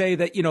would say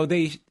that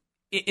they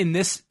in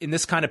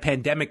this kind of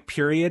pandemic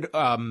period.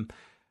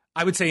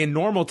 I would say in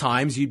normal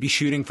times, you'd be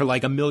shooting for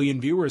like 1 million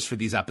viewers for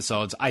these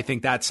episodes. I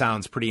think that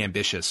sounds pretty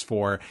ambitious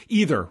for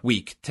either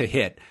week to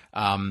hit.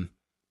 But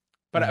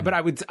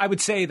I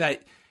would say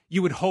that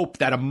you would hope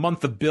that a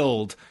month of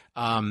build,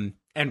 and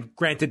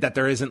granted that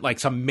there isn't like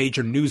some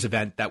major news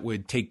event that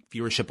would take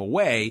viewership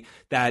away,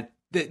 that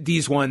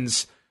these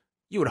ones,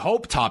 you would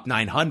hope top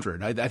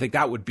 900. I think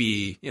that would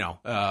be,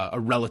 a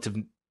relative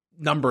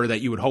number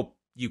that you would hope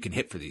you can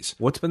hit for these.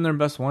 What's been their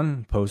best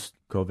one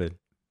post-COVID?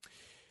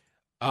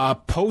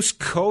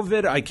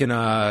 Post-COVID,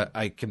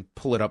 I can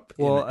pull it up.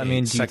 Well, do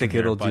you think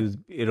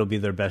it'll be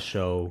their best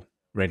show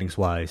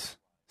ratings-wise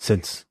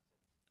since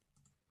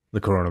the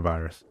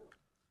coronavirus?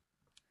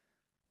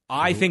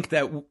 I think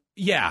that,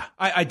 yeah,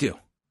 I do.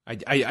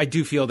 I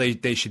do feel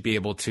they should be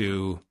able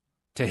to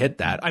hit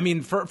that. I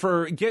mean,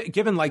 for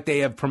given like they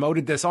have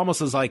promoted this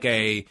almost as like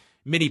a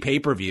mini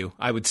pay-per-view,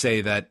 I would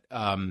say that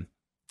that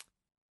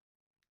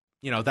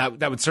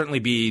would certainly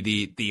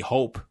be the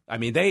hope. I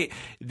mean, they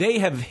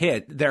have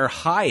hit their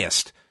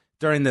highest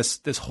during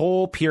this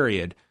whole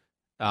period.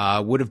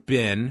 Would have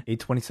been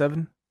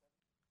 827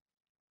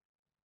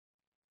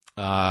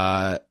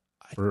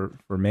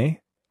 for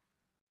May.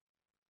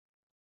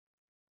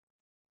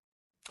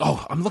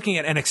 Oh, I'm looking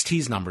at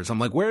NXT's numbers. I'm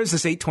like, where is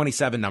this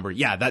 827 number?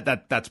 Yeah,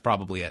 that's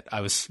probably it.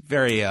 I was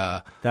very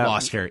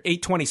lost here.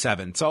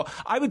 827. So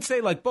I would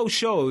say like both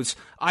shows,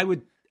 I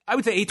would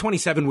say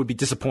 827 would be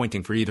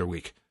disappointing for either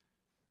week.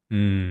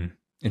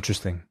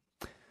 Interesting.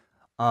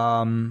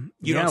 You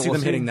don't see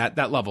them hitting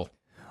that level.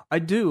 I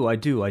do. I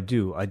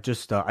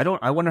just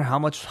I wonder how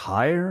much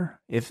higher,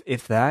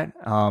 if that.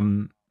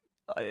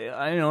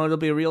 I know it'll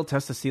be a real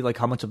test to see like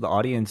how much of the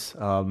audience,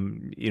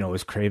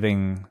 is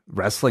craving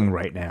wrestling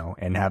right now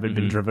and haven't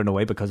been driven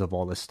away because of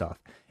all this stuff.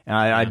 And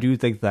I do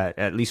think that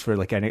at least for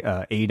like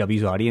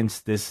AEW's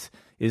audience, this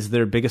is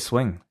their biggest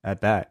swing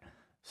at bat.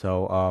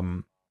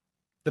 So,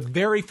 the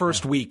very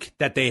first week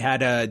that they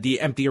had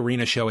the empty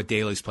arena show at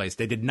Daly's Place,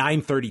 they did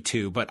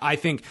 932. But I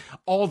think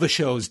all the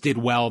shows did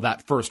well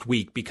that first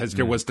week because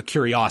there was the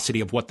curiosity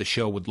of what the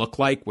show would look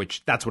like,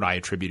 which that's what I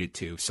attribute it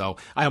to. So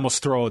I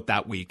almost throw out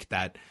that week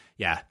that,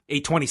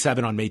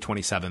 827 on May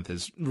 27th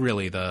is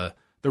really the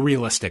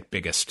realistic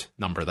biggest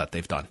number that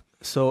they've done.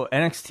 So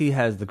NXT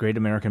has the Great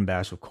American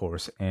Bash, of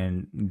course,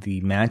 and the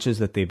matches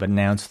that they've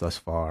announced thus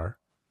far: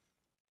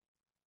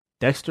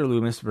 Dexter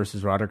Lumis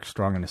versus Roderick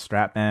Strong in a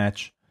strap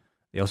match.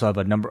 They also have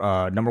a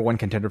number one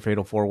contender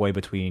fatal 4-way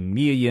between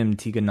Mia Yim,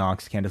 Tegan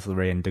Nox, Candice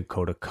LeRae, and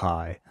Dakota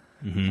Kai.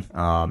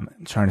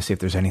 Trying to see if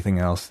there's anything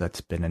else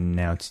that's been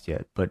announced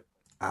yet, but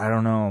I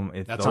don't know.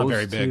 That's not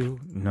very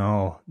big.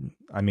 No,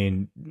 I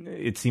mean,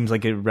 it seems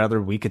like a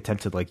rather weak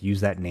attempt to like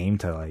use that name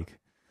to like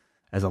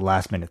as a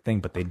last minute thing,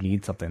 but they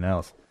need something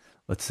else.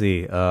 Let's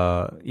see.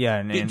 Do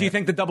you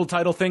think the double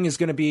title thing is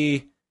going to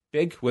be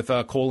big with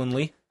Cole and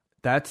Lee?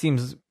 That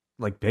seems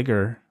like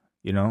bigger,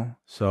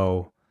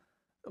 so.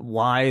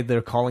 Why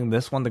they're calling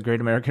this one the Great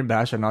American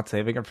Bash and not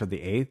saving it for the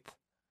 8th?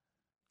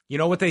 You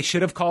know what they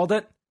should have called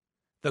it?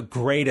 The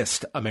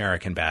Greatest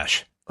American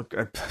Bash.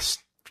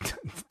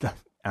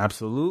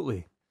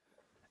 Absolutely.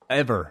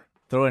 Ever.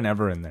 Throw an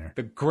ever in there.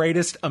 The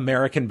Greatest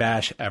American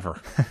Bash ever.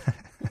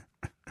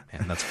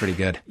 Man, that's pretty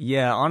good.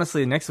 Yeah,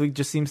 honestly, next week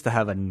just seems to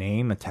have a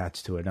name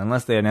attached to it,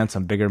 unless they announce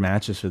some bigger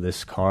matches for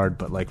this card,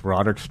 but like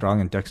Roderick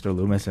Strong and Dexter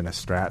Lumis in a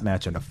strap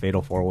match and a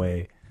fatal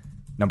 4-way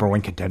number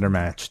one contender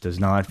match does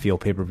not feel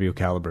pay-per-view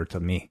caliber to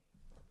me.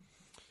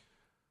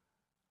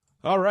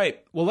 All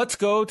right. Well, let's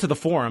go to the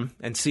forum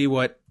and see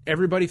what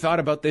everybody thought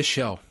about this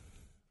show.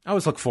 I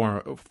always look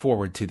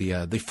forward to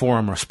the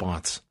forum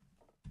response.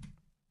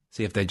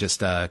 See if they just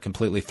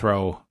completely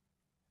throw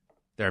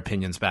their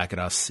opinions back at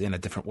us in a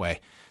different way.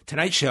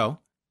 Tonight's show,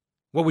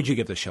 what would you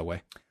give this show,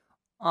 Wei?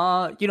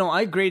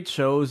 I grade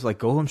shows like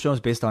go home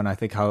shows based on I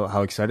think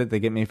how excited they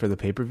get me for the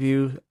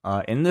pay-per-view.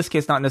 In this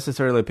case, not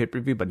necessarily a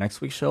pay-per-view, but next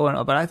week's show.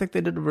 But I think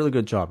they did a really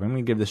good job. I'm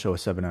going to give the show a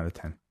 7 out of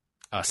 10.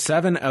 A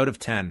 7 out of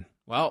 10.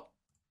 Well,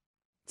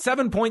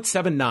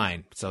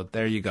 7.79. So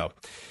there you go.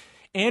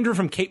 Andrew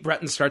from Cape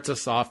Breton starts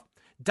us off.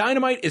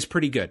 Dynamite is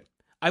pretty good.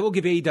 I will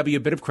give AEW a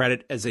bit of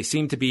credit as they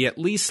seem to be at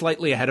least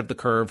slightly ahead of the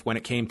curve when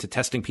it came to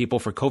testing people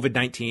for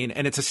COVID-19,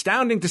 and it's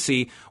astounding to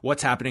see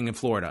what's happening in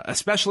Florida,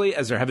 especially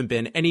as there haven't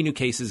been any new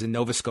cases in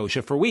Nova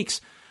Scotia for weeks.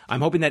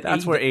 I'm hoping that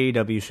where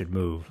AEW should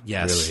move.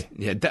 Yes.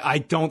 Really. Yeah, I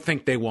don't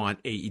think they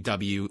want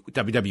AEW,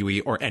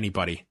 WWE, or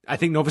anybody. I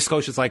think Nova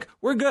Scotia's like,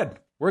 we're good.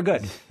 We're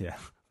good. Yeah.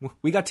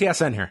 We got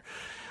TSN here.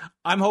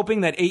 I'm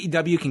hoping that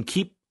AEW can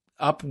keep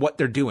up what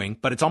they're doing,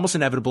 but it's almost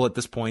inevitable at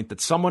this point that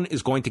someone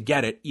is going to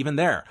get it even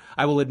there.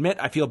 I will admit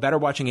I feel better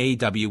watching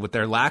AEW with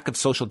their lack of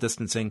social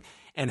distancing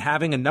and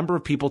having a number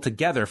of people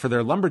together for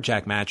their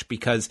lumberjack match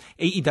because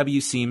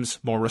AEW seems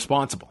more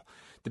responsible.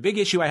 The big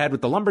issue I had with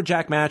the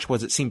lumberjack match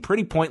was it seemed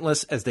pretty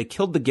pointless as they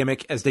killed the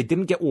gimmick as they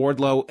didn't get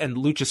Wardlow and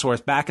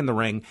Luchasaurus back in the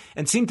ring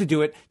and seemed to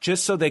do it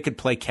just so they could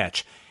play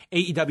catch.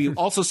 AEW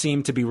also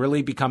seemed to be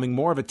really becoming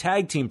more of a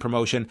tag team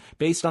promotion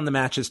based on the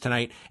matches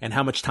tonight and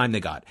how much time they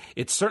got.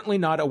 It's certainly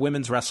not a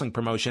women's wrestling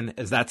promotion,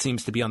 as that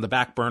seems to be on the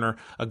back burner.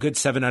 A good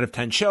 7 out of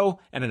 10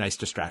 show and a nice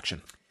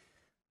distraction.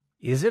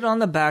 Is it on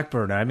the back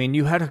burner? I mean,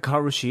 you had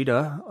Hikaru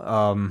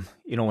Shida,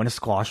 in a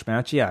squash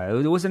match. Yeah,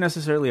 it wasn't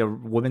necessarily a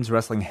women's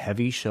wrestling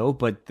heavy show,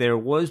 but there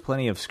was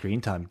plenty of screen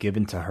time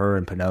given to her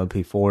and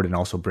Penelope Ford and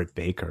also Britt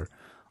Baker.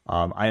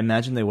 I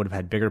imagine they would have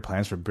had bigger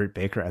plans for Britt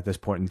Baker at this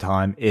point in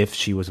time if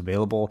she was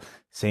available.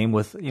 Same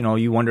with,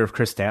 you wonder if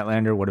Chris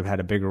Statlander would have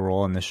had a bigger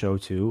role in the show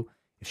too,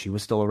 if she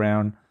was still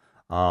around.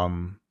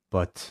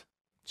 But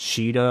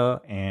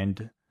Shida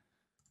and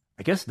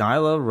I guess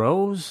Nyla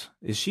Rose,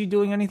 is she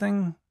doing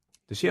anything?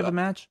 Does she have a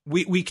match?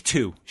 Week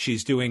 2,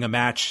 she's doing a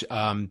match,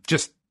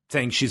 just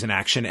saying she's in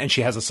action, and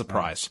she has a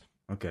surprise.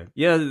 Okay.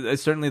 Yeah,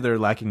 certainly they're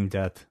lacking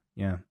depth.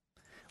 Yeah.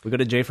 We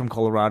got a Jay from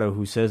Colorado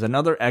who says,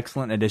 another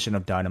excellent edition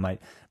of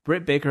Dynamite.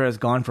 Britt Baker has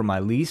gone from my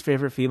least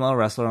favorite female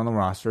wrestler on the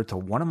roster to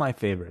one of my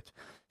favorites.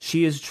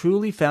 She has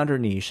truly found her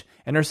niche,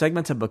 and her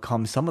segments have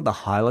become some of the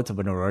highlights of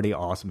an already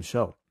awesome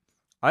show.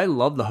 I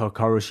love the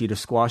Hikaru Shida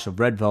squash of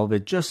Red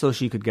Velvet just so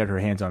she could get her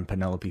hands on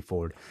Penelope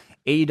Ford.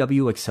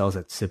 AEW excels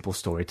at simple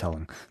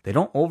storytelling. They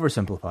don't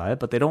oversimplify it,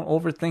 but they don't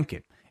overthink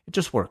it. It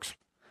just works.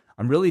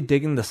 I'm really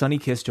digging the Sunny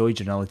Kiss Joey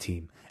Janela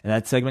team, and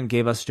that segment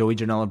gave us Joey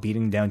Janela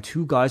beating down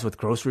 2 guys with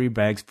grocery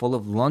bags full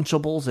of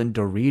Lunchables and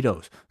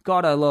Doritos.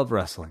 God, I love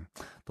wrestling.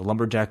 The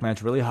lumberjack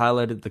match really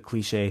highlighted the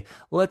cliche,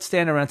 let's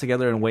stand around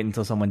together and wait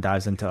until someone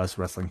dives into us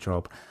wrestling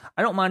trope.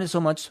 I don't mind it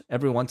so much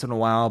every once in a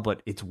while,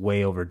 but it's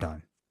way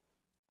overdone.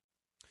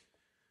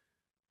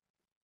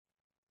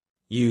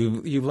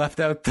 You left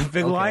out the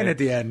big line at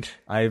the end.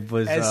 I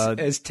was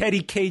as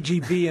Teddy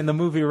KGB in the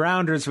movie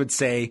Rounders would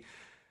say,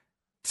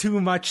 too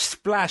much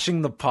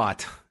splashing the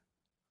pot.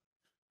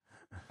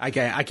 I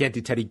can't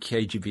do Teddy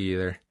KGB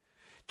either.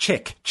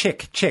 Chick.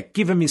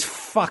 Give him his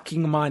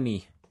fucking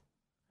money.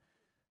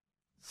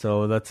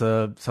 So that's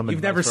some.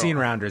 You've never seen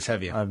Rounders,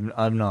 have you?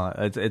 I'm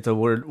not. It's a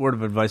word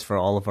of advice for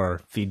all of our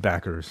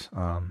feedbackers.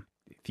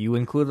 If you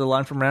include a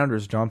line from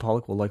Rounders, John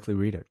Pollock will likely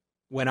read it.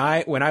 When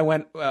I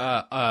went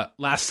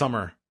last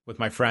summer with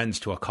my friends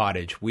to a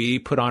cottage, we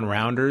put on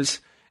Rounders,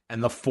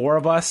 and the four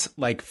of us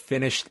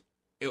finished.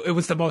 It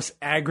was the most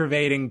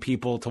aggravating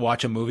people to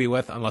watch a movie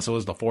with, unless it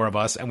was the four of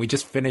us. And we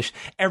just finished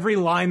every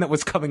line that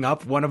was coming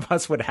up. One of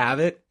us would have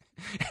it.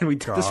 And we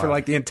did this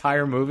for the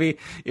entire movie.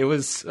 It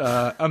was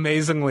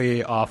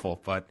amazingly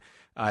awful. But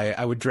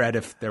I would dread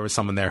if there was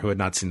someone there who had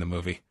not seen the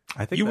movie.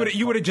 I think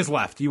you would have just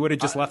left. You would have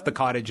just left the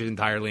cottage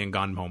entirely and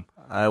gone home.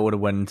 I would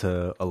have went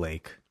into a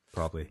lake,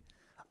 probably.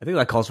 I think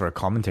that calls for a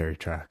commentary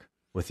track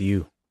with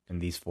you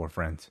and these four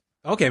friends.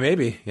 Okay,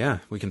 maybe. Yeah,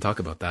 we can talk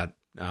about that.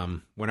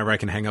 Whenever I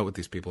can hang out with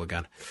these people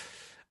again.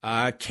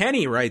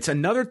 Kenny writes,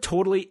 another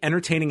totally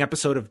entertaining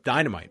episode of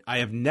Dynamite. I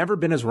have never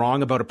been as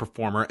wrong about a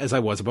performer as I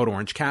was about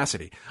Orange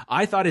Cassidy.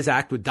 I thought his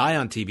act would die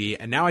on TV,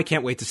 and now I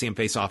can't wait to see him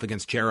face off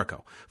against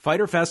Jericho.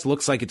 Fyter Fest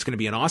looks like it's going to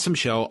be an awesome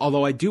show,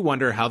 although I do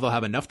wonder how they'll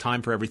have enough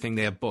time for everything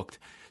they have booked.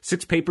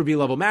 6 pay-per-view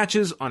level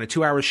matches on a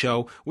 2-hour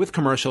show with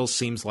commercials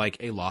seems like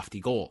a lofty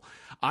goal.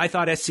 I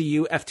thought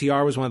SCU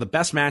FTR was one of the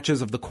best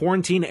matches of the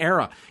quarantine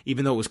era.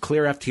 Even though it was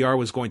clear FTR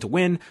was going to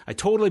win, I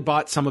totally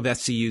bought some of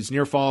SCU's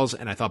near falls,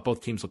 and I thought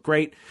both teams looked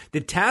great.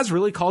 Did Taz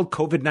really call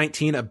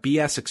COVID-19 a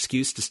BS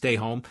excuse to stay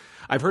home?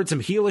 I've heard some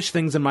heelish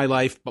things in my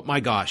life, but my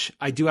gosh,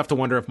 I do have to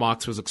wonder if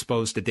Mox was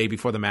exposed the day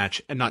before the match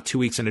and not 2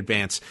 weeks in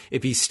advance,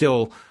 if he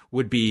still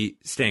would be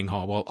staying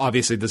home. Well,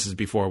 obviously this is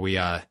before we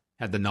had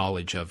the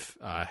knowledge of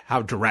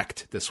how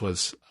direct this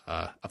was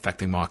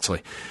affecting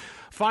Moxley.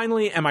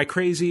 Finally, am I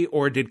crazy,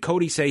 or did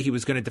Cody say he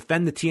was going to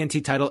defend the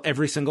TNT title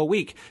every single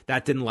week?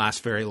 That didn't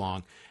last very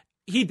long.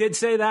 He did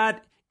say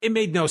that. It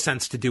made no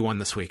sense to do one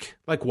this week.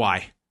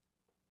 Why?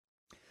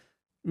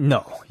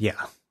 No,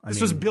 yeah.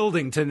 This was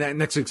building to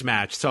next week's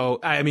match. So,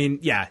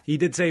 yeah, he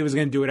did say he was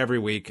going to do it every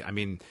week. I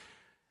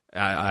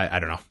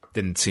don't know.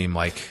 Didn't seem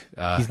like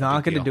he's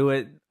not going to do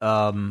it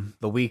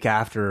the week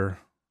after,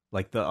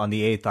 on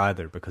the 8th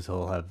either, because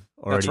he'll have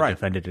already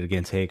defended it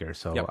against Hager.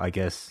 So yep. I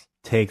guess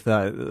take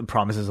the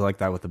promises like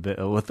that with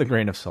a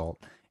grain of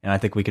salt, and I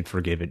think we could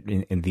forgive it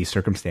in these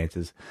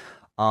circumstances.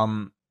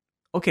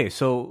 Okay,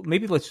 so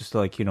maybe let's just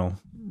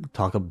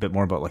talk a bit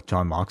more about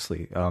Jon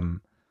Moxley.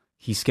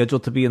 He's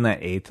scheduled to be in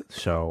that 8th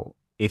show.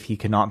 If he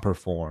cannot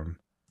perform,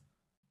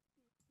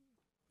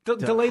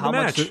 delay the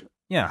match.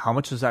 How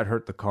much does that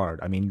hurt the card?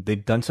 I mean,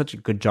 they've done such a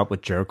good job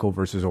with Jericho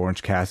versus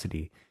Orange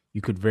Cassidy.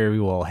 You could very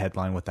well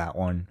headline with that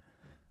one.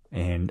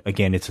 And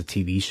again, it's a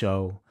TV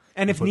show.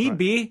 And if need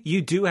be,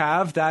 you do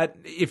have that.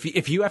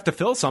 If you have to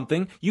fill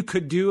something, you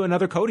could do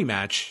another Cody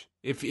match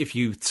if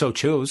you so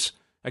choose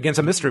against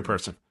a mystery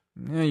person.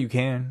 Yeah, you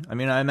can. I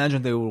mean, I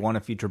imagine they would want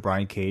to feature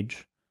Brian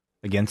Cage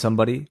against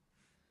somebody.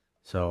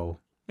 So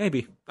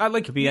maybe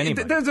could be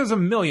anybody. There's a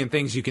million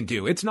things you can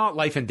do. It's not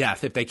life and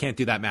death if they can't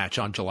do that match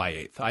on July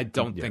 8th. I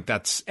don't think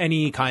that's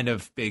any kind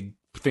of big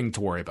thing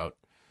to worry about.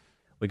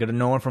 We got a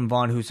Noah from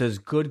Vaughn who says,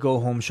 good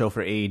go-home show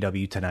for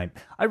AEW tonight.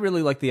 I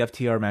really like the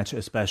FTR match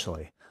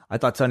especially. I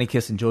thought Sonny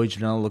Kiss and Joey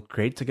Janela looked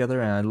great together,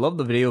 and I love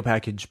the video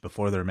package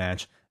before their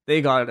match.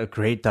 They got a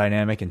great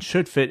dynamic and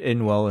should fit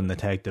in well in the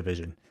tag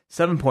division.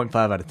 7.5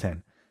 out of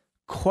 10.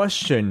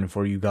 Question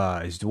for you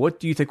guys. What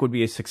do you think would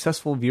be a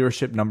successful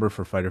viewership number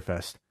for Fyter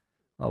Fest?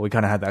 Well, we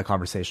kind of had that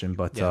conversation,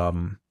 but...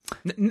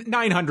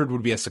 900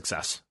 would be a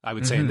success, I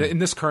would say. In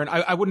this current...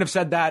 I wouldn't have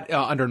said that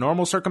under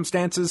normal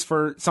circumstances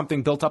for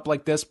something built up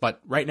like this, but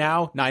right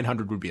now,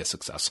 900 would be a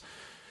success.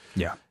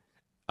 Yeah.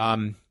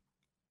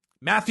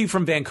 Matthew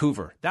from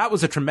Vancouver. That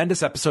was a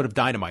tremendous episode of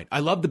Dynamite.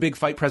 I love the big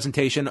fight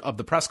presentation of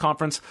the press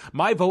conference.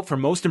 My vote for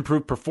most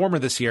improved performer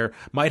this year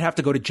might have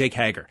to go to Jake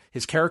Hager.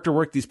 His character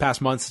work these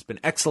past months has been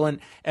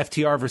excellent.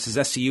 FTR versus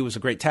SCU was a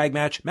great tag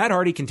match. Matt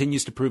Hardy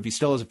continues to prove he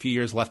still has a few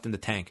years left in the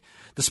tank.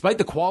 Despite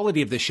the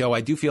quality of this show,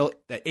 I do feel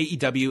that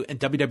AEW and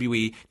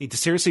WWE need to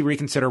seriously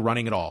reconsider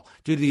running it all.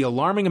 Due to the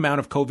alarming amount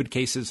of COVID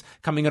cases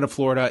coming out of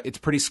Florida, it's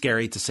pretty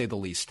scary to say the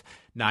least.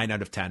 9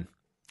 out of 10.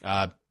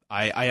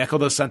 I echo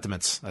those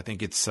sentiments. I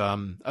think it's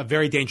a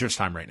very dangerous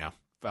time right now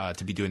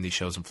to be doing these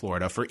shows in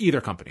Florida for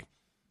either company.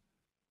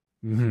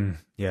 Mm-hmm.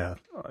 Yeah.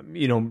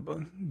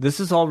 This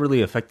is all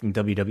really affecting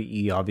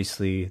WWE,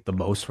 obviously, the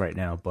most right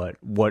now. But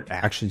what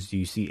actions do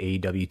you see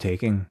AEW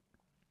taking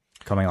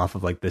coming off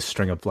of this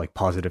string of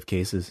positive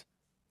cases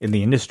in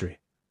the industry?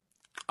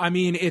 I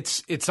mean,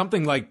 it's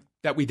something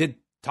that we did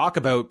talk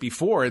about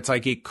before. It's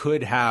it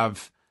could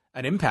have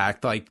an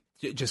impact,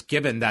 just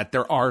given that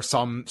there are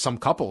some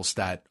couples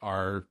that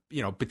are,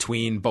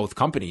 between both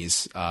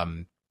companies,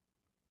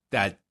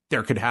 that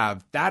there could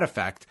have that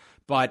effect.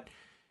 But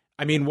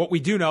I mean, what we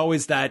do know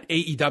is that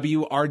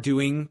AEW are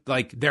doing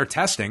their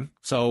testing.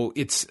 So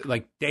it's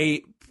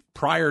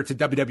prior to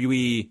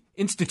WWE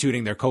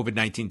instituting their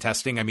COVID-19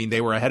 testing. I mean,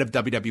 they were ahead of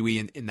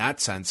WWE in that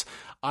sense.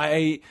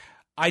 I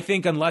I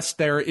think unless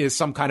there is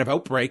some kind of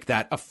outbreak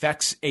that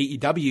affects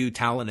AEW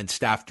talent and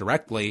staff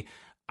directly,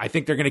 I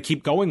think they're going to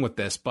keep going with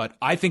this. But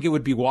I think it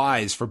would be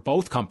wise for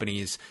both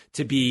companies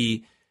to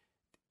be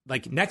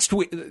like next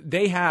week.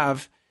 They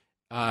have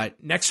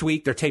next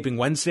week, they're taping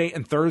Wednesday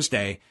and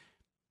Thursday.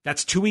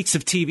 That's 2 weeks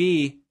of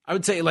TV. I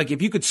would say, like,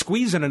 if you could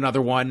squeeze in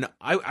another one,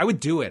 I would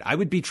do it. I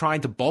would be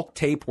trying to bulk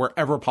tape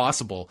wherever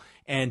possible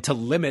and to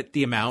limit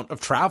the amount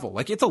of travel.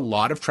 Like, it's a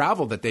lot of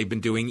travel that they've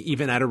been doing,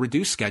 even at a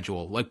reduced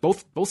schedule, like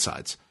both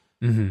sides.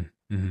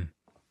 Mm-hmm. Mm-hmm.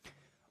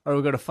 All right,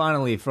 we go to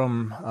finally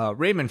from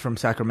Raymond from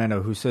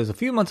Sacramento, who says, a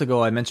few months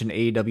ago, I mentioned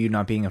AEW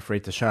not being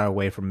afraid to shy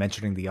away from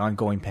mentioning the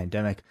ongoing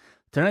pandemic.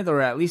 Tonight, there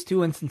were at least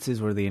 2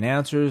 instances where the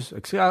announcers,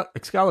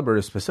 Excalibur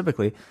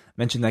specifically,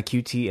 mentioned that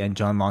QT and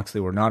Jon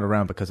Moxley were not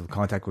around because of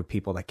contact with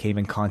people that came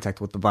in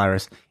contact with the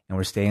virus and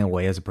were staying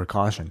away as a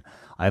precaution.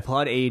 I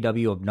applaud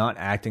AEW of not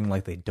acting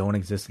like they don't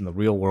exist in the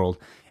real world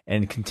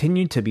and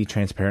continued to be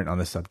transparent on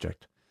the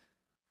subject.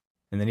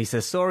 And then he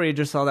says, sorry, I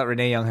just saw that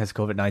Renee Young has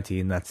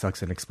COVID-19. That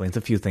sucks and explains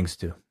a few things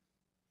too.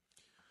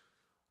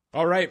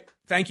 All right.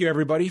 Thank you,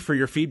 everybody, for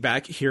your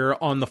feedback here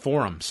on the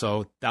forum.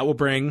 So that will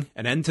bring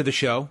an end to the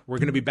show. We're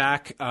going to be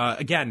back.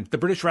 Again, the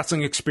British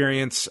Wrestling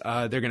Experience,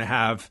 they're going to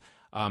have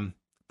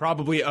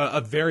probably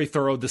a very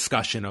thorough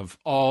discussion of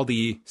all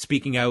the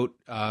speaking out,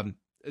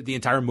 the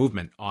entire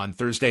movement on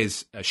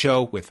Thursday's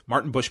show with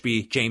Martin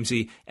Bushby,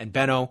 Jamesy, and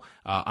Benno.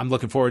 I'm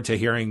looking forward to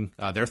hearing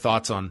their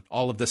thoughts on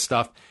all of this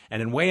stuff.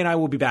 And then Way and I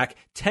will be back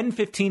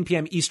 10:15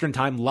 p.m. Eastern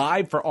Time,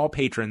 live for all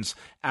patrons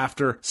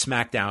after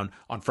SmackDown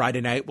on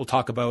Friday night. We'll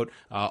talk about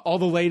all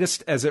the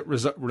latest as it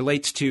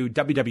relates to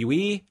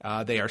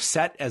WWE. They are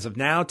set as of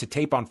now to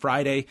tape on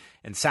Friday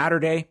and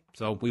Saturday.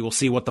 So we will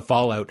see what the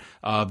fallout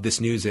of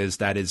this news is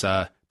that is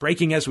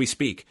breaking as we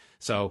speak.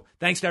 So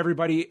thanks to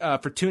everybody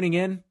for tuning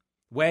in.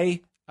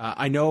 Way,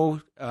 I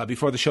know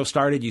before the show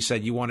started, you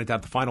said you wanted to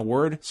have the final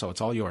word, so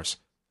it's all yours.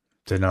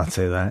 Did not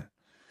say that.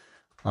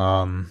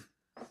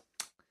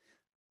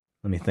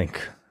 Let me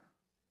think.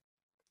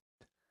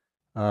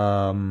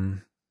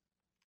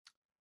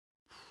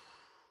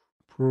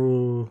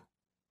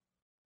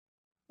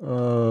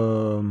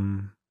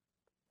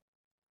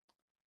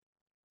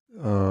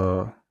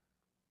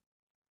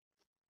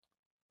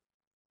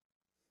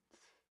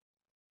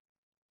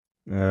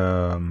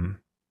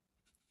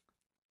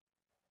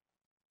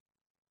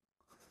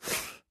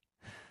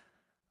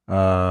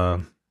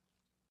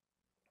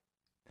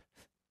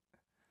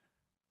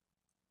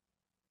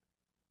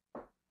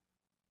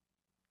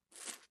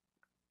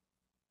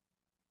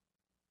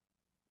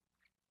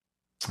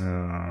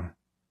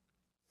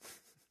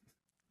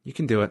 You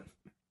can do it.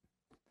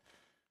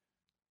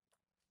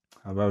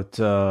 How about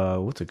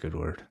what's a good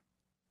word?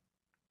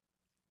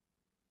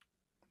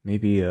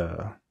 Maybe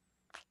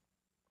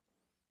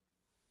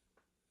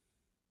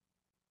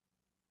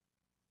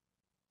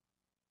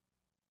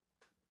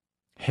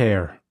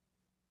hair.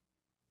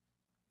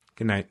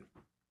 Good night.